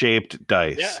 dick-shaped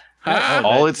dice. Yeah. Ha!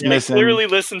 All it's They missing. clearly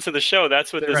listen to the show.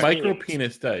 That's what They're this micro means.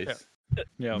 penis dice.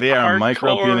 Yeah. They are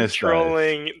micro Hardcore penis dice.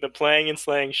 trolling the Playing and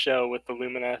Slaying show with the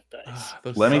Lumineth dice. Ah,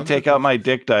 those Let me sons take of out my bitches.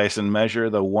 dick dice and measure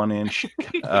the 1-inch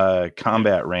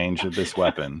combat range of this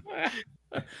weapon.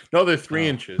 No, they're 3 Oh.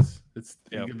 inches. It's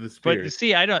Yep. the spear. But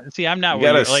see, I'm not You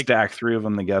gotta worried. Like, stack 3 of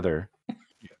them together.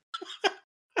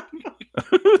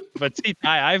 but see,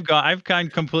 I've gone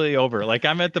completely over. Like,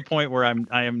 I'm at the point where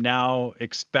I am now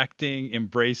expecting,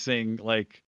 embracing,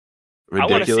 like, I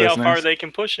want to see how far Ridiculousness. they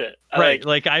can push it. right.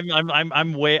 Like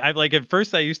I'm way. I like at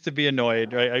first I used to be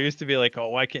annoyed. Right. I used to be like, oh,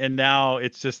 why can't? And now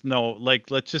it's just no. Like,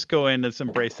 let's just go in and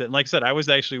embrace it. And like I said, I was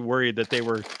actually worried that they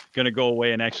were gonna go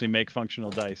away and actually make functional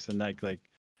dice. And like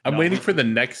I'm no. waiting for the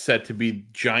next set to be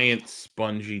giant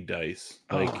spongy dice.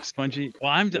 Like Spongy.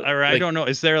 Well, I like- don't know.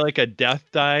 Is there like a death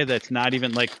die that's not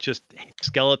even like just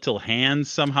skeletal hands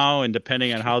somehow, and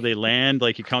depending on how they land,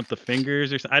 like you count the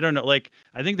fingers or something? I don't know. Like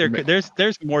I think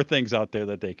there's more things out there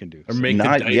that they can do. or So, make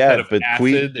Not the dice yet, out of but acid.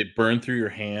 tweet- They burn through your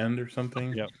hand or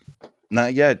something. Yep.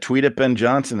 Not yet. Tweet at Ben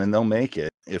Johnson and they'll make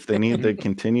it. If they need to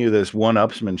continue this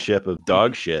one-upsmanship of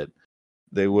dog shit,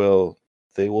 they will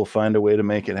find a way to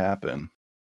make it happen.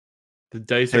 The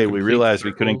dice. Hey, are we complete realized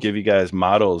we couldn't circles. give you guys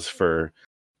models for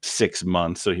 6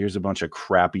 months, so here's a bunch of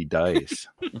crappy dice.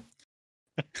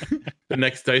 The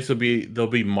next dice they'll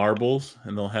be marbles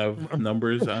and they'll have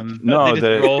numbers on. No, they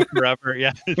just roll forever.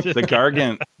 Yeah. the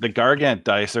Gargant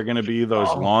dice are going to be those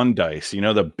Oh. lawn dice,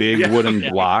 the big Yeah. wooden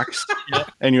Yeah. blocks, Yeah.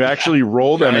 and you actually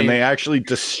roll them and Giant. they actually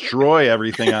destroy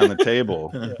everything on the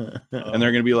table. and And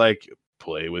they're going to be like,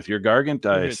 play with your Gargant Gargant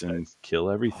dice and dice. kill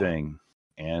everything.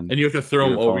 And you have to throw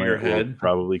them over your opponent will head.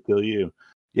 probably kill you.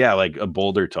 Yeah, like a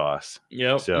boulder toss.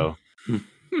 Yep. So,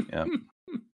 yeah.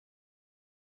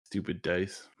 Stupid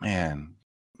dice. Man,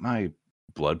 my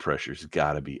blood pressure's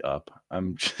got to be up.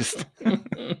 I'm just...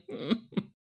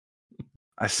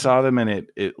 I saw them and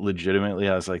it legitimately,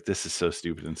 I was like, this is so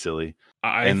stupid and silly.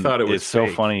 I And thought it was it's so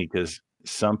fake. funny because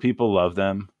some people love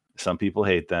them, some people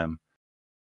hate them,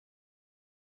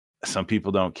 some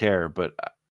people don't care, but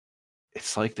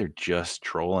it's like they're just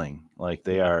trolling. Like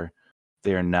they are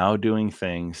now doing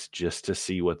things just to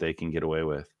see what they can get away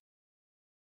with.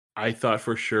 I thought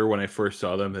for sure when I first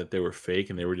saw them that they were fake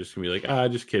and they were just gonna be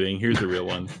like, just kidding. Here's the real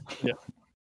one. Yeah.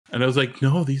 And I was like,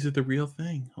 no, these are the real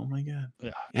thing. Oh my god.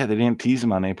 Yeah, they didn't tease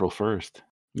them on April 1st.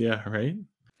 Yeah. Right.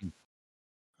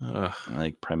 Ugh.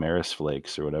 Like Primaris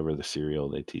Flakes or whatever the cereal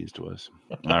they teased was.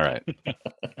 All right.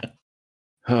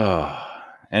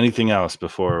 Anything else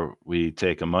before we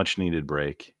take a much needed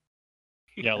break?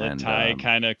 Yeah. Let And, Ty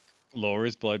kind of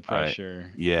lowers blood all right.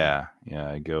 pressure. Yeah,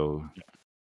 I go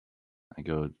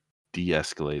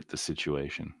de-escalate the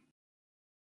situation.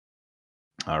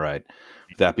 All right.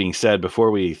 That being said,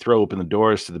 before we throw open the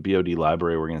doors to the BOD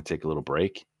library, we're going to take a little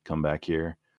break. Come back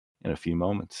here in a few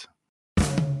moments.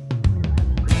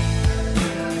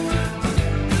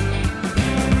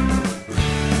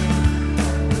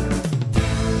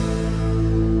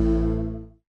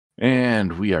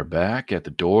 And we are back at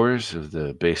the doors of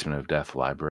the Basement of Death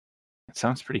library. It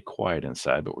sounds pretty quiet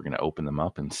inside, but we're going to open them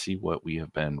up and see what we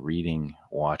have been reading,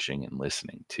 watching, and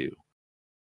listening to.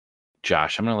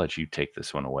 Josh, I'm going to let you take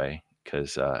this one away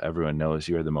because everyone knows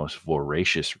you are the most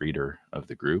voracious reader of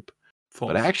the group.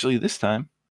 False. But actually, this time,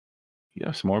 you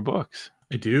have some more books.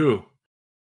 I do.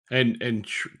 And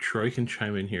Troy can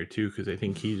chime in here too because I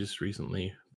think he just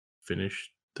recently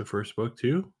finished the first book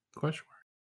too. Question mark.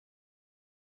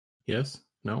 Yes?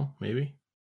 No? Maybe?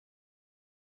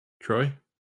 Troy?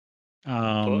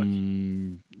 Oh,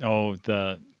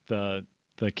 the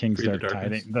King's Read the Dark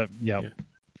Darkness? Tidings. Yeah.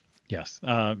 Yes.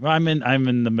 I'm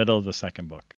in the middle of the second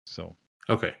book. So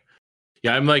Okay.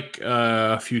 Yeah, I'm like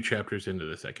a few chapters into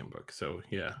the second book. So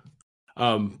yeah.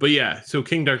 But yeah, so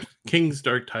King's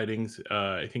Dark Tidings,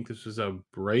 I think this was a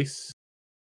Bryce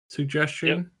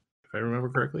suggestion, if I remember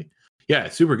correctly. Yeah,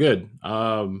 super good.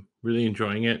 Really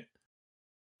enjoying it.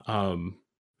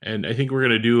 And I think we're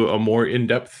gonna do a more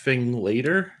in-depth thing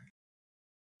later.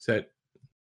 Is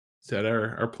that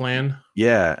our plan?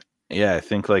 Yeah, I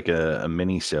think like a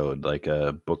mini-sode, like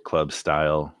a book club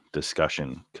style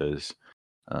discussion, because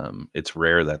it's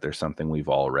rare that there's something we've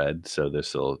all read. So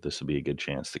this will be a good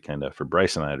chance to kind of, for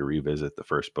Bryce and I, to revisit the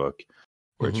first book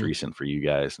where it's recent for you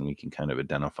guys, and we can kind of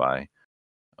identify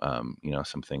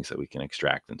some things that we can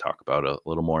extract and talk about a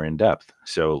little more in depth.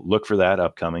 So look for that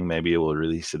upcoming. Maybe we'll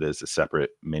release it as a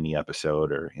separate mini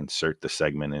episode or insert the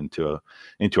segment into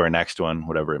our next one,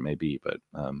 whatever it may be. But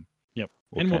yep.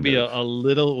 We'll be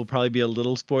we'll probably be a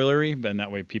little spoilery, but that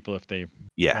way people, if they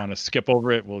want to skip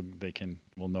over it, we'll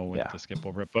know when to skip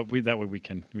over it. But that way we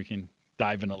can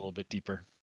dive in a little bit deeper.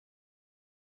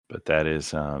 But that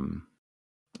is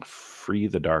Free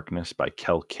the Darkness by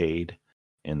Kel Cade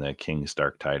in the King's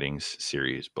Dark Tidings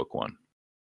series, book 1.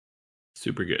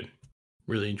 Super good.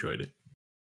 Really enjoyed it.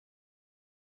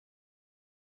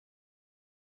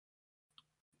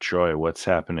 Troy, what's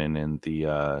happening in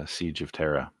the Siege of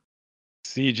Terra?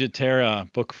 Siege of Terra,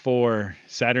 book 4,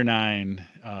 Saturnine,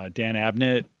 Dan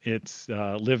Abnett. It's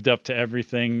lived up to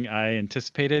everything I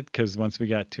anticipated, because once we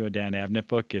got to a Dan Abnett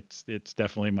book, it's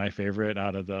definitely my favorite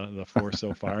out of the 4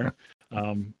 so far.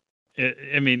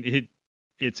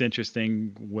 It's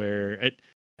interesting where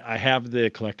I have the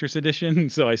collector's edition,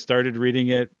 so I started reading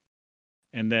it,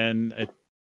 and then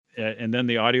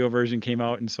the audio version came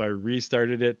out, and so I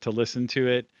restarted it to listen to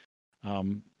it,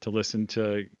 to listen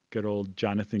to good old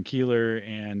Jonathan Keeler,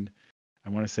 and I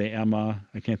want to say Emma.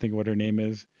 I can't think of what her name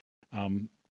is.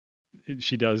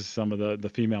 She does some of the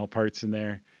female parts in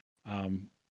there. Again,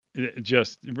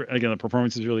 the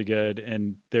performance is really good,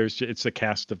 and it's a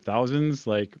cast of thousands.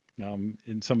 Like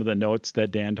in some of the notes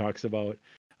that Dan talks about,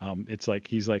 it's like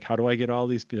he's like, how do I get all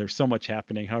these? There's so much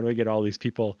happening. How do I get all these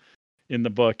people in the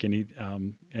book? And he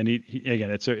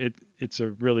again, it's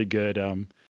a really good. And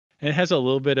it has a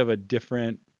little bit of a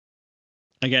different.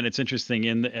 Again, it's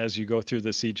interesting as you go through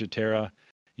the Siege of Terra,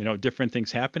 different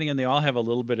things happening, and they all have a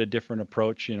little bit of different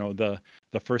approach. The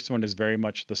first one is very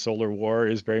much the Solar War,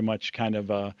 is very much kind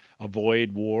of a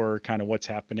void war, kind of what's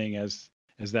happening as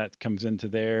that comes into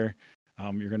there.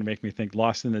 You're going to make me think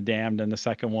Lost in the Damned, and the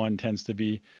second one tends to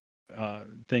be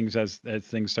things as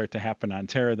things start to happen on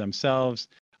Terra themselves.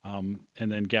 And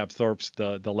then Gab Thorpe's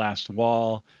the Last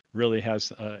Wall really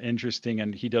has interesting,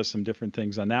 and he does some different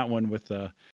things on that one with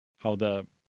how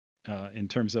in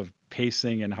terms of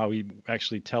pacing and how he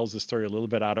actually tells the story a little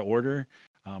bit out of order.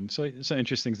 So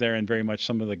interesting there, and very much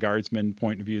some of the guardsmen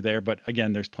point of view there. But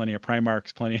again, there's plenty of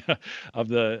Primarchs, plenty of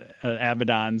the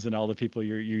Abaddons and all the people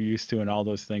you're used to and all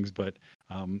those things. But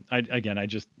I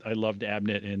loved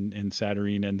Abnett in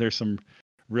Saturnine, and there's some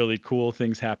really cool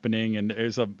things happening, and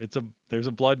there's a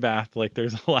bloodbath. Like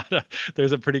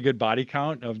there's a pretty good body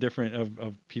count of different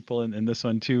of people in this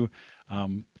one too.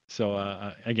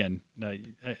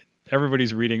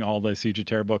 Everybody's reading all the Siege of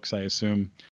Terra books, I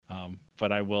assume.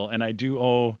 But I will, and I do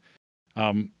owe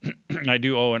an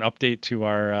update to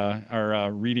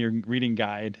our reading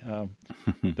guide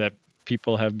that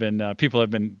people have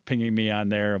been pinging me on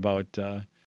there about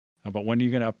when are you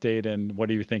going to update and what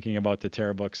are you thinking about the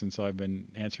Terra books, and so I've been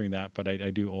answering that, but I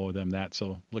do owe them that,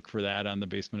 so look for that on the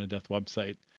Basement of Death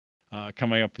website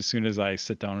coming up as soon as I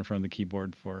sit down in front of the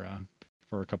keyboard for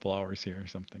a couple hours here or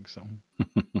something. So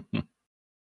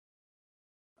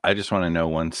I just want to know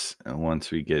once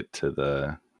we get to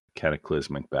the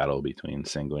cataclysmic battle between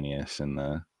Sanguinius and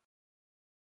the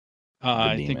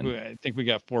demon. I think we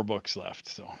got 4 books left,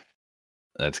 so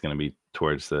that's going to be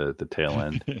towards the tail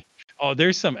end. Oh,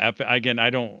 there's some epic. Again,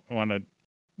 I don't want to.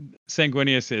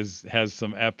 Sanguinius has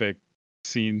some epic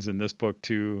scenes in this book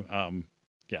too.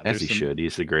 As he should.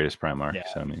 He's the greatest Primarch. Yeah,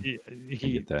 so I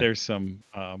mean, there's some.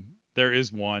 There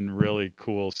is one really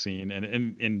cool scene,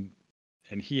 and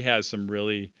he has some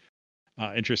really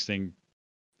interesting.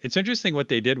 It's interesting what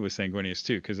they did with Sanguinius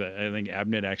too, because I think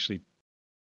Abnett actually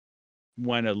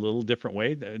went a little different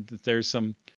way. There's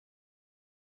some,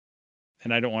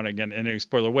 and I don't want to get any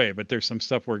spoiler way, but there's some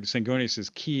stuff where Sanguinius is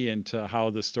key into how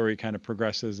the story kind of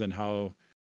progresses and how,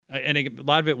 and a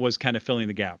lot of it was kind of filling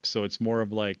the gaps. So it's more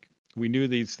of like we knew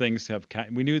these things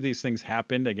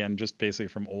happened, again, just basically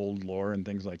from old lore and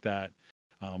things like that.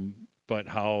 But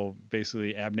how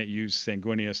basically Abnett used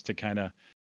Sanguinius to kind of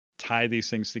tie these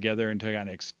things together and to kind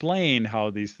of explain how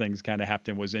these things kind of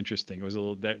happened was interesting. It was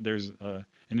there's an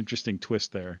interesting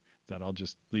twist there that I'll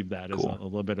just leave that as a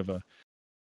little bit of a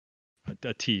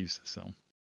tease. So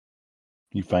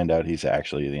you find out he's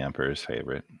actually the Emperor's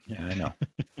favorite. Yeah, I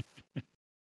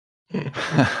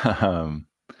know.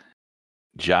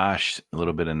 Josh, a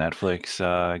little bit of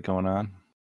Netflix going on.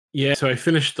 Yeah, so I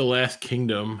finished The Last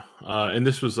Kingdom, and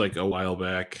this was like a while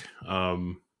back,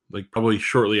 like probably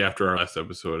shortly after our last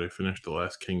episode. I finished The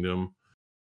Last Kingdom,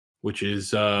 which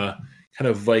is kind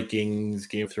of Vikings,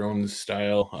 Game of Thrones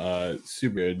style,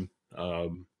 super good,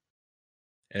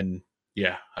 and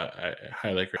yeah, I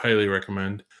highly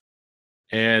recommend.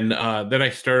 And then I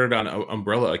started on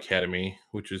Umbrella Academy,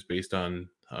 which is based on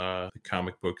the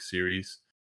comic book series,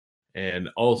 and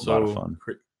A lot of also fun.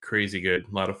 crazy good,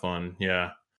 a lot of fun.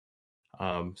 Yeah.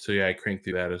 So yeah, I cranked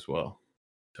through that as well.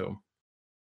 So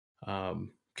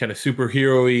kind of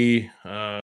superhero-y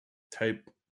type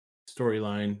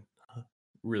storyline.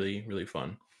 Really, really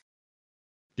fun.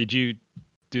 Did you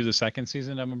do the second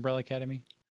season of Umbrella Academy?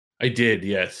 I did,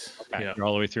 yes. Okay, Yeah. you're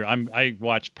all the way through. I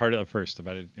watched part of the first,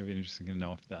 but it'd be interesting to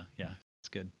know if it's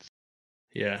good.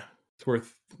 Yeah. It's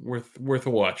worth a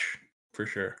watch for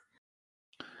sure.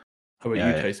 How about you,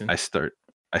 Yeah, Tyson? I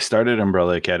started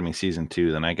Umbrella Academy season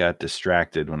 2, then I got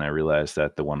distracted when I realized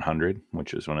that the 100,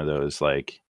 which was one of those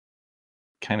like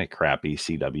kind of crappy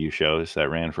CW shows that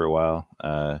ran for a while.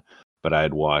 But I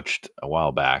had watched a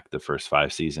while back the first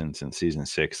 5 seasons, and season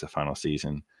 6, the final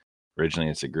season. Originally,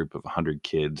 it's a group of 100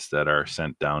 kids that are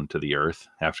sent down to the Earth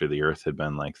after the Earth had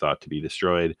been like thought to be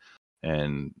destroyed,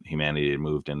 and humanity had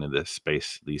moved into these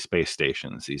space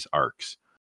stations, these arcs.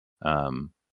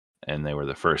 And they were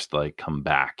the first to like come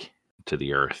back to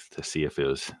the Earth to see if it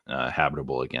was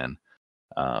habitable again.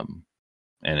 And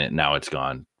now it's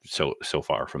gone so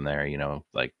far from there,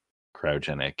 like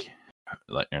cryogenic,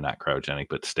 like, or not cryogenic,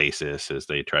 but stasis, as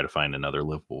they try to find another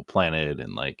livable planet.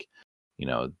 And like,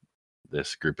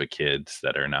 this group of kids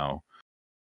that are now,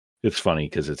 it's funny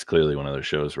because it's clearly one of those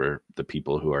shows where the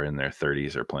people who are in their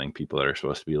 30s are playing people that are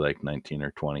supposed to be like 19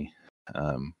 or 20.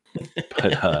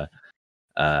 But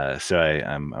so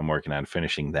I'm working on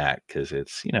finishing that because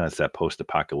it's it's that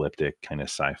post-apocalyptic kind of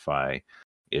sci-fi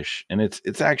ish, and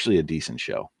it's actually a decent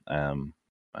show. I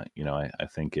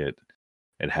think it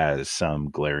has some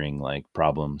glaring like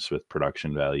problems with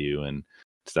production value and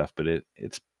stuff, but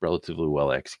it's relatively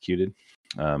well executed.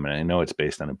 And I know it's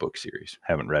based on a book series.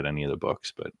 Haven't read any of the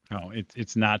books, but No,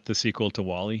 it's not the sequel to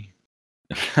Wall-E.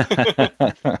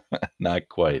 not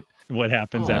quite. What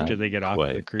happens after they get off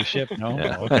the quite. cruise ship? No.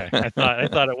 Yeah. Oh, okay. I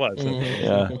thought it was.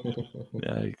 Okay.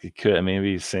 Yeah, it could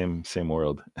maybe same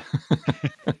world.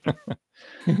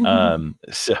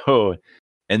 So,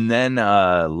 and then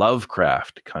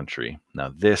Lovecraft Country.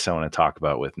 Now this I want to talk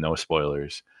about with no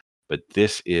spoilers, but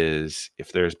this is,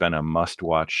 if there's been a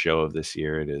must-watch show of this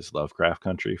year, it is Lovecraft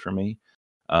Country for me.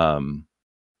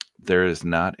 There is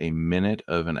not a minute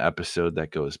of an episode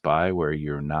that goes by where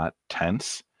you're not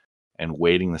tense and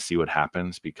waiting to see what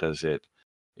happens, because it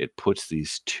puts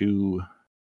these two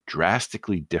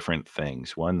drastically different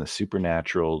things. One, the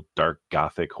supernatural, dark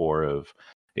gothic horror of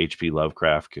H.P.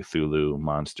 Lovecraft, Cthulhu,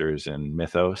 monsters, and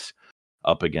mythos,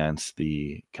 up against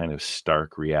the kind of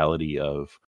stark reality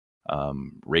of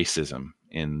racism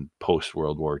in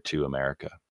post-World War II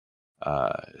America.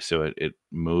 So it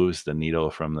moves the needle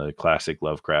from the classic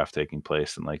Lovecraft taking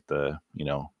place in like the,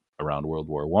 around World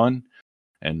War I,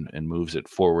 and moves it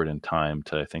forward in time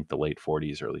to, I think, the late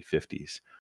 40s, early 50s.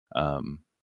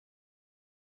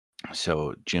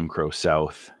 So Jim Crow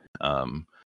South,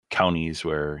 counties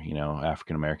where,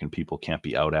 African American people can't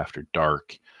be out after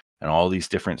dark, and all these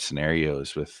different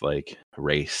scenarios with like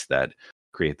race that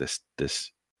create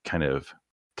this kind of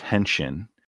tension.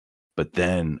 But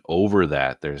then over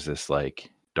that, there's this like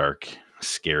dark,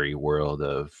 scary world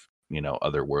of,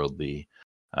 otherworldly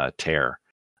terror.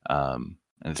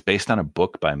 And it's based on a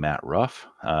book by Matt Ruff.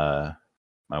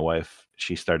 My wife,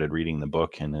 she started reading the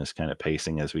book and is kind of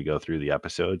pacing as we go through the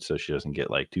episode, so she doesn't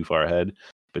get like too far ahead,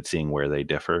 but seeing where they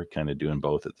differ, kind of doing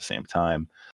both at the same time.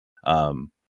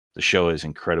 The show is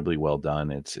incredibly well done.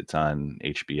 It's on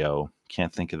HBO.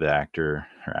 Can't think of the actor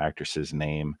or actress's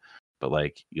name, but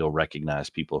like you'll recognize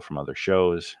people from other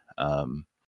shows.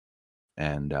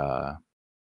 And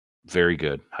very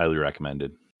good, highly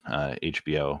recommended.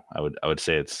 HBO. I would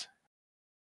say it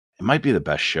might be the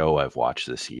best show I've watched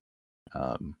this year.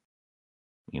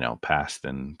 Past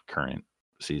and current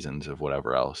seasons of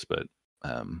whatever else, but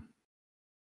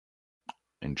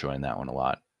enjoying that one a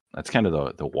lot. That's kind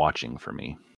of the watching for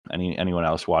me. Anyone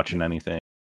else watching anything?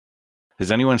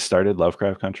 Has anyone started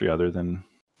Lovecraft Country other than?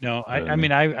 No, I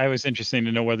mean, I was interested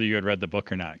to know whether you had read the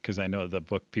book or not, because I know the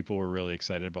book, people were really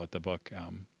excited about the book,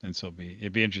 and so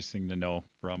it'd be interesting to know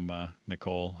from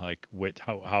Nicole, like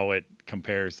how it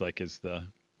compares. Like,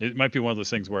 it might be one of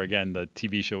those things where, again, the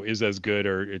TV show is as good,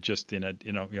 or it just in a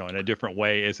in a different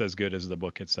way is as good as the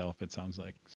book itself. It sounds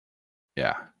like.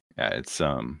 Yeah, it's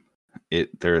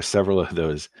there are several of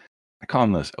those. I call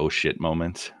them those oh shit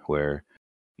moments where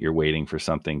you're waiting for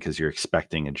something because you're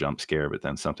expecting a jump scare, but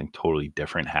then something totally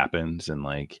different happens and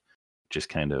like just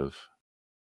kind of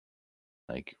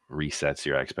like resets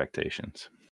your expectations.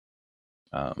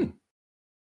 Well,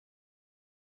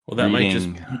 that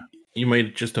you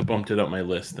might just have bumped it up my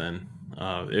list then.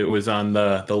 It was on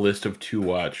the list of to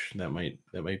watch. That might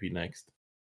be next.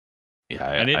 Yeah,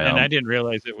 I didn't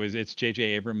realize it's J.J.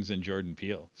 Abrams and Jordan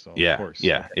Peele. So yeah, of course,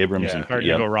 yeah, Abrams and hard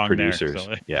to go wrong producers.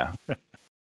 there. So. Yeah,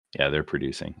 yeah, they're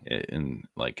producing it and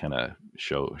like kind of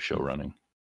show running.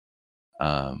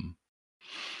 Then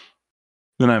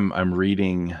I'm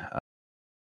reading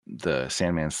the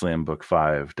Sandman Slam book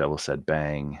 5, Devil Said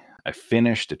Bang. I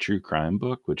finished a true crime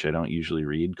book, which I don't usually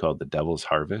read, called The Devil's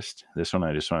Harvest. This one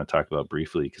I just want to talk about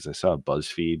briefly because I saw a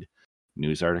BuzzFeed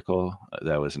news article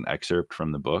that was an excerpt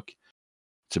from the book.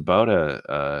 It's about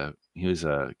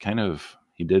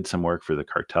he did some work for the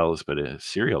cartels, but a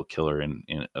serial killer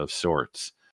of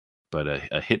sorts, but a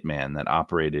hitman that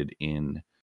operated in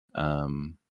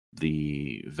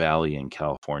the valley in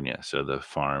California. So the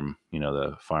farm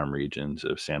regions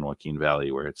of San Joaquin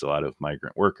Valley, where it's a lot of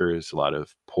migrant workers, a lot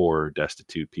of poor,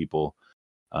 destitute people,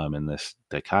 in this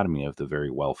dichotomy of the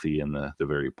very wealthy and the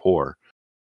very poor.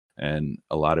 And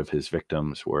a lot of his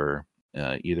victims were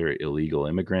either illegal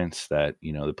immigrants that,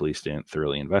 the police didn't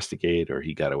thoroughly investigate, or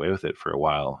he got away with it for a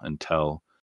while until,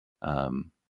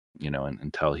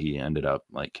 until he ended up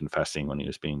like confessing when he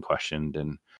was being questioned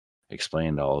and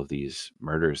explained all of these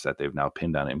murders that they've now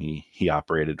pinned on him. He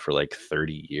operated for like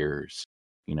 30 years,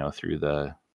 through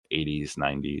the 80s,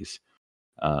 90s.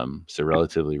 So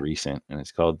relatively recent, and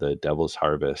it's called The Devil's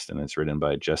Harvest, and it's written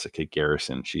by Jessica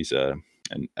Garrison. She's an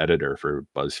editor for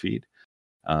BuzzFeed,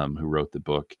 who wrote the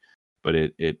book, but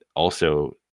it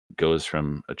also goes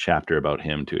from a chapter about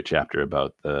him to a chapter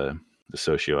about the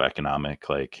socioeconomic,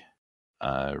 like,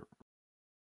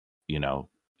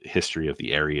 history of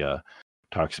the area.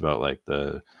 Talks about like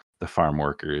the farm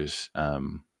workers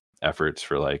efforts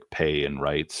for like pay and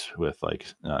rights with like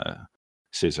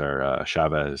Cesar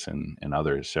Chavez and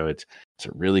others. So it's a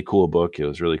really cool book. It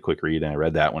was a really quick read, and I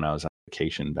read that when I was on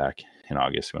vacation back in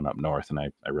August, going up north, and I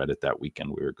read it that weekend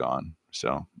we were gone.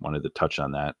 So wanted to touch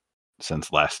on that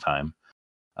since last time.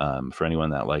 For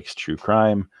anyone that likes true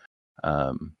crime,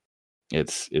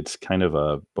 it's kind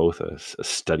of both a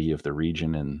study of the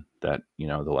region and that,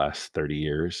 the last 30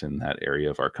 years in that area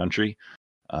of our country.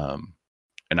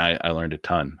 And I learned a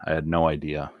ton. I had no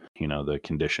idea, the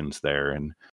conditions there,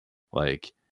 and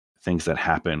like things that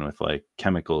happen with like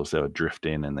chemicals that would drift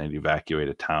in and they'd evacuate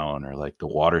a town, or like the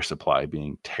water supply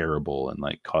being terrible and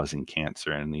like causing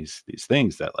cancer, and these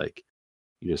things that like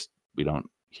we don't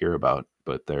hear about,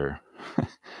 but they're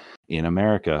in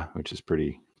America, which is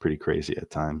pretty crazy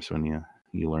at times when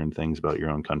you learn things about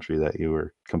your own country that you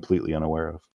were completely unaware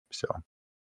of. So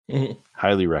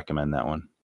highly recommend that one.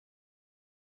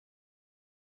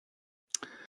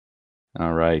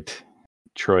 All right,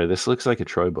 Troy, this looks like a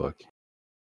Troy book.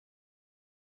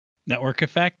 Network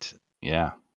Effect.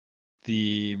 Yeah.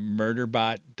 The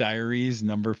Murderbot Diaries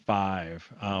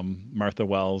 #5. Martha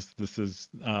Wells. This is,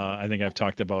 I think I've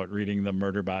talked about reading the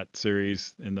Murderbot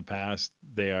series in the past.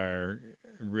 They are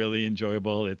really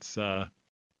enjoyable. It's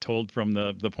told from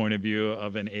the point of view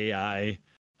of an AI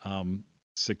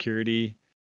security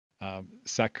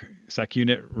sec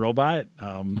unit robot,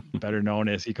 better known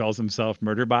as, he calls himself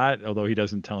Murderbot, although he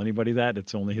doesn't tell anybody that.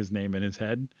 It's only his name in his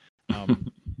head.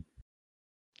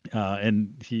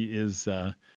 And he is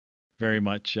very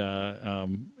much,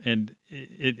 and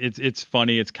it's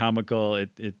funny, it's comical.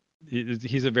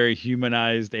 He's a very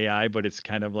humanized AI, but it's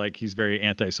kind of like he's very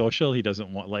antisocial. He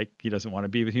doesn't want to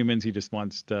be with humans. He just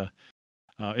wants to.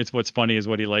 It's what's funny is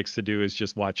what he likes to do is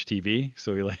just watch TV.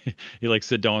 So he likes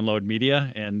to download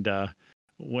media, and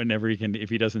whenever he can, if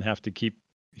he doesn't have to keep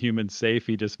humans safe,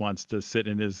 he just wants to sit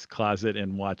in his closet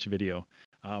and watch video.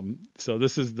 So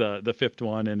this is the 5th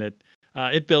one, and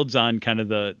it builds on kind of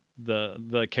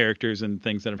the characters and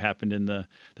things that have happened in the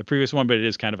previous one, but it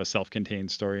is kind of a self-contained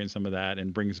story and some of that,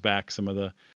 and brings back some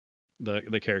of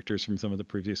the characters from some of the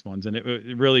previous ones, and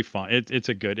it really fun.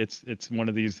 It's one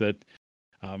of these that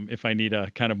if I need a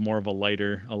kind of more of a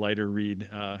lighter read,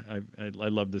 I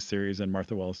love this series, and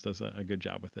Martha Wells does a good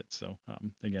job with it. So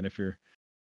again, if you're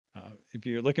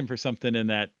looking for something in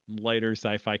that lighter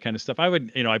sci-fi kind of stuff, I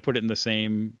would, I put it in the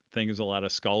same thing as a lot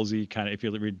of Scalzi kind of, if you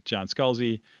read John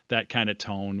Scalzi, that kind of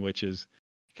tone, which is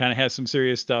kind of has some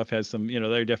serious stuff, has some, there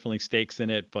are definitely stakes in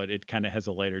it, but it kind of has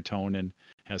a lighter tone and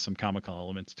has some comical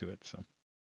elements to it. So.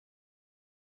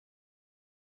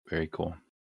 Very cool.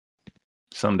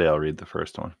 Someday I'll read the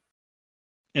first one.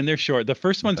 And they're short. The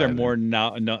first ones are more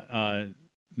novellas.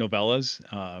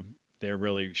 They're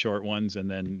really short ones,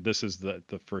 and then this is the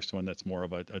first one that's more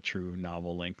of a true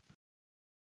novel length.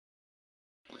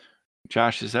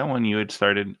 Josh, is that one you had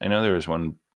started? I know there was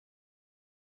one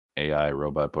AI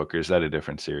robot book, or is that a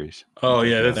different series? Oh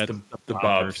yeah, that's the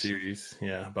Bob series.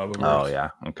 Yeah, Bob. Oh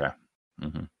yeah, okay.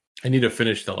 Mm-hmm. I need to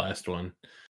finish the last one.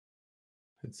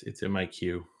 It's in my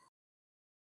queue.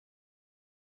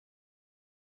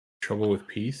 Trouble with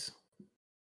Peace?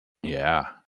 Yeah.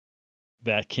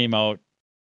 That came out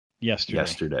yesterday.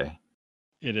 Yesterday.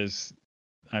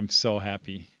 I'm so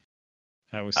happy.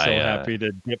 I was so I happy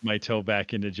to dip my toe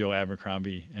back into Joe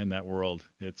Abercrombie and that world.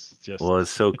 It's just well,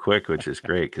 it's so quick, which is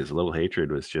great because Little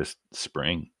Hatred was just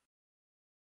spring.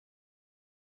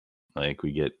 Like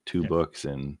we get 2 Yeah. books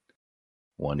in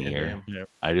 1 Yeah, year. damn. yeah.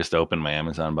 I just opened my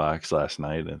Amazon box last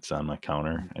night. It's on my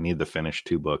counter. I need to finish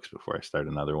 2 books before I start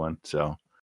another one. So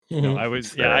No, I It's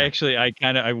was there.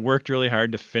 I worked really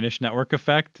hard to finish Network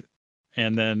Effect,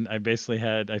 and then I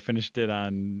finished it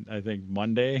on I think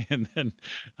Monday, and then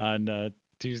on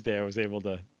Tuesday I was able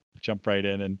to jump right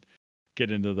in and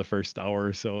get into the first hour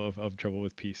or so of Trouble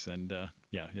with Peace, and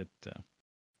it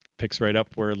picks right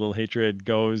up where Little Hatred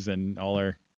goes, and all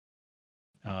our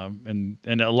and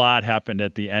a lot happened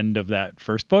at the end of that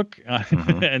first book,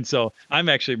 Mhm. and so I'm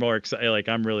actually more excited. Like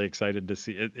I'm really excited to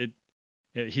see it.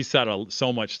 He set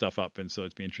so much stuff up, and so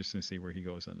it'd be interesting to see where he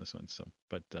goes on this one. So,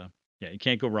 but yeah, you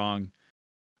can't go wrong.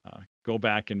 Go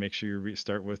back and make sure you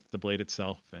start with the Blade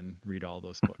itself and read all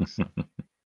those books. So.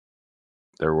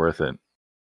 They're worth it.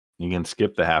 You can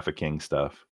skip the Half a King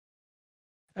stuff.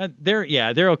 They're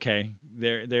okay.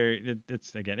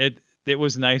 It's again it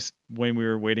was nice when we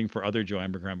were waiting for other Joe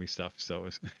Abercrombie stuff. So it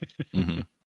was Mhm.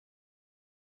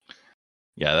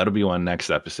 Yeah, that'll be one next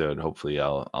episode. Hopefully,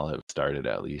 I'll have started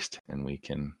at least, and we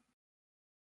can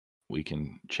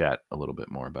chat a little bit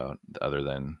more about other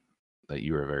than that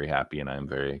you were very happy and I'm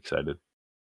very excited.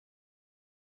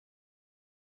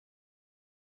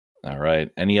 All right.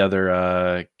 Any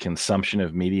other consumption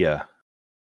of media?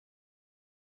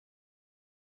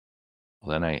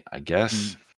 Well, then I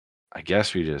guess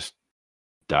we just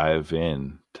dive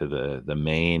in to the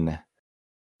main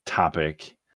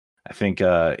topic. I think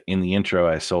in the intro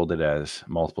I sold it as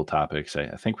multiple topics.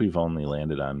 I think we've only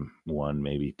landed on 1,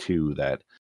 maybe 2 that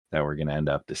we're going to end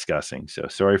up discussing. So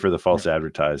sorry for the false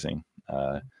advertising,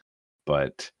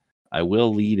 but I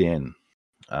will lead in.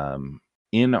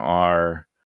 In our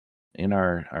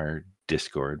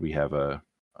Discord, we have a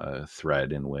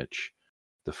thread in which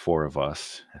the 4 of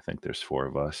us, I think there's 4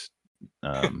 of us,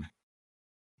 And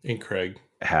Craig.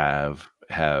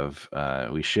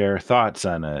 we share thoughts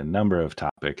on a number of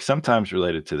topics, sometimes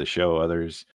related to the show,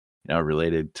 others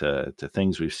related to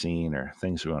things we've seen or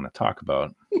things we want to talk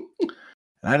about. And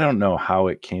I don't know how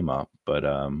it came up, but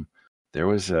there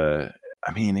was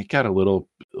it got a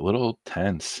little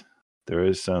tense. There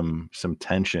was some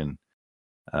tension.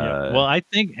 yeah. Well, I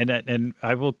think and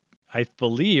I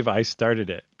believe I started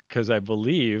it because I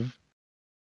believe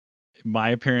my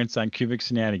appearance on Cubic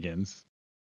Shenanigans,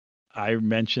 I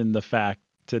mentioned the fact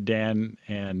to Dan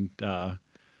and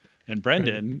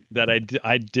Brendan that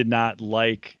I did not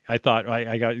like. I thought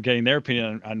I got getting their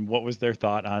opinion on what was their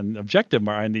thought on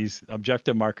these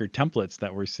objective marker templates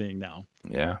that we're seeing now.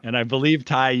 Yeah. And I believe,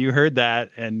 Ty, you heard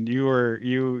that, and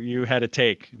you had a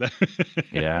take.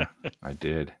 Yeah, I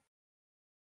did.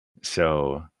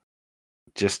 So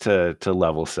just to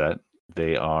level set,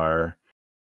 they are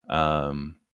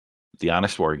the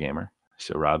Honest Wargamer.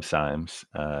 So Rob Symes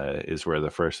is where the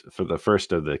first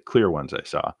of the clear ones I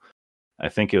saw. I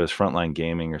think it was Frontline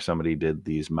Gaming or somebody did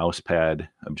these mousepad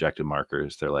objective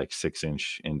markers. They're like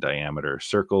 6-inch in diameter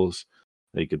circles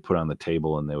that you could put on the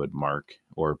table and they would mark,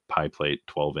 or pie plate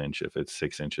 12-inch if it's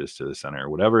 6 inches to the center,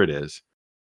 whatever it is,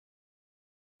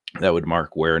 that would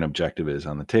mark where an objective is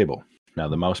on the table. Now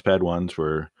the mousepad ones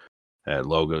had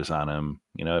logos on them.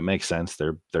 It makes sense.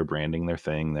 They're branding their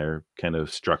thing. They're kind of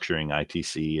structuring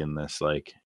ITC in this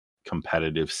like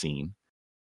competitive scene.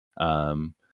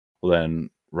 Well,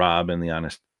 then Rob and the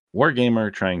Honest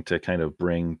Wargamer trying to kind of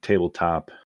bring tabletop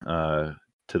to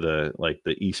the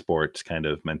esports kind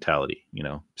of mentality,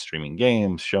 streaming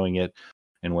games, showing it.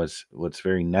 And what's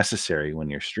very necessary when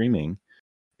you're streaming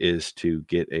is to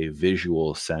get a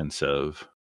visual sense of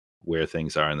where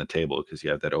things are on the table, because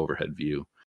you have that overhead view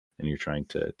and you're trying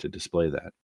to display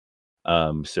that.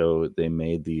 So they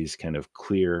made these kind of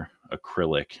clear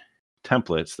acrylic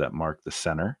templates that mark the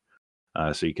center.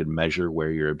 So you could measure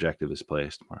where your objective is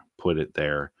placed, put it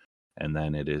there, and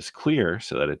then it is clear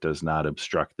so that it does not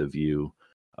obstruct the view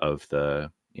of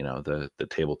the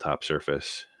tabletop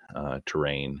surface,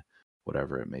 terrain,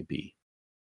 whatever it may be.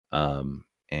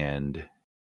 And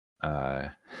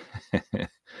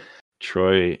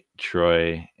Troy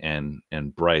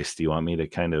and Bryce, do you want me to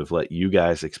kind of let you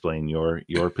guys explain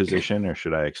your position, or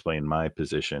should I explain my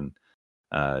position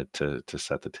to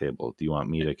set the table? Do you want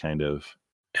me to kind of...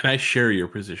 And I share your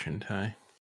position, Ty.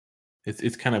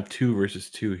 It's kind of 2 versus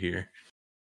 2 here.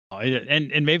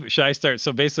 And maybe should I start?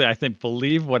 So basically, I think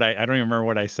believe what I don't even remember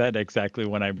what I said exactly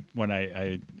when I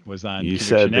was on. You Cubic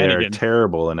said they're Shenanigans.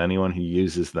 terrible, and anyone who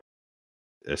uses them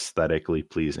aesthetically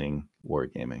pleasing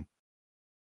wargaming.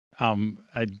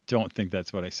 I don't think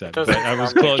that's what I said, doesn't but I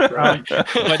was sound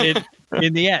close. like But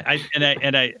in the end,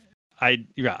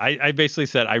 I basically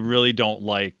said I really don't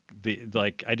like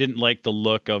I didn't like the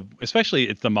look of, especially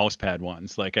it's the mouse pad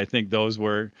ones. Like I think those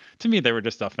were, to me, they were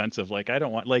just offensive. Like I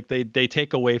don't want, like they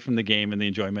take away from the game and the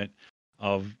enjoyment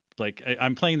of, like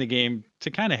I'm playing the game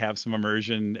to kind of have some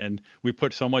immersion, and we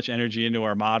put so much energy into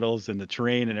our models and the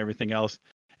terrain and everything else,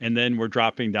 and then we're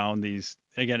dropping down these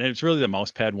again. And it's really the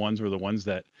mouse pad ones were the ones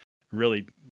that really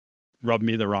rubbed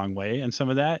me the wrong way, and some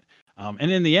of that. And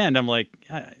in the end, I'm like,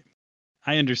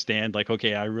 I understand, like,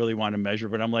 okay, I really want to measure,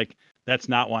 but I'm like, that's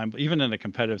not why I'm, even in a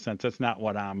competitive sense, that's not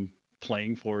what I'm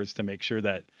playing for, is to make sure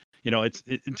that,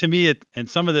 to me, and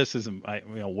some of this is,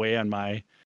 way on my,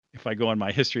 if I go on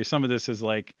my history, some of this is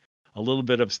like a little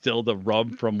bit of still the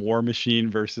rub from War Machine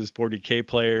versus 40K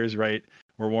players, right?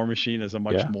 Where War Machine is a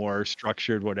much more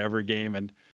structured, whatever game.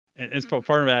 And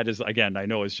part of that is, again, I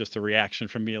know it's just a reaction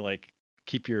from me, like,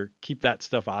 keep that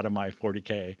stuff out of my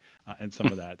 40K and some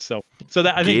of that. So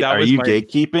that, I think that was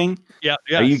gatekeeping? Yeah.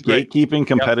 Are you gatekeeping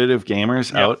competitive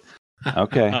gamers out?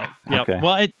 Okay. Okay.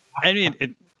 Well,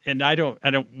 and I don't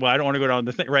want to go down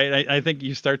the thing, right? I think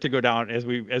you start to go down as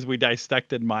we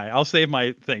dissected I'll save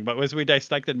my thing, but as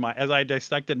I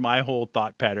dissected my whole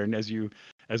thought pattern as we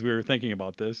were thinking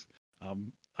about this,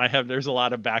 there's a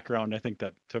lot of background, I think,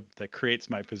 that creates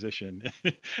my position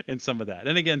in some of that.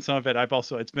 And again, some of it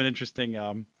it's been interesting.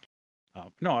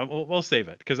 No, we'll save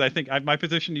it, because I think my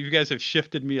position, you guys have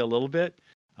shifted me a little bit,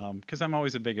 because I'm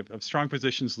always a big of strong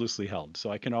positions loosely held,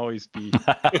 so I can always be,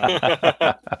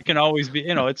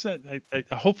 it's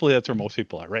hopefully that's where most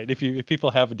people are, right? If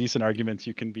people have a decent arguments,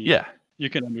 you can be, you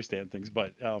can understand things,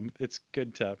 but it's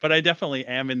good but I definitely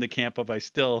am in the camp of,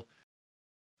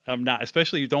 I'm not,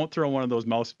 especially, you don't throw one of those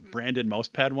branded mouse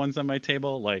pad ones on my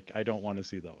table. Like, I don't want to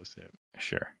see those.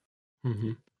 Sure.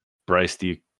 Mm-hmm. Bryce,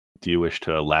 do you wish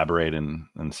to elaborate and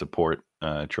support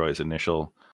Troy's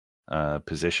initial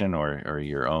position, or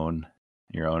your own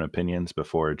opinions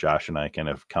before Josh and I kind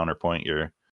of counterpoint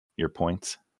your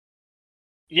points?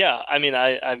 Yeah, I mean,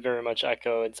 I very much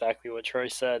echo exactly what Troy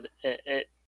said. It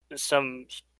some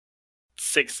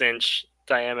 6-inch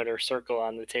diameter circle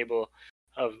on the table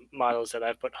of models that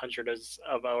I've put hundreds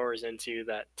of hours into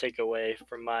that take away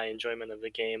from my enjoyment of the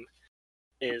game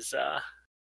is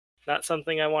not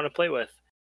something I want to play with.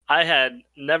 I had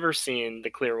never seen the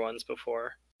clear ones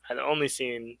before. I'd only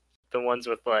seen the ones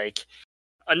with like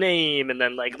a name and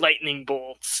then like lightning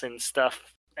bolts and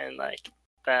stuff, and like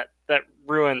that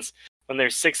ruins when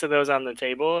there's 6 of those on the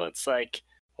table. It's like,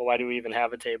 well, why do we even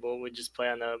have a table? We just play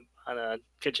on a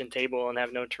kitchen table and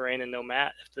have no terrain and no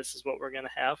mat if this is what we're gonna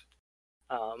have.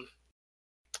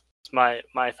 It's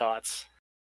my thoughts.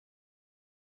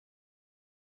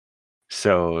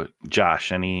 So,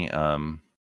 Josh, any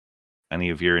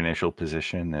of your initial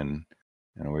position and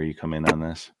where you come in on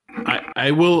this?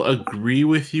 I will agree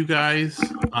with you guys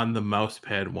on the mouse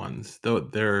pad ones, though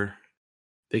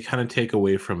they kind of take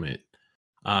away from it.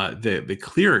 The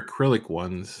clear acrylic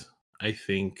ones, I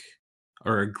think,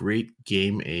 are a great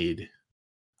game aid,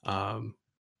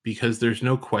 because there's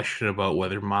no question about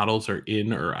whether models are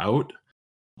in or out.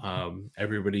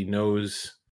 Everybody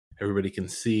knows, everybody can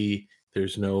see.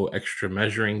 There's no extra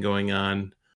measuring going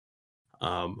on.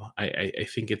 I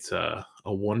think it's a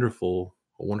wonderful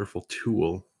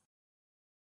tool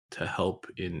to help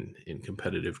in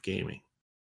competitive gaming.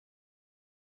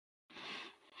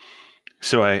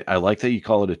 So I like that you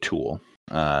call it a tool,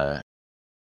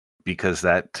 because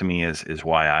that to me is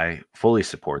why I fully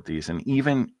support these. And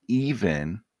even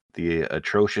the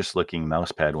atrocious looking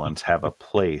mousepad ones have a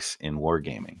place in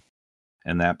wargaming,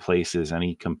 and that place is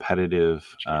any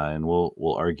competitive. And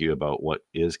we'll argue about what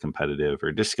is competitive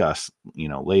or discuss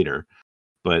later,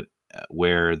 but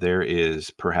where there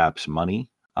is perhaps money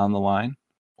on the line,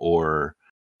 or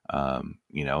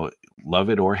love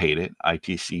it or hate it,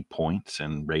 ITC points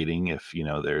and rating. If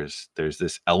there's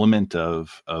this element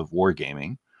of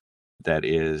wargaming that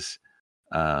is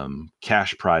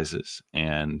cash prizes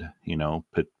and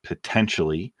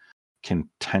potentially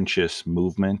contentious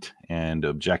movement and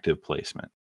objective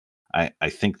placement. I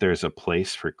think there's a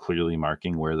place for clearly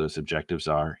marking where those objectives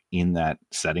are in that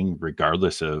setting,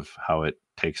 regardless of how it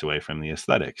takes away from the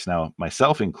aesthetics. Now,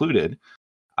 myself included,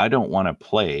 I don't want to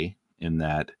play in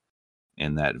that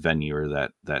venue or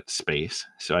that space.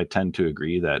 So I tend to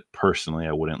agree that personally,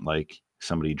 I wouldn't like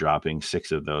somebody dropping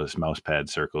 6 of those mousepad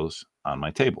circles on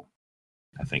my table.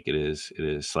 I think it is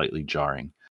slightly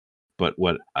jarring. But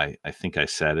what I think I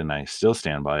said, and I still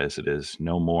stand by, is it is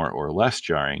no more or less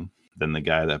jarring than the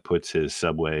guy that puts his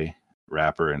Subway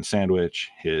wrapper and sandwich,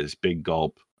 his big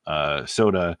gulp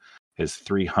soda, his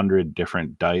 300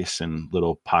 different dice and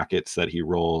little pockets that he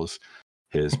rolls,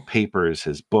 his papers,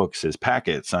 his books, his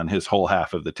packets on his whole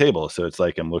half of the table. So it's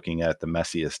like I'm looking at the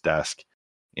messiest desk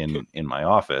in my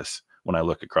office when I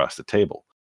look across the table.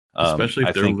 Especially if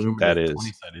I they're think luminous that is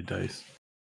 20-sided dice.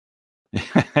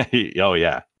 Oh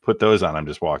yeah, put those on. I'm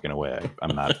just walking away.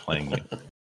 I'm not playing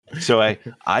you. So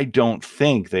I don't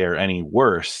think they are any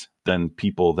worse than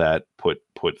people that put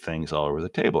things all over the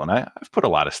table. And I've put a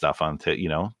lot of stuff on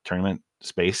tournament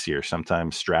space here,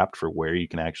 sometimes strapped for where you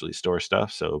can actually store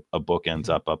stuff. So a book ends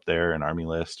up there, an army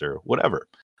list or whatever.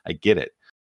 I get it.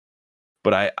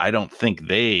 But I don't think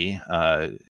they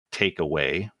take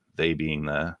away, they being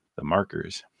the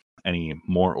markers, any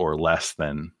more or less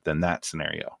than that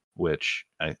scenario, which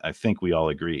I think we all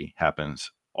agree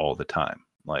happens all the time.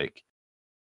 Like,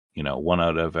 1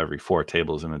 out of every 4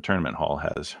 tables in a tournament hall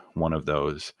has one of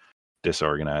those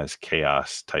disorganized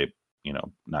chaos type,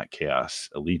 not chaos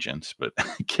allegiance, but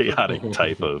chaotic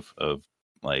type of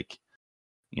like,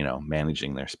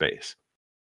 managing their space.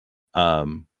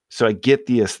 So I get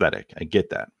the aesthetic. I get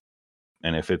that.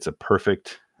 And if it's a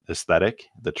perfect aesthetic,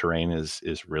 the terrain is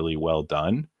really well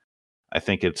done, I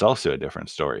think it's also a different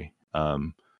story.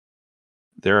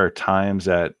 There are times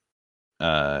at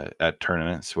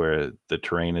tournaments where the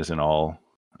terrain isn't all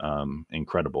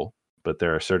incredible, but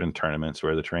there are certain tournaments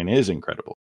where the terrain is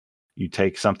incredible. You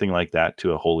take something like that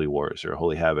to a Holy Wars or a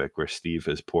Holy Havoc, where Steve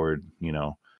has poured,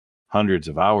 hundreds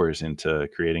of hours into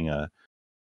creating a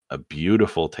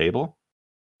beautiful table.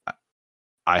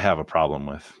 I have a problem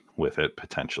with it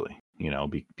potentially,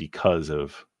 because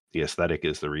of the aesthetic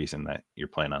is the reason that you're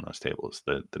playing on those tables,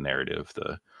 the narrative,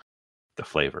 the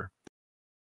flavor.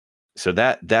 So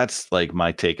that's like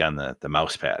my take on the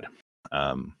mouse pad,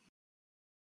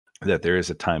 that there is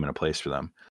a time and a place for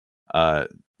them.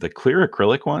 The clear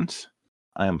acrylic ones,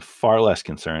 I am far less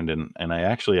concerned. And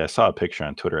I saw a picture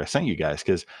on Twitter I sent you guys,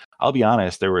 because I'll be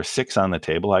honest, there were 6 on the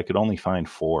table. I could only find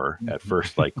 4 at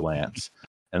first glance.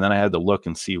 And then I had to look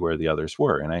and see where the others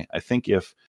were. And I think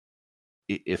if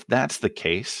that's the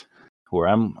case, where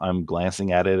I'm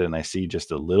glancing at it and I see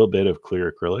just a little bit of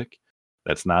clear acrylic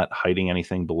that's not hiding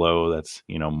anything below, that's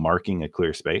marking a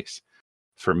clear space,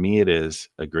 for me it is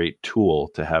a great tool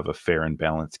to have a fair and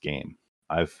balanced game.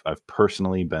 I've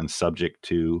personally been subject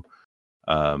to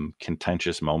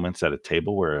contentious moments at a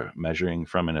table where measuring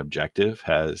from an objective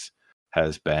has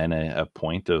been a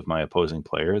point of my opposing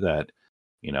player that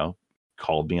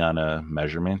called me on a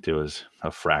measurement. It was a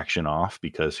fraction off,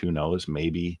 because who knows,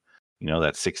 maybe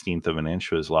that 16th of an inch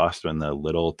was lost when the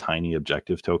little tiny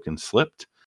objective token slipped.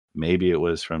 Maybe it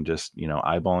was from just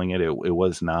eyeballing it. It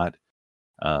was not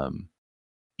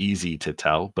easy to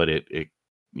tell, but it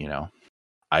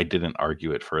I didn't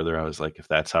argue it further. I was like, if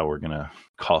that's how we're gonna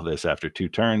call this after 2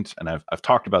 turns, and I've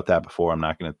talked about that before, I'm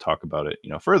not going to talk about it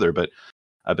further, but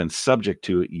I've been subject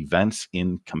to events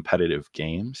in competitive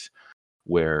games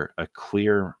where a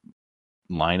clear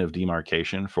line of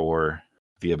demarcation for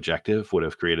the objective would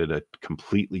have created a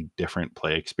completely different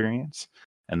play experience.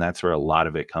 And that's where a lot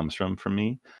of it comes from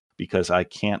me, because I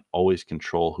can't always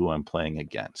control who I'm playing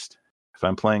against. If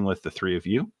I'm playing with the 3 of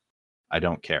you, I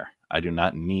don't care. I do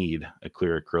not need a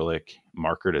clear acrylic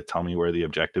marker to tell me where the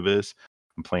objective is.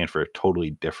 I'm playing for a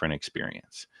totally different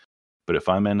experience. But if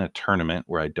I'm in a tournament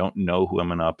where I don't know who I'm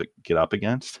going to get up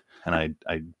against, and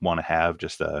I want to have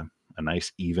just a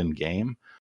nice even game,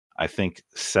 I think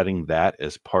setting that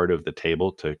as part of the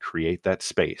table to create that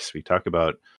space. We talk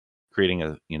about creating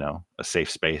a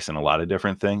safe space and a lot of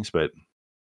different things, but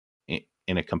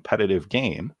in a competitive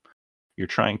game, you're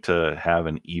trying to have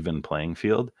an even playing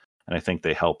field, and I think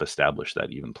they help establish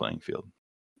that even playing field.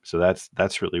 So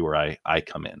that's really where I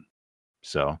come in.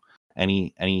 So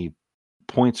any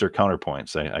points or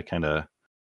counterpoints? I kind of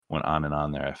went on and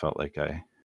on there. I felt like I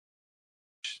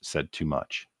said too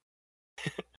much.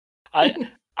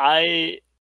 I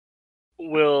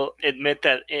will admit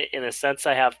that in a sense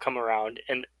I have come around,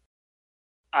 and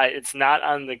it's not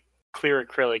on the clear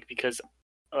acrylic, because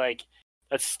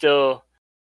that's still,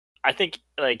 I think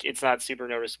it's not super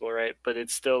noticeable, right? But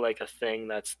it's still a thing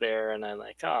that's there, and I'm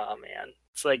like, oh man,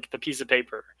 it's like the piece of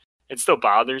paper. It still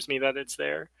bothers me that it's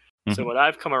there. Mm-hmm. So what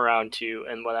I've come around to,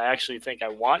 and what I actually think I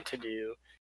want to do,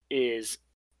 is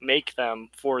make them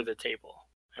for the table.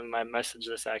 And I messaged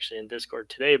this actually in Discord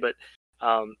today, but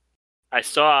I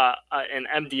saw an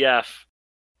MDF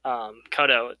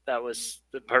cutout that was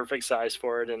the perfect size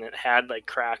for it, and it had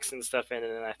cracks and stuff in it.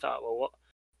 And I thought, well,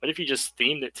 what if you just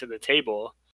themed it to the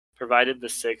table provided the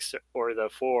 6 or the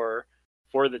 4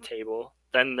 for the table,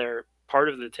 then they're part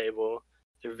of the table.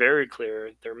 They're very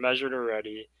clear. They're measured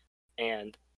already,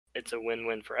 and it's a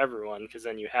win-win for everyone because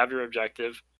then you have your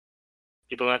objective.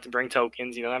 People don't have to bring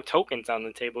tokens. You don't have tokens on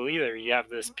the table either. You have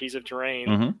this piece of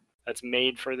terrain that's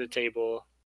made for the table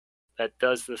that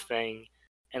does the thing.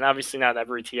 And obviously not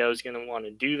every TO is going to want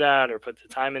to do that or put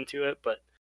the time into it, but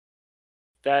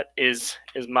that is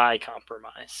my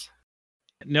compromise.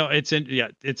 No, it's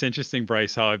interesting,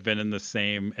 Bryce, how I've been in the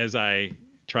same as I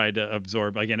tried to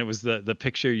absorb. Again, it was the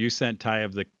picture you sent, Ty,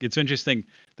 of it's interesting,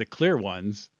 the clear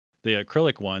ones, the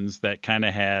acrylic ones that kind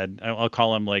of had, I'll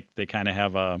call them like they kind of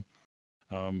have a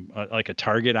like a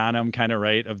target on them, kind of,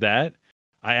 right, of that.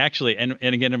 I actually, and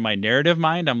again, in my narrative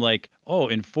mind, I'm like, oh,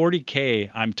 in 40K,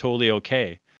 I'm totally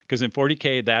okay. Because in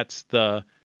 40K, that's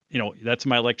that's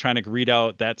my electronic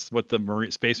readout. That's what the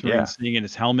Space Marine's seeing in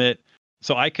his helmet.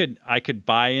 So I could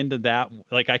buy into that.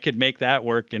 Like I could make that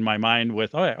work in my mind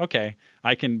with, oh, okay,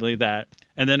 I can believe that.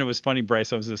 And then it was funny,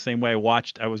 Bryce, I was the same way.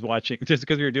 I was watching, just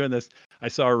because we were doing this, I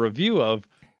saw a review of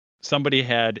somebody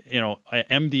had, a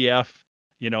MDF,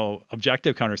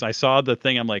 objective counters. I saw the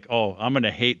thing. I'm like, oh, I'm going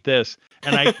to hate this.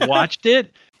 And I watched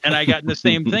it and I got in the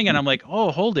same thing. And I'm like,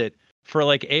 oh, hold it. For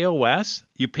like AOS,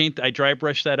 I dry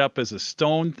brush that up as a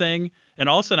stone thing. And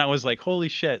all of a sudden I was like, holy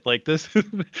shit, like this,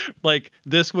 like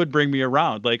this would bring me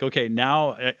around. Like, okay,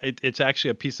 now it's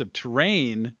actually a piece of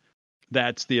terrain.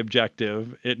 That's the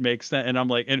objective. It makes sense. And I'm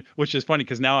like, and which is funny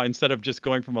because now instead of just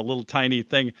going from a little tiny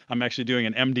thing, I'm actually doing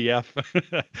an MDF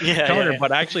counter.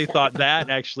 But I actually thought that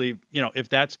if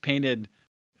that's painted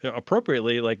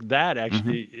appropriately, like that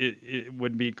actually, it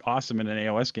would be awesome in an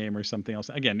AOS game or something else.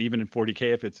 Again, even in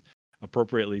 40K, if it's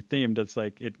appropriately themed, it's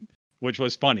like it, which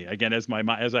was funny. Again, as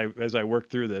I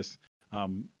worked through this,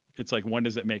 it's like, when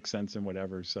does it make sense and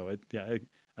whatever. So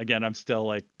again, I'm still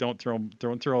like, don't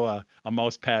throw a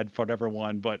mouse pad for whatever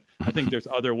one, but I think there's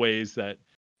other ways that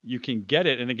you can get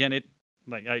it. And again, it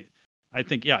like I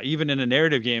think even in a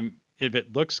narrative game, if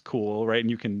it looks cool, right,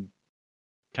 and you can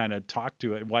kind of talk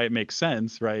to it, why it makes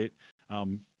sense, right?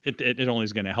 It only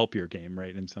is going to help your game,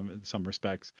 right, in some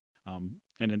respects.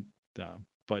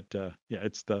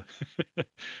 It's the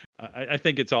I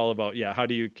think it's all about how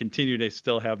do you continue to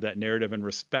still have that narrative and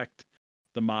respect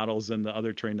the models and the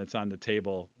other terrain that's on the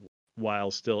table while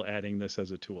still adding this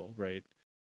as a tool, right?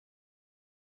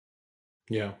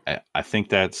 Yeah, I think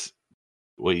that's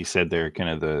what you said there, kind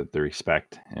of the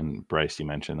respect. And Bryce, you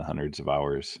mentioned the hundreds of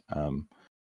hours.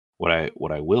 What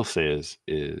I will say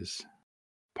is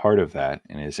part of that,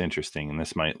 and it's interesting, and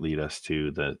this might lead us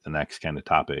to the next kind of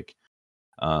topic,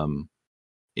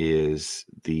 is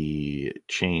the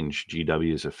change,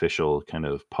 GW's official kind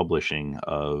of publishing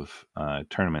of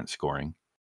tournament scoring,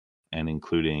 and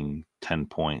including 10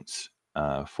 points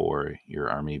for your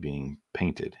army being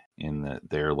painted in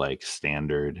their like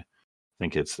standard, I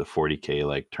think it's the 40K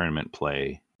like tournament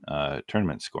play,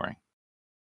 tournament scoring.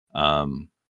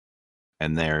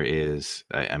 And there is,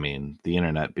 I mean, the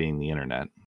internet being the internet,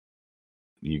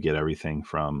 you get everything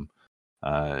from,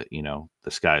 the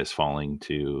sky is falling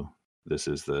to this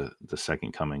is the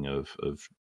second coming of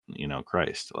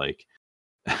Christ. Like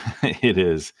it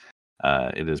has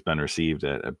been received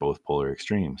at both polar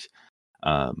extremes.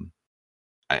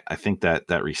 I think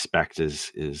that respect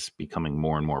is becoming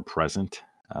more and more present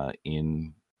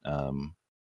in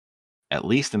at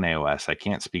least in AOS. I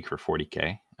can't speak for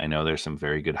 40K. I know there's some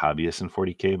very good hobbyists in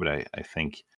 40K, but I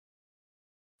think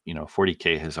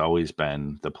 40K has always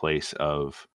been the place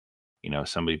of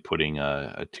somebody putting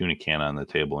a tuna can on the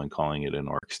table and calling it an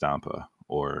orc stampa,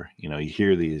 or you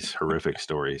hear these horrific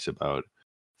stories about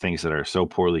things that are so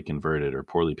poorly converted or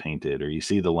poorly painted, or you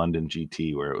see the London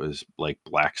GT where it was like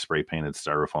black spray painted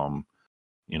styrofoam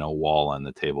wall on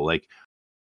the table. Like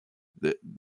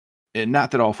and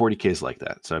not that all 40K is like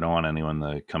that, so I don't want anyone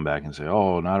to come back and say,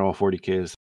 oh, not all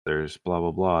 40Ks, there's blah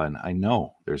blah blah. And I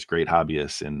know there's great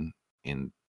hobbyists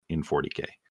in 40K,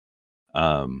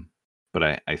 but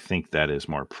I think that is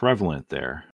more prevalent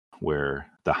there, where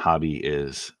the hobby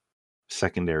is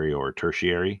secondary or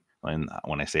tertiary. And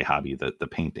when I say hobby, the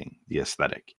painting, the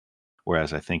aesthetic.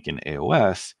 Whereas I think in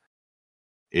AOS,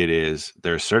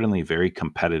 there's certainly very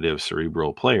competitive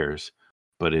cerebral players,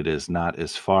 but it is not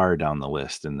as far down the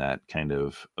list in that kind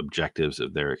of objectives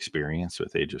of their experience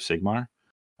with Age of Sigmar.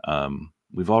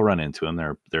 We've all run into them.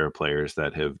 There are players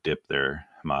that have dipped their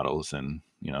models and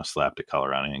slapped a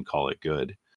color on it and call it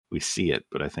good. We see it,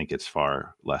 but I think it's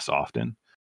far less often,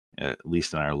 at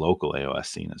least in our local AOS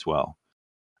scene as well.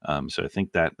 So I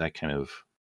think that kind of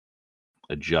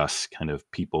adjusts kind of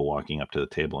people walking up to the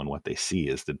table, and what they see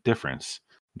is the difference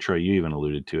Troy, you even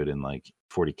alluded to it in like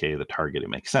 40K, the target. It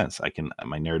makes sense.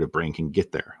 My narrative brain can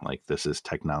get there. Like, this is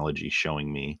technology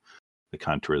showing me the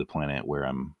contour of the planet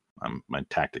where my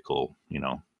tactical,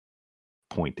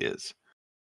 point is.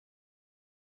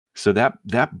 So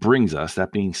that brings us,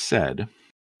 that being said,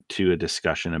 to a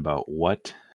discussion about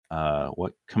what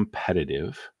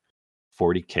competitive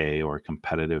 40K or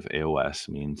competitive AOS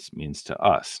means to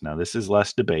us. Now, this is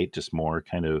less debate, just more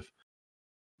kind of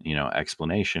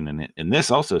explanation, and this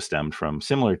also stemmed from,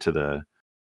 similar to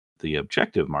the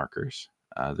objective markers.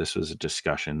 This was a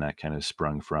discussion that kind of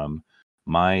sprung from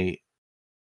my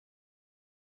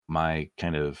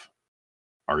kind of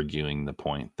arguing the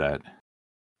point that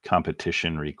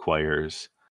competition requires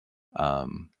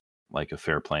like a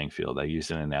fair playing field. I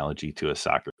used an analogy to a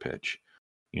soccer pitch.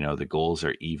 The goals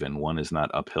are even. One is not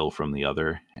uphill from the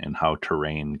other, and how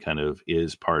terrain kind of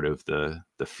is part of the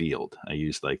field. I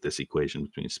used like this equation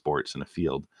between sports and a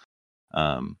field.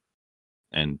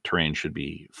 And terrain should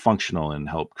be functional and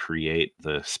help create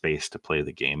the space to play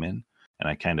the game in. And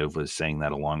I kind of was saying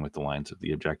that along with the lines of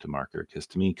the objective marker, because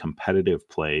to me, competitive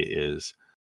play is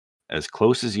as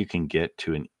close as you can get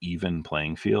to an even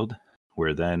playing field,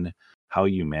 where then how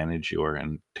you manage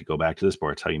and to go back to the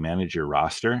sports, how you manage your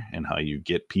roster and how you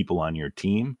get people on your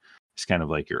team is kind of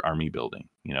like your army building.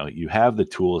 You have the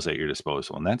tools at your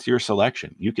disposal, and that's your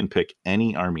selection. You can pick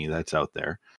any army that's out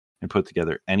there and put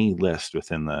together any list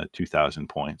within the 2,000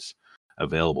 points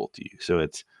available to you. So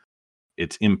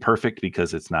it's imperfect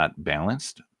because it's not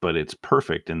balanced, but it's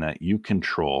perfect in that you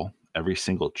control every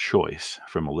single choice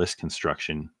from a list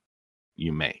construction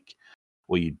you make.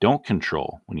 What you don't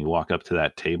control when you walk up to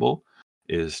that table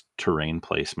is terrain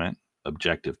placement,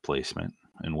 objective placement,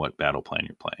 and what battle plan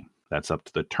you're playing. That's up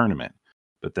to the tournament,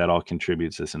 but that all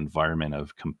contributes to this environment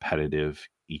of competitive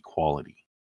equality.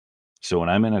 So when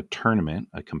I'm in a tournament,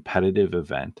 a competitive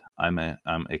event, I'm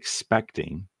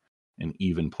expecting an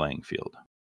even playing field.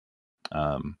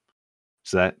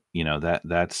 So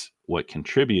that's what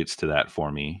contributes to that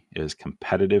for me is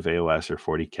competitive AOS or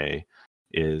 40K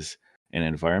is an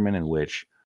environment in which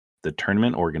the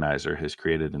tournament organizer has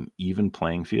created an even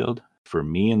playing field for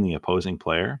me and the opposing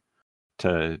player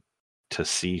to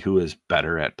see who is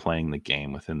better at playing the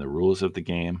game within the rules of the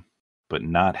game, but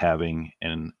not having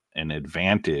an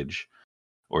advantage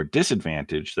or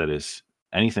disadvantage that is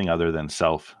anything other than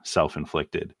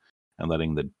self-inflicted, and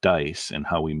letting the dice and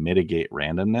how we mitigate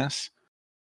randomness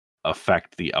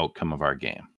affect the outcome of our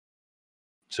game.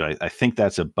 So I think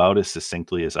that's about as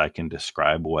succinctly as I can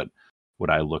describe what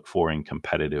I look for in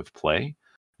competitive play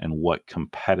and what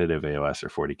competitive AOS or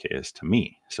 40K is to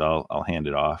me. So I'll hand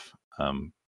it off.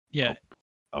 Yeah.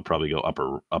 I'll probably go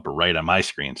upper right on my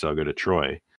screen. So I'll go to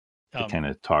Troy to kind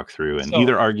of talk through and so,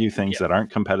 either argue things that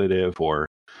aren't competitive or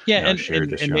share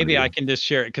and maybe I can just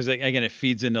share it, because again, it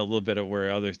feeds into a little bit of where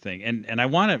other thing. And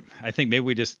I think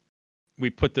maybe we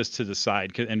put this to the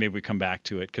side, and maybe we come back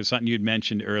to it, because something you'd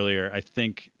mentioned earlier, I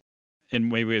think, and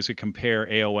maybe as we compare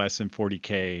AOS and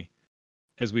 40K,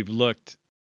 as we've looked,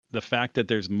 the fact that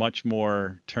there's much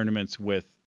more tournaments with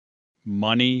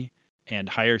money and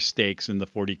higher stakes in the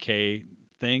 40K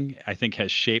thing, I think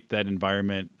has shaped that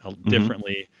environment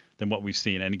differently than what we've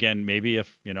seen. And again, maybe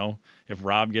if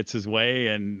Rob gets his way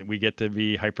and we get to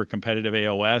be hyper competitive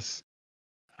AOS,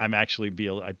 I might be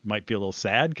a little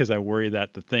sad, because I worry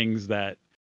that the things that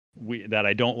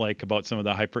I don't like about some of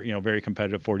the hyper, very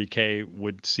competitive 40K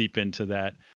would seep into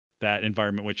that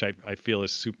environment, which I feel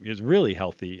is really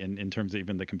healthy in terms of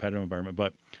even the competitive environment.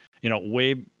 But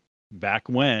way back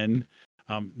when,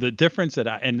 the difference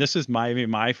and this is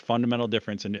my fundamental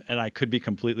difference, and I could be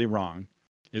completely wrong,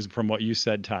 is from what you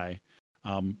said, Ty,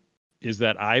 is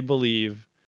that I believe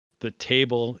the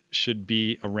table should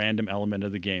be a random element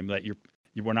of the game. That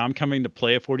when I'm coming to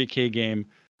play a 40K game,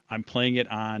 I'm playing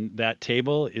it on that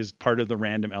table is part of the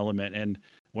random element. And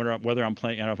whether I'm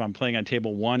playing, if I'm playing on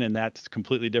table 1 and that's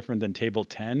completely different than table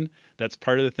 10, that's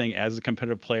part of the thing as a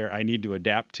competitive player I need to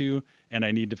adapt to, and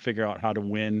I need to figure out how to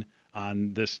win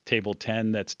on this table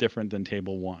 10 that's different than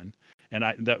table 1. And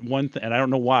I don't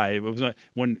know why, it was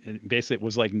when basically it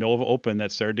was like Nova Open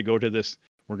that started to go to this,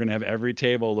 we're going to have every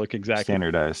table look exactly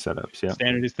standardized setups, yeah,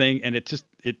 standardized thing, and it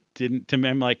didn't. To me,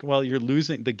 I'm like, well, you're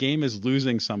losing. The game is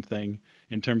losing something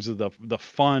in terms of the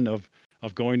fun of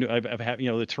going to of having,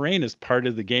 the terrain is part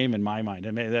of the game in my mind.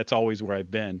 I mean, that's always where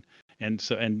I've been,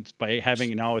 and by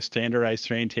having now a standardized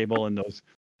terrain table and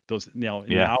those, now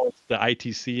Yeah. it's the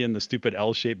ITC and the stupid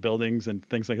L-shaped buildings and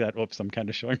things like that. Whoops, I'm kind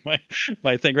of showing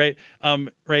my thing, right?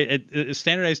 Right. It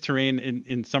standardized terrain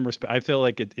in some respect. I feel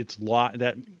like it's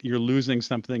that you're losing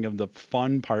something of the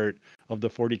fun part of the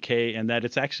 40K, and that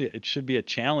it should be a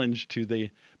challenge to the.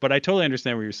 But I totally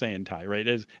understand what you're saying, Ty. Right?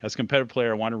 As a competitive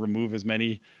player, I want to remove as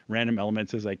many random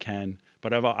elements as I can.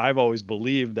 But I've always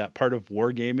believed that part of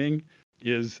wargaming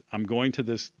is I'm going to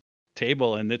this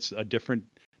table and it's a different.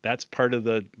 That's part of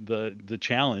the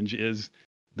challenge is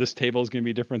this table is going to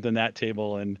be different than that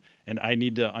table, and I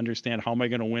need to understand how am I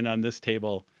going to win on this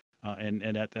table, and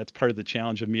that's part of the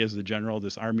challenge of me as the general of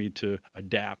this army to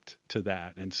adapt to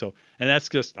that. And that's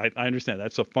just I understand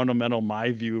that's a fundamental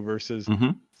my view versus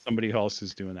somebody else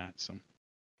is doing that. So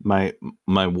my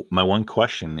one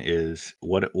question is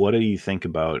what do you think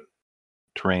about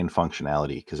terrain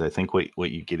functionality? Because I think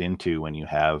what you get into when you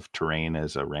have terrain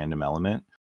as a random element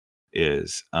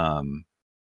is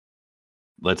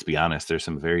let's be honest, there's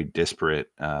some very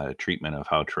disparate treatment of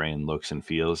how terrain looks and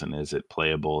feels, and is it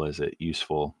playable, is it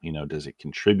useful, does it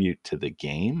contribute to the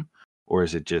game, or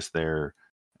is it just there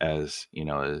as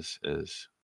as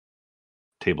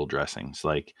table dressings?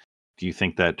 Like, do you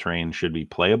think that terrain should be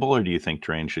playable, or do you think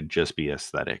terrain should just be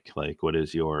aesthetic? Like, what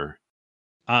is your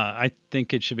I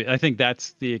think it should be. I think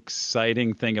that's the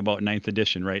exciting thing about Ninth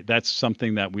Edition, right? That's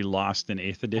something that we lost in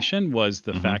 8th Edition was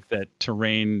the fact that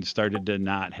terrain started to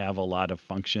not have a lot of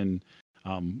function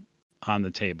on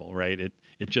the table, right? It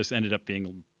just ended up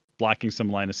being blocking some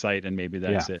line of sight, and maybe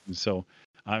that's it. And so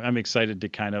I'm excited to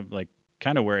kind of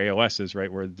where AOS is,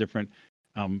 right? Where different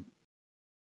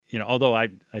although I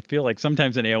feel like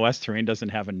sometimes an AOS terrain doesn't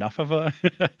have enough of a,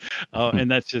 and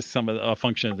that's just some of a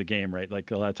function of the game, right?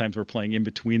 Like a lot of times we're playing in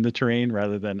between the terrain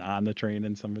rather than on the terrain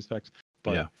in some respects.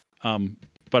 But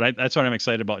that's what I'm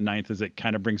excited about Ninth, is it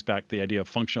kind of brings back the idea of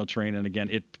functional terrain, and again,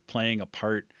 it playing a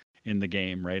part in the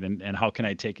game, right? And how can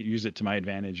I use it to my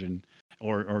advantage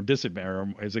or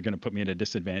disadvantage, or is it going to put me at a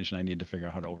disadvantage, and I need to figure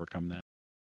out how to overcome that?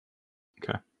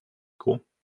 Okay, cool.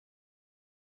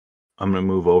 I'm going to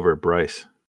move over Bryce.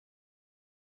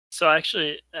 So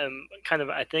actually, kind of,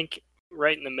 I think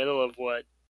right in the middle of what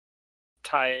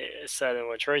Ty said and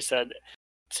what Troy said,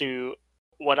 to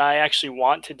what I actually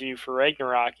want to do for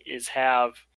Ragnarok is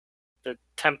have the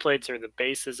templates or the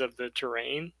bases of the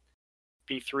terrain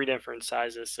be 3 different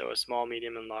sizes, so a small,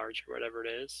 medium, and large, or whatever it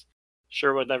is.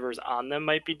 Sure, whatever's on them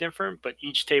might be different, but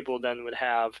each table then would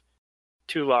have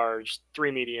 2 large,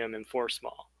 3 medium, and 4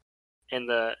 small. And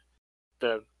the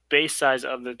base size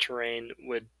of the terrain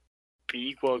would be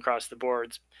equal across the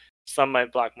boards. Some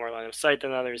might block more line of sight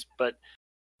than others, but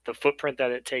the footprint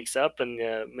that it takes up and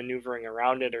the maneuvering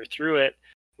around it or through it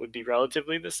would be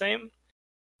relatively the same.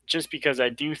 Just because I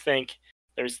do think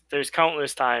there's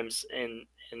countless times in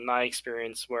my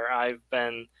experience where I've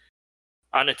been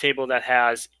on a table that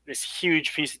has this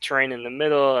huge piece of terrain in the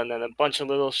middle, and then a bunch of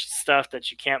little stuff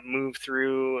that you can't move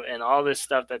through, and all this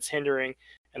stuff that's hindering.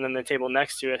 And then the table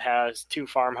next to it has 2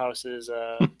 farmhouses,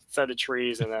 a set of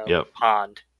trees, and a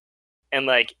pond. And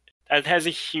that has a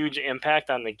huge impact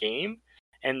on the game.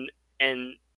 And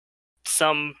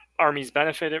some armies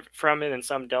benefit from it and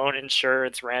some don't. And sure,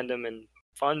 it's random and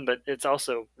fun, but it's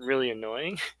also really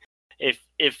annoying if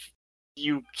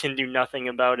you can do nothing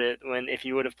about it, when if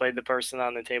you would have played the person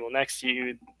on the table next to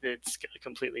you, it's a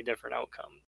completely different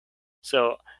outcome.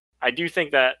 So I do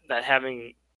think that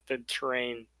having the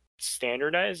terrain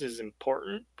standardized is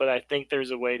important, but I think there's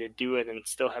a way to do it and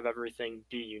still have everything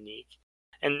be unique.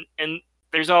 And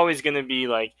there's always going to be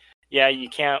you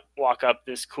can't walk up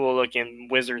this cool looking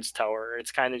wizard's tower.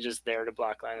 It's kind of just there to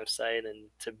block line of sight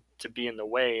and to be in the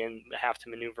way and have to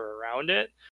maneuver around it,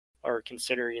 or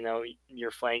consider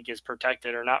your flank is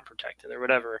protected or not protected or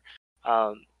whatever.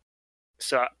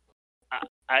 So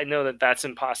I know that that's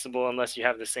impossible unless you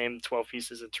have the same 12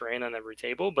 pieces of terrain on every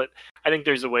table, but I think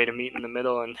there's a way to meet in the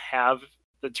middle and have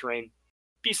the terrain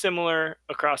be similar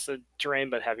across the terrain,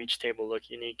 but have each table look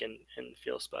unique and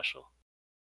feel special.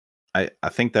 I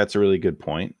think that's a really good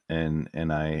point, and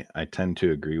I tend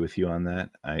to agree with you on that.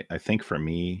 I think for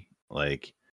me,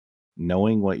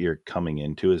 knowing what you're coming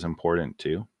into is important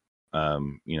too.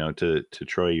 To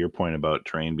Troy, your point about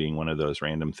terrain being one of those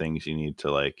random things you need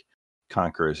to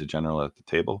conquer as a general at the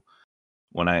table.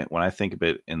 When I think of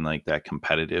it in that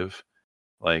competitive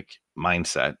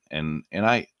mindset, and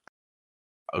I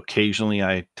occasionally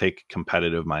I take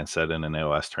competitive mindset in an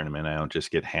AOS tournament. I don't just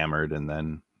get hammered and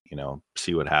then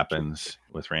see what happens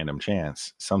with random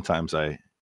chance. Sometimes I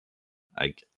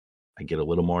get a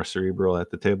little more cerebral at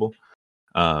the table.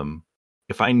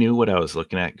 If I knew what I was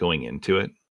looking at going into it,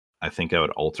 I think I would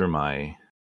alter my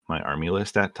army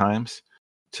list at times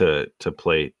to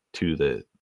play to the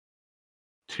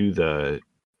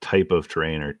type of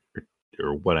terrain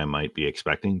or what I might be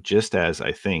expecting. Just as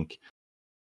I think,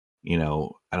 I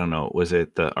don't know, was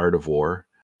it The Art of War,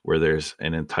 where there's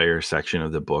an entire section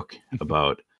of the book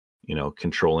about,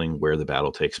 controlling where the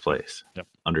battle takes place, Yep.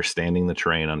 understanding the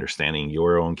terrain, understanding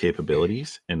your own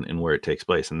capabilities and where it takes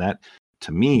place. And that,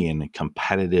 to me, in a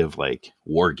competitive like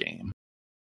war game,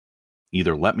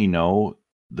 either let me know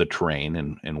the terrain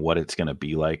and what it's going to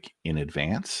be like in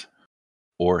advance,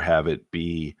 or have it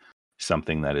be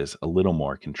something that is a little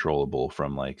more controllable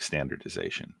from like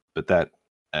standardization. But that,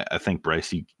 I think,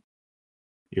 Bryce,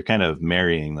 you're kind of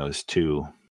marrying those two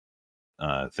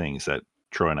things that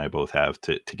Troy and I both have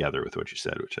together with what you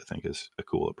said, which I think is a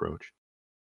cool approach.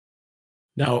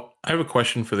 Now, I have a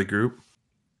question for the group.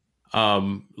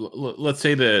 Let's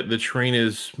say the terrain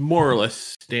is more or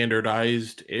less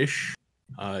standardized-ish.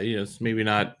 It's maybe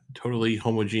not totally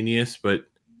homogeneous, but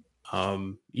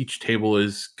each table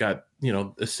has got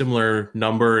a similar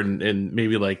number, and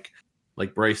maybe like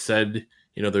Bryce said,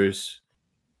 there's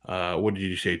what did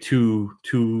you say, two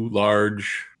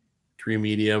large, 3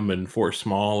 medium, and 4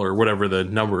 small, or whatever the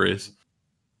number is.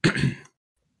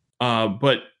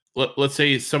 But let's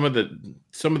say some of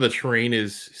the terrain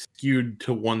is skewed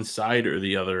to one side or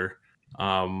the other,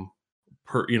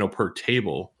 per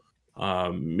table.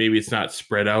 Maybe it's not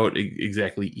spread out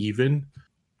exactly even,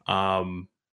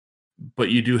 but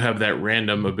you do have that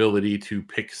random ability to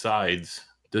pick sides.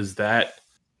 Does that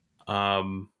how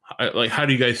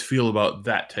do you guys feel about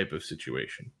that type of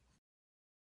situation?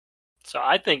 So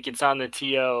I think it's on the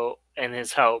TO and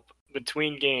his help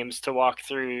between games to walk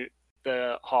through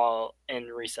the hall and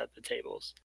reset the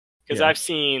tables. Because I've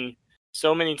seen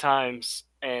so many times,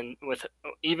 and with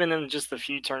even in just the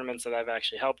few tournaments that I've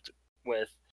actually helped with,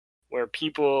 where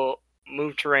people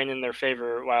move terrain in their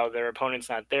favor while their opponent's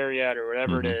not there yet or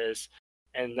whatever it is,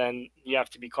 and then you have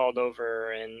to be called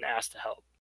over and asked to help.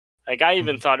 Like, I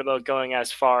even thought about going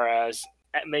as far as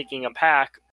making a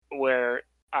pack where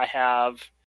I have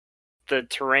the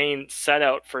terrain set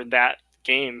out for that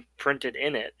game printed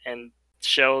in it and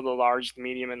show the large, the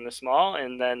medium, and the small,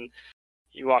 and then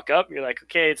you walk up, you're like,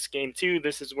 okay, it's game 2,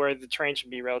 this is where the terrain should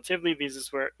be relatively, this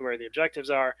is where the objectives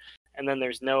are, and then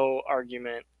there's no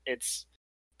argument. It's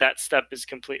that step is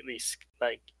completely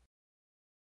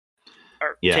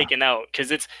taken out, because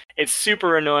it's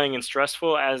super annoying and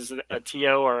stressful as a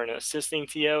TO or an assisting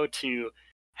TO to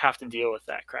have to deal with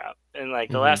that crap. And like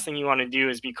the last thing you want to do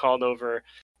is be called over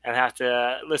and have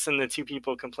to listen to 2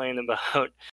 people complain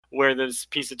about where this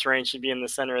piece of terrain should be in the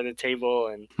center of the table.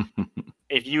 And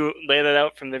if you lay that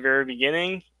out from the very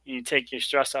beginning, you take your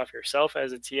stress off yourself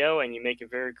as a TO, and you make it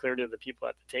very clear to the people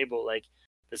at the table, like,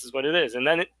 this is what it is. And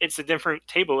then it's a different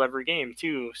table every game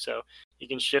too. So you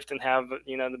can shift and have,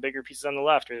 the bigger pieces on the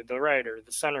left or the right or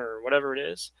the center or whatever it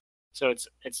is. So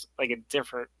it's like a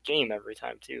different game every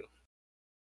time too.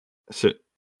 So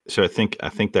I think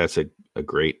that's a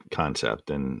great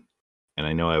concept, and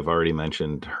I know I've already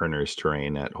mentioned Herner's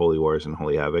terrain at Holy Wars and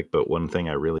Holy Havoc, but one thing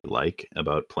I really like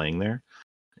about playing there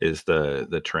is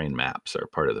the terrain maps are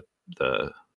part of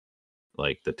the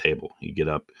table. You get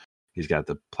up, he's got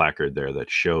the placard there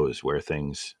that shows where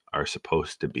things are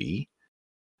supposed to be,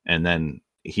 and then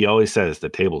he always says the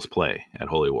tables play at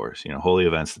Holy Wars. Holy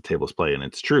events, the tables play, and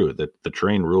it's true that the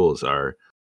terrain rules are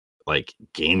like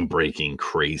game breaking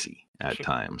crazy at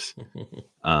times.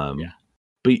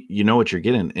 But you know what you're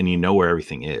getting, and you know where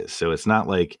everything is. So it's not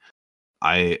like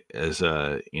I, as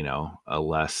a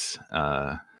less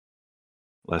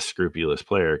scrupulous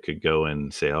player, could go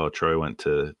and say, oh, Troy went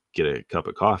to get a cup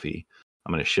of coffee,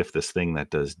 I'm going to shift this thing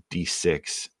that does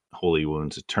D6 holy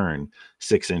wounds a turn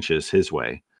 6 inches his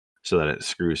way so that it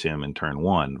screws him in turn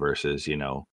 1 versus,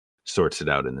 sorts it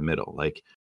out in the middle. Like,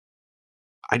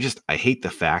 I hate the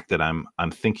fact that I'm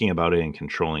thinking about it and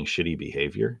controlling shitty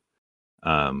behavior.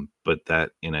 But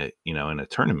that in a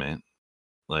tournament,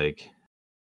 like,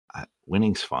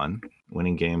 winning's fun.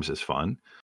 Winning games is fun,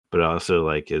 but also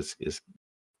like is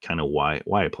kind of why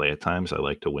I play at times. I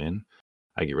like to win.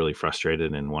 I get really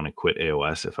frustrated and want to quit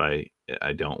AOS if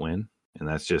I don't win. And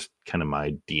that's just kind of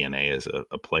my DNA as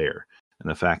a player. And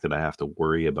the fact that I have to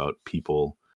worry about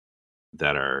people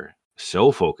that are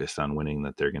so focused on winning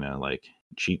that they're going to like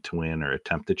cheat to win or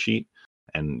attempt to cheat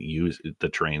and use the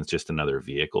terrain's just another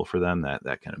vehicle for them,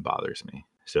 that kind of bothers me.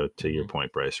 So to your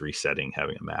point, Bryce, resetting,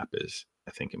 having a map is,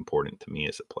 I think, important to me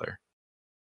as a player.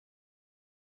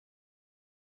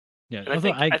 Yeah, and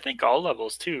I think all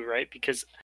levels too, right? Because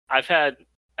I've had,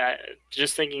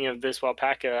 just thinking of this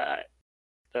Walpaka,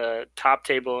 the top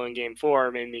table in game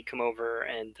 4 made me come over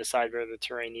and decide where the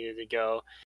terrain needed to go.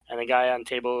 And the guy on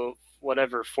table,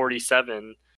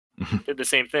 47, did the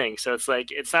same thing. So it's like,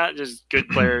 it's not just good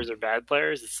players or bad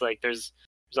players. It's like there's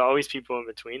always people in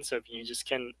between. So if you just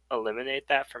can eliminate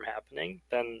that from happening,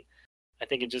 then I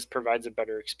think it just provides a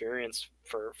better experience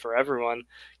for everyone,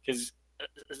 because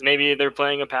maybe they're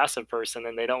playing a passive person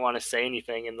and they don't want to say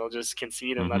anything and they'll just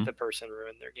concede and let the person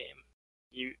ruin their game.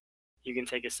 You can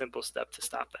take a simple step to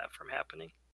stop that from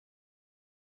happening.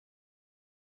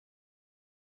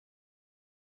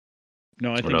 No,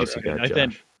 I What think else it's you good. got, I Josh?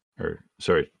 think, Or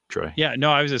sorry, Troy. yeah,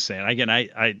 no, I was just saying,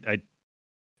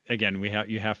 again,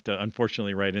 you have to,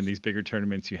 unfortunately, right, in these bigger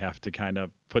tournaments, you have to kind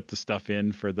of put the stuff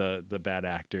in for the bad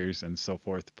actors and so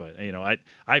forth. But I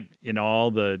in all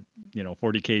the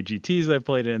 40K GTs I've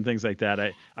played in and things like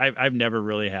that, I've never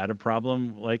really had a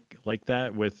problem like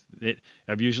that with it.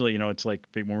 I've usually, it's like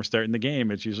when we're starting the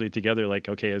game, it's usually together, like,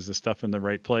 okay, is the stuff in the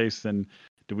right place, and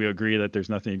do we agree that there's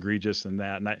nothing egregious in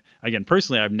that? And again,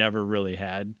 personally, I've never really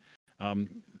had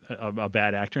a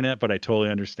bad actor in it, but I totally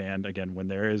understand, again, when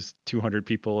there is 200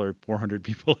 people or 400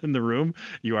 people in the room,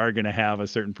 you are going to have a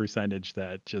certain percentage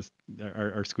that just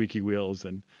are squeaky wheels,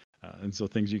 and so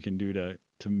things you can do to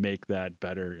make that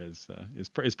better is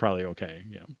probably okay.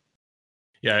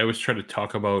 Yeah, I always try to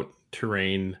talk about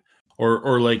terrain,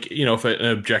 or like, if an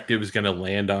objective is going to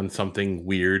land on something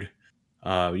weird,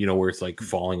 where it's like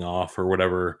falling off or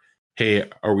whatever. Hey,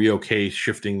 are we okay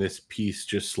shifting this piece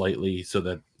just slightly so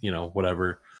that,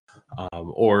 whatever.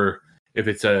 Or if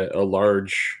it's a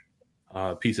large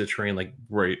piece of terrain, like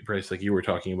Bryce, like you were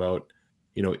talking about,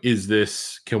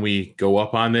 can we go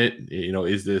up on it?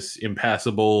 Is this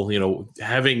impassable?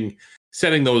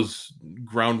 Setting those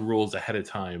ground rules ahead of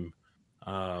time,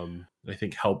 I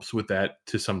think helps with that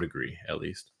to some degree, at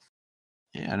least.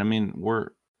 Yeah, and I mean,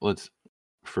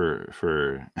 for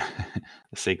the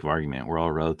sake of argument, we're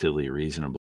all relatively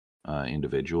reasonable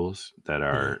individuals that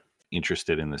are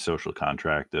interested in the social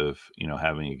contract of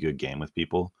having a good game with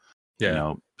people.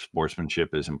 Yeah,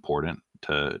 sportsmanship is important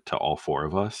to all four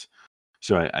of us,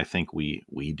 so I think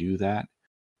we do that.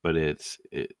 But as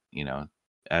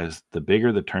the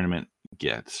bigger the tournament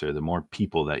gets, or the more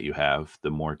people that you have, the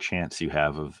more chance you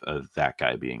have of that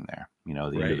guy being there.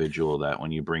 The individual that,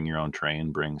 when you bring your own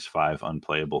train, brings 5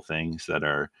 unplayable things that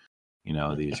are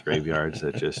these graveyards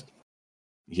that just,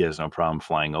 he has no problem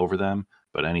flying over them,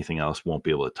 but anything else won't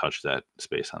be able to touch that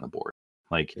space on the board.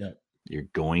 Like, you're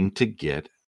going to get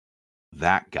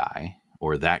that guy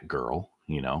or that girl,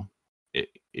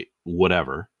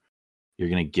 whatever. You're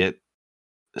going to get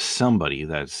somebody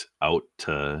that's out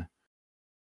to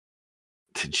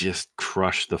just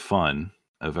crush the fun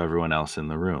of everyone else in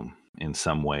the room in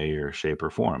some way or shape or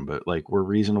form. But like, we're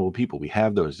reasonable people. We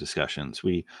have those discussions.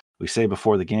 We say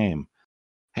before the game,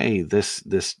 hey, this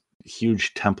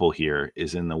huge temple here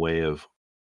is in the way of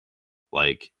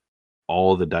like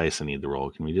all the dice I need to roll.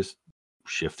 Can we just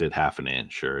shift it half an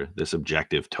inch? Or this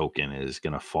objective token is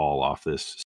going to fall off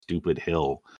this stupid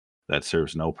hill that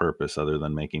serves no purpose other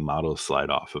than making models slide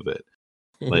off of it.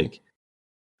 Like,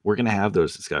 we're going to have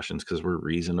those discussions because we're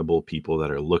reasonable people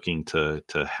that are looking to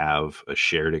have a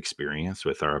shared experience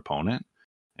with our opponent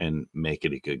and make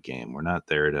it a good game. We're not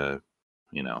there to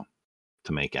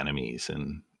make enemies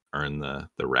and earn the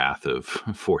wrath of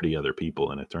 40 other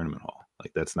people in a tournament hall.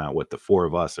 Like, that's not what the 4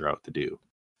 of us are out to do.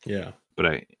 Yeah.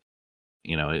 But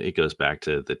it goes back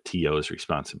to the TO's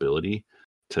responsibility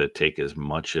to take as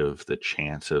much of the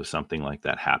chance of something like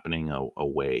that happening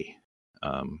away,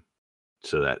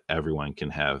 so that everyone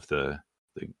can have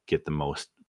get the most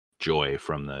joy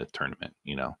from the tournament,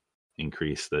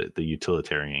 increase the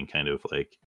utilitarian kind of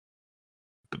like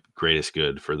greatest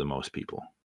good for the most people.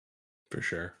 For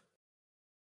sure.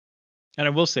 And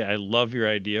I will say, I love your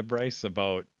idea, Bryce,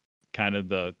 about kind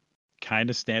of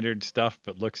standard stuff,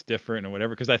 but looks different or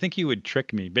whatever. Because I think you would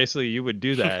trick me. Basically, you would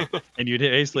do that, and you'd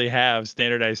basically have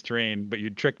standardized terrain, but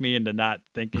you'd trick me into not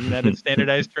thinking that it's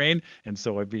standardized terrain, and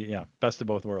so it'd be best of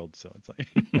both worlds. So it's like.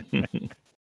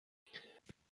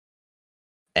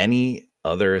 Any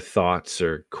other thoughts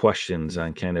or questions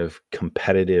on kind of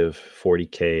competitive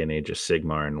 40K and Age of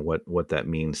Sigmar and what that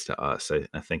means to us?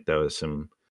 I think that was some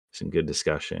good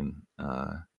discussion.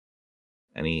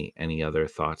 Any other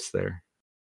thoughts there?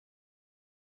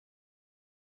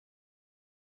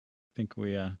 I think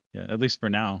we at least for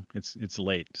now, it's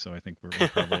late, so I think we're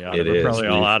probably out. We're probably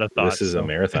all out of thoughts. This is a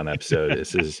marathon episode.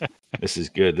 This is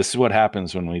good. This is what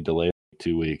happens when we delay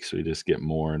 2 weeks. We just get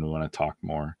more and we want to talk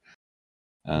more.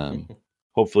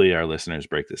 Hopefully our listeners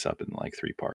break this up in like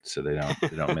 3 parts so they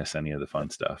don't miss any of the fun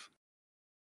stuff.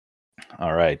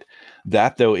 All right.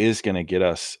 That though is going to get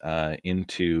us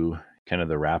into kind of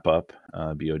the wrap up,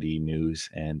 BOD news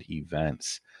and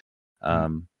events.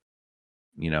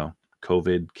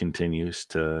 COVID continues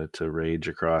to rage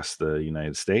across the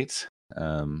United States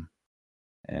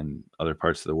and other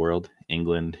parts of the world.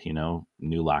 England,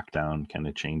 new lockdown, kind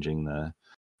of changing the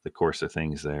course of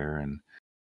things there, and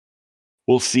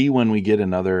we'll see when we get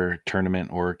another tournament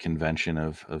or convention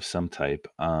of some type.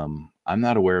 I'm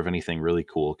not aware of anything really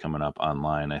cool coming up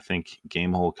online. I think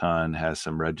GameholeCon has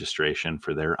some registration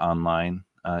for their online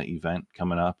event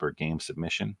coming up, or game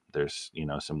submission. There's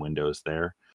some windows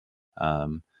there.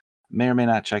 May or may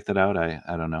not check that out. I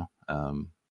don't know.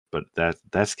 But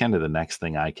that's kind of the next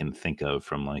thing I can think of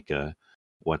from like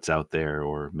what's out there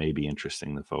or maybe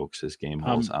interesting to folks is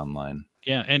Gamehole's online.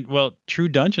 Yeah, and well, True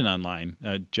Dungeon Online,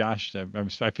 Josh.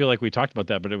 I feel like we talked about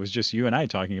that, but it was just you and I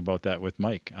talking about that with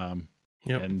Mike.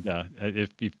 Yep. And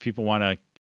if people want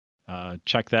to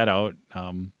check that out,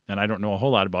 and I don't know a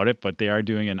whole lot about it, but they are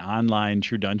doing an online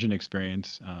True Dungeon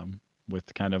experience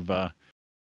with kind of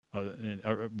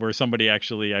where somebody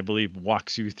actually, I believe,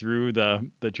 walks you through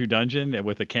the True Dungeon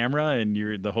with a camera, and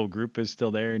the whole group is still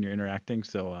there and you're interacting.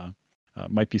 So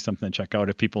might be something to check out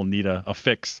if people need a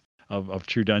fix of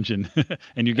True Dungeon,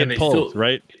 and you get polls,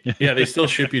 right? Yeah, they still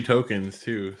ship you tokens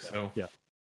too. So yeah,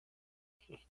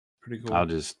 pretty cool. I'll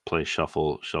just play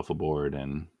shuffleboard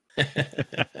and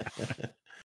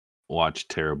watch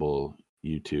terrible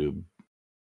YouTube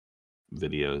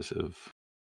videos of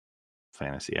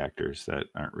fantasy actors that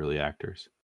aren't really actors.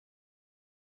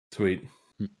 Sweet.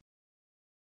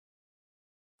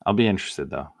 I'll be interested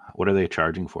though. What are they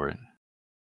charging for it?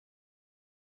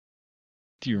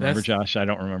 Do you remember, Josh? I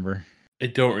don't remember. I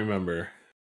don't remember.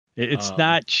 It's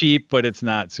not cheap, but it's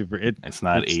not super. It's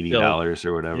not $80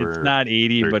 or whatever. It's not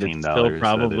 $80, but it's still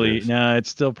probably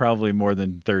it's still probably more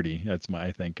than $30. That's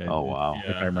I think. Oh wow!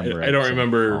 If I remember. I don't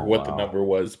remember what the number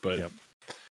was, but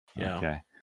yeah. Okay,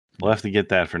 we'll have to get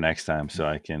that for next time so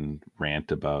I can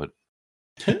rant about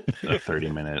a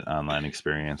 30-minute online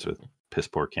experience with piss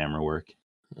poor camera work.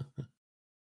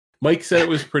 Mike said it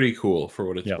was pretty cool for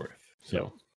what it's worth.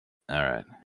 So. All right.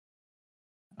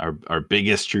 Our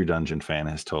biggest True Dungeon fan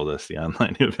has told us the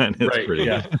online event is pretty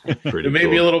it may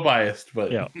be a little biased, but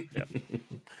yeah.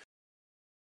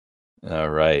 All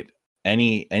right.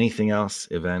 Anything else?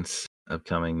 Events,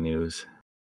 upcoming news?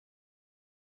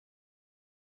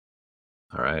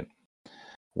 All right.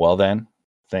 Well then,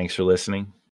 thanks for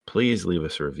listening. Please leave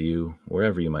us a review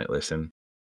wherever you might listen.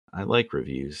 I like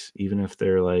reviews, even if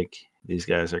they're like, these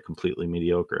guys are completely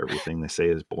mediocre. Everything they say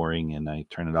is boring, and I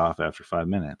turn it off after 5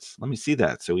 minutes. Let me see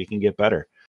that so we can get better.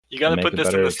 You got to put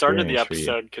this in the start of the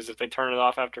episode, because if they turn it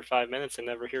off after 5 minutes, they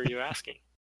never hear you asking.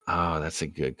 Oh, that's a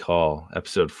good call.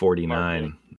 Episode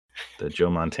 49, the Joe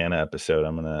Montana episode.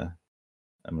 I'm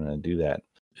gonna do that.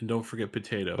 And don't forget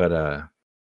potato. But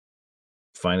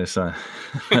find us on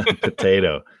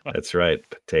potato. That's right,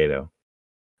 potato.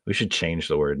 We should change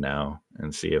the word now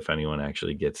and see if anyone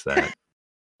actually gets that.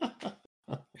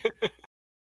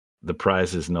 The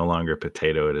prize is no longer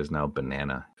potato, it is now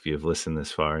banana. If you've listened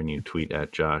this far and you tweet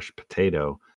at Josh,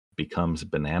 potato becomes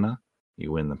banana,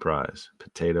 you win the prize.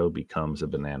 Potato becomes a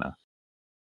banana.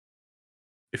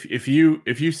 If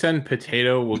you send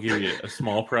potato, we'll give you a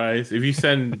small prize. If you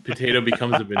send potato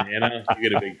becomes a banana, you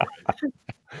get a big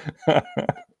prize.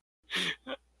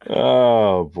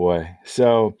 Oh boy.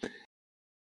 So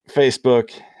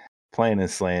Facebook, Playin and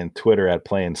Slayin, Twitter at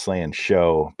Playin Slayin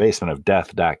Show,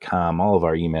 basementofdeath.com, all of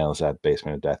our emails at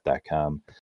basementofdeath.com.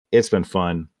 It's been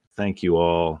fun. Thank you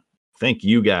all. Thank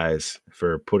you guys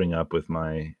for putting up with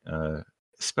my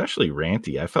especially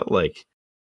ranty. I felt,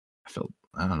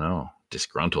 I don't know,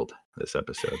 disgruntled this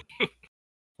episode.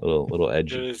 little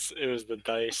edgy. It was the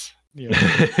dice. Yeah.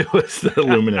 It was the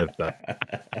Lumineth.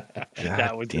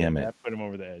 That was damn it. That put him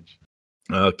over the edge.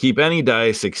 Keep any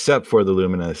dice except for the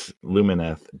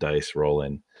Lumineth dice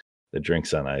rolling. The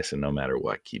drink's on ice, and no matter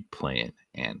what, keep playing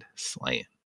and slaying.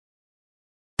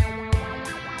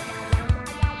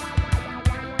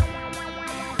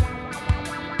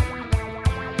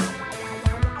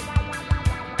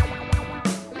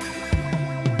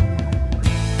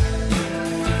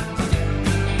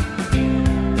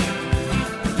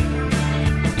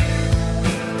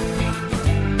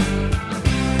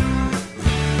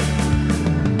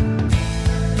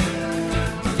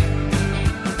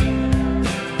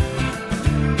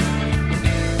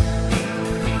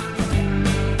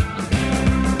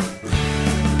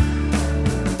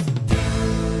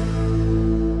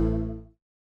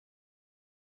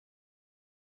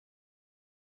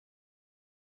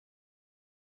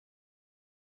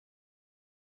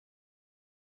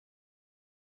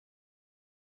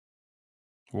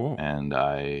 Whoa. And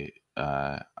I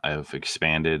have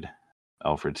expanded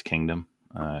Alfred's kingdom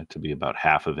to be about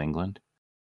half of England.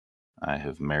 I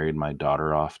have married my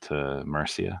daughter off to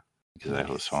Mercia because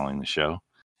I was following the show.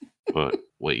 But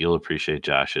what you'll appreciate,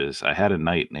 Josh, is I had a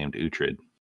knight named Uhtred.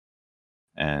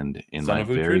 And in Son my of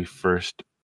very Uhtred? first,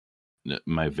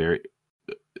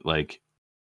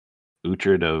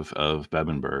 Uhtred of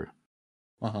Bebenberg,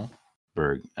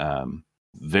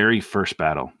 very first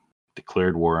battle,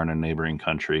 declared war on a neighboring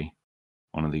country.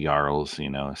 One of the Jarls,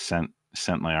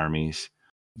 sent my armies.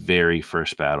 Very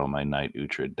first battle, my knight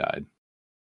Uhtred died.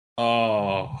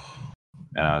 Oh.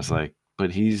 And I was like, but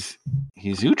he's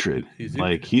Uhtred.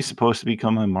 Like, he's supposed to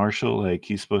become a marshal. Like,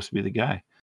 he's supposed to be the guy.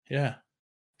 Yeah.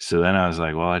 So then I was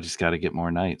like, well, I just got to get more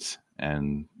knights,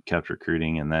 and kept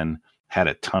recruiting, and then had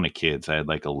a ton of kids. I had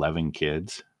like 11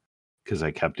 kids because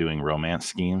I kept doing romance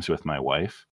schemes with my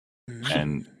wife.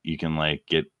 And you can like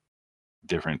get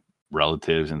different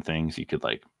relatives and things. You could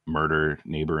like murder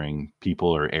neighboring people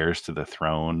or heirs to the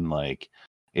throne. Like,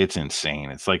 it's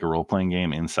insane. It's like a role-playing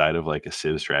game inside of like a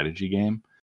Civ strategy game.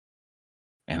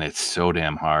 And it's so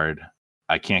damn hard.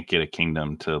 I can't get a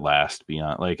kingdom to last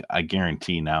beyond, like, I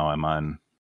guarantee now I'm on,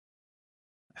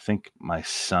 I think my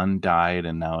son died,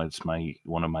 and now it's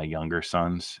one of my younger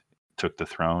sons took the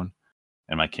throne,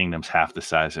 and my kingdom's half the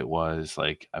size it was.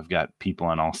 Like, I've got people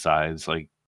on all sides, like,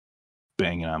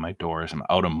 banging on my doors. I'm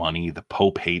out of money. The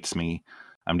Pope hates me.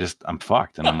 I'm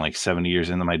fucked. And I'm like 70 years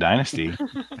into my dynasty.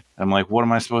 I'm like, what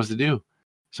am I supposed to do?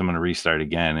 So I'm going to restart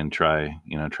again and try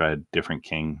a different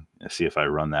king, see if I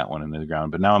run that one into the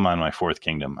ground. But now I'm on my fourth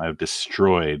kingdom. I've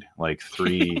destroyed like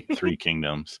three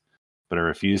kingdoms, but I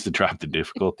refuse to drop the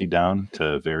difficulty down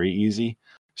to very easy.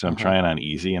 So I'm trying on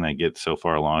easy, and I get so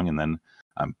far along, and then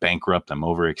I'm bankrupt, I'm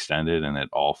overextended, and it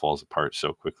all falls apart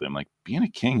so quickly. I'm like, being a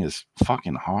king is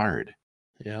fucking hard.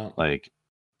 Yeah. Like,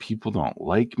 people don't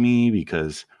like me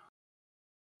because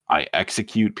I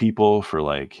execute people for,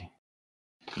 like,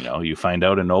 you find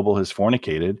out a noble has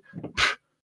fornicated.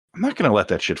 I'm not going to let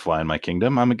that shit fly in my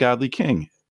kingdom. I'm a godly king.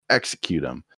 Execute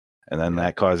him. And then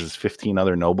that causes 15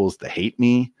 other nobles to hate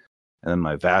me. And then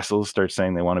my vassals start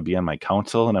saying they want to be on my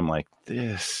council. And I'm like,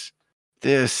 this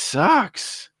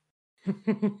sucks.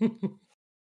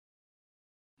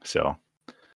 So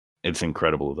it's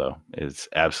incredible, though. It's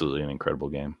absolutely an incredible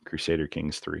game. Crusader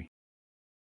Kings 3.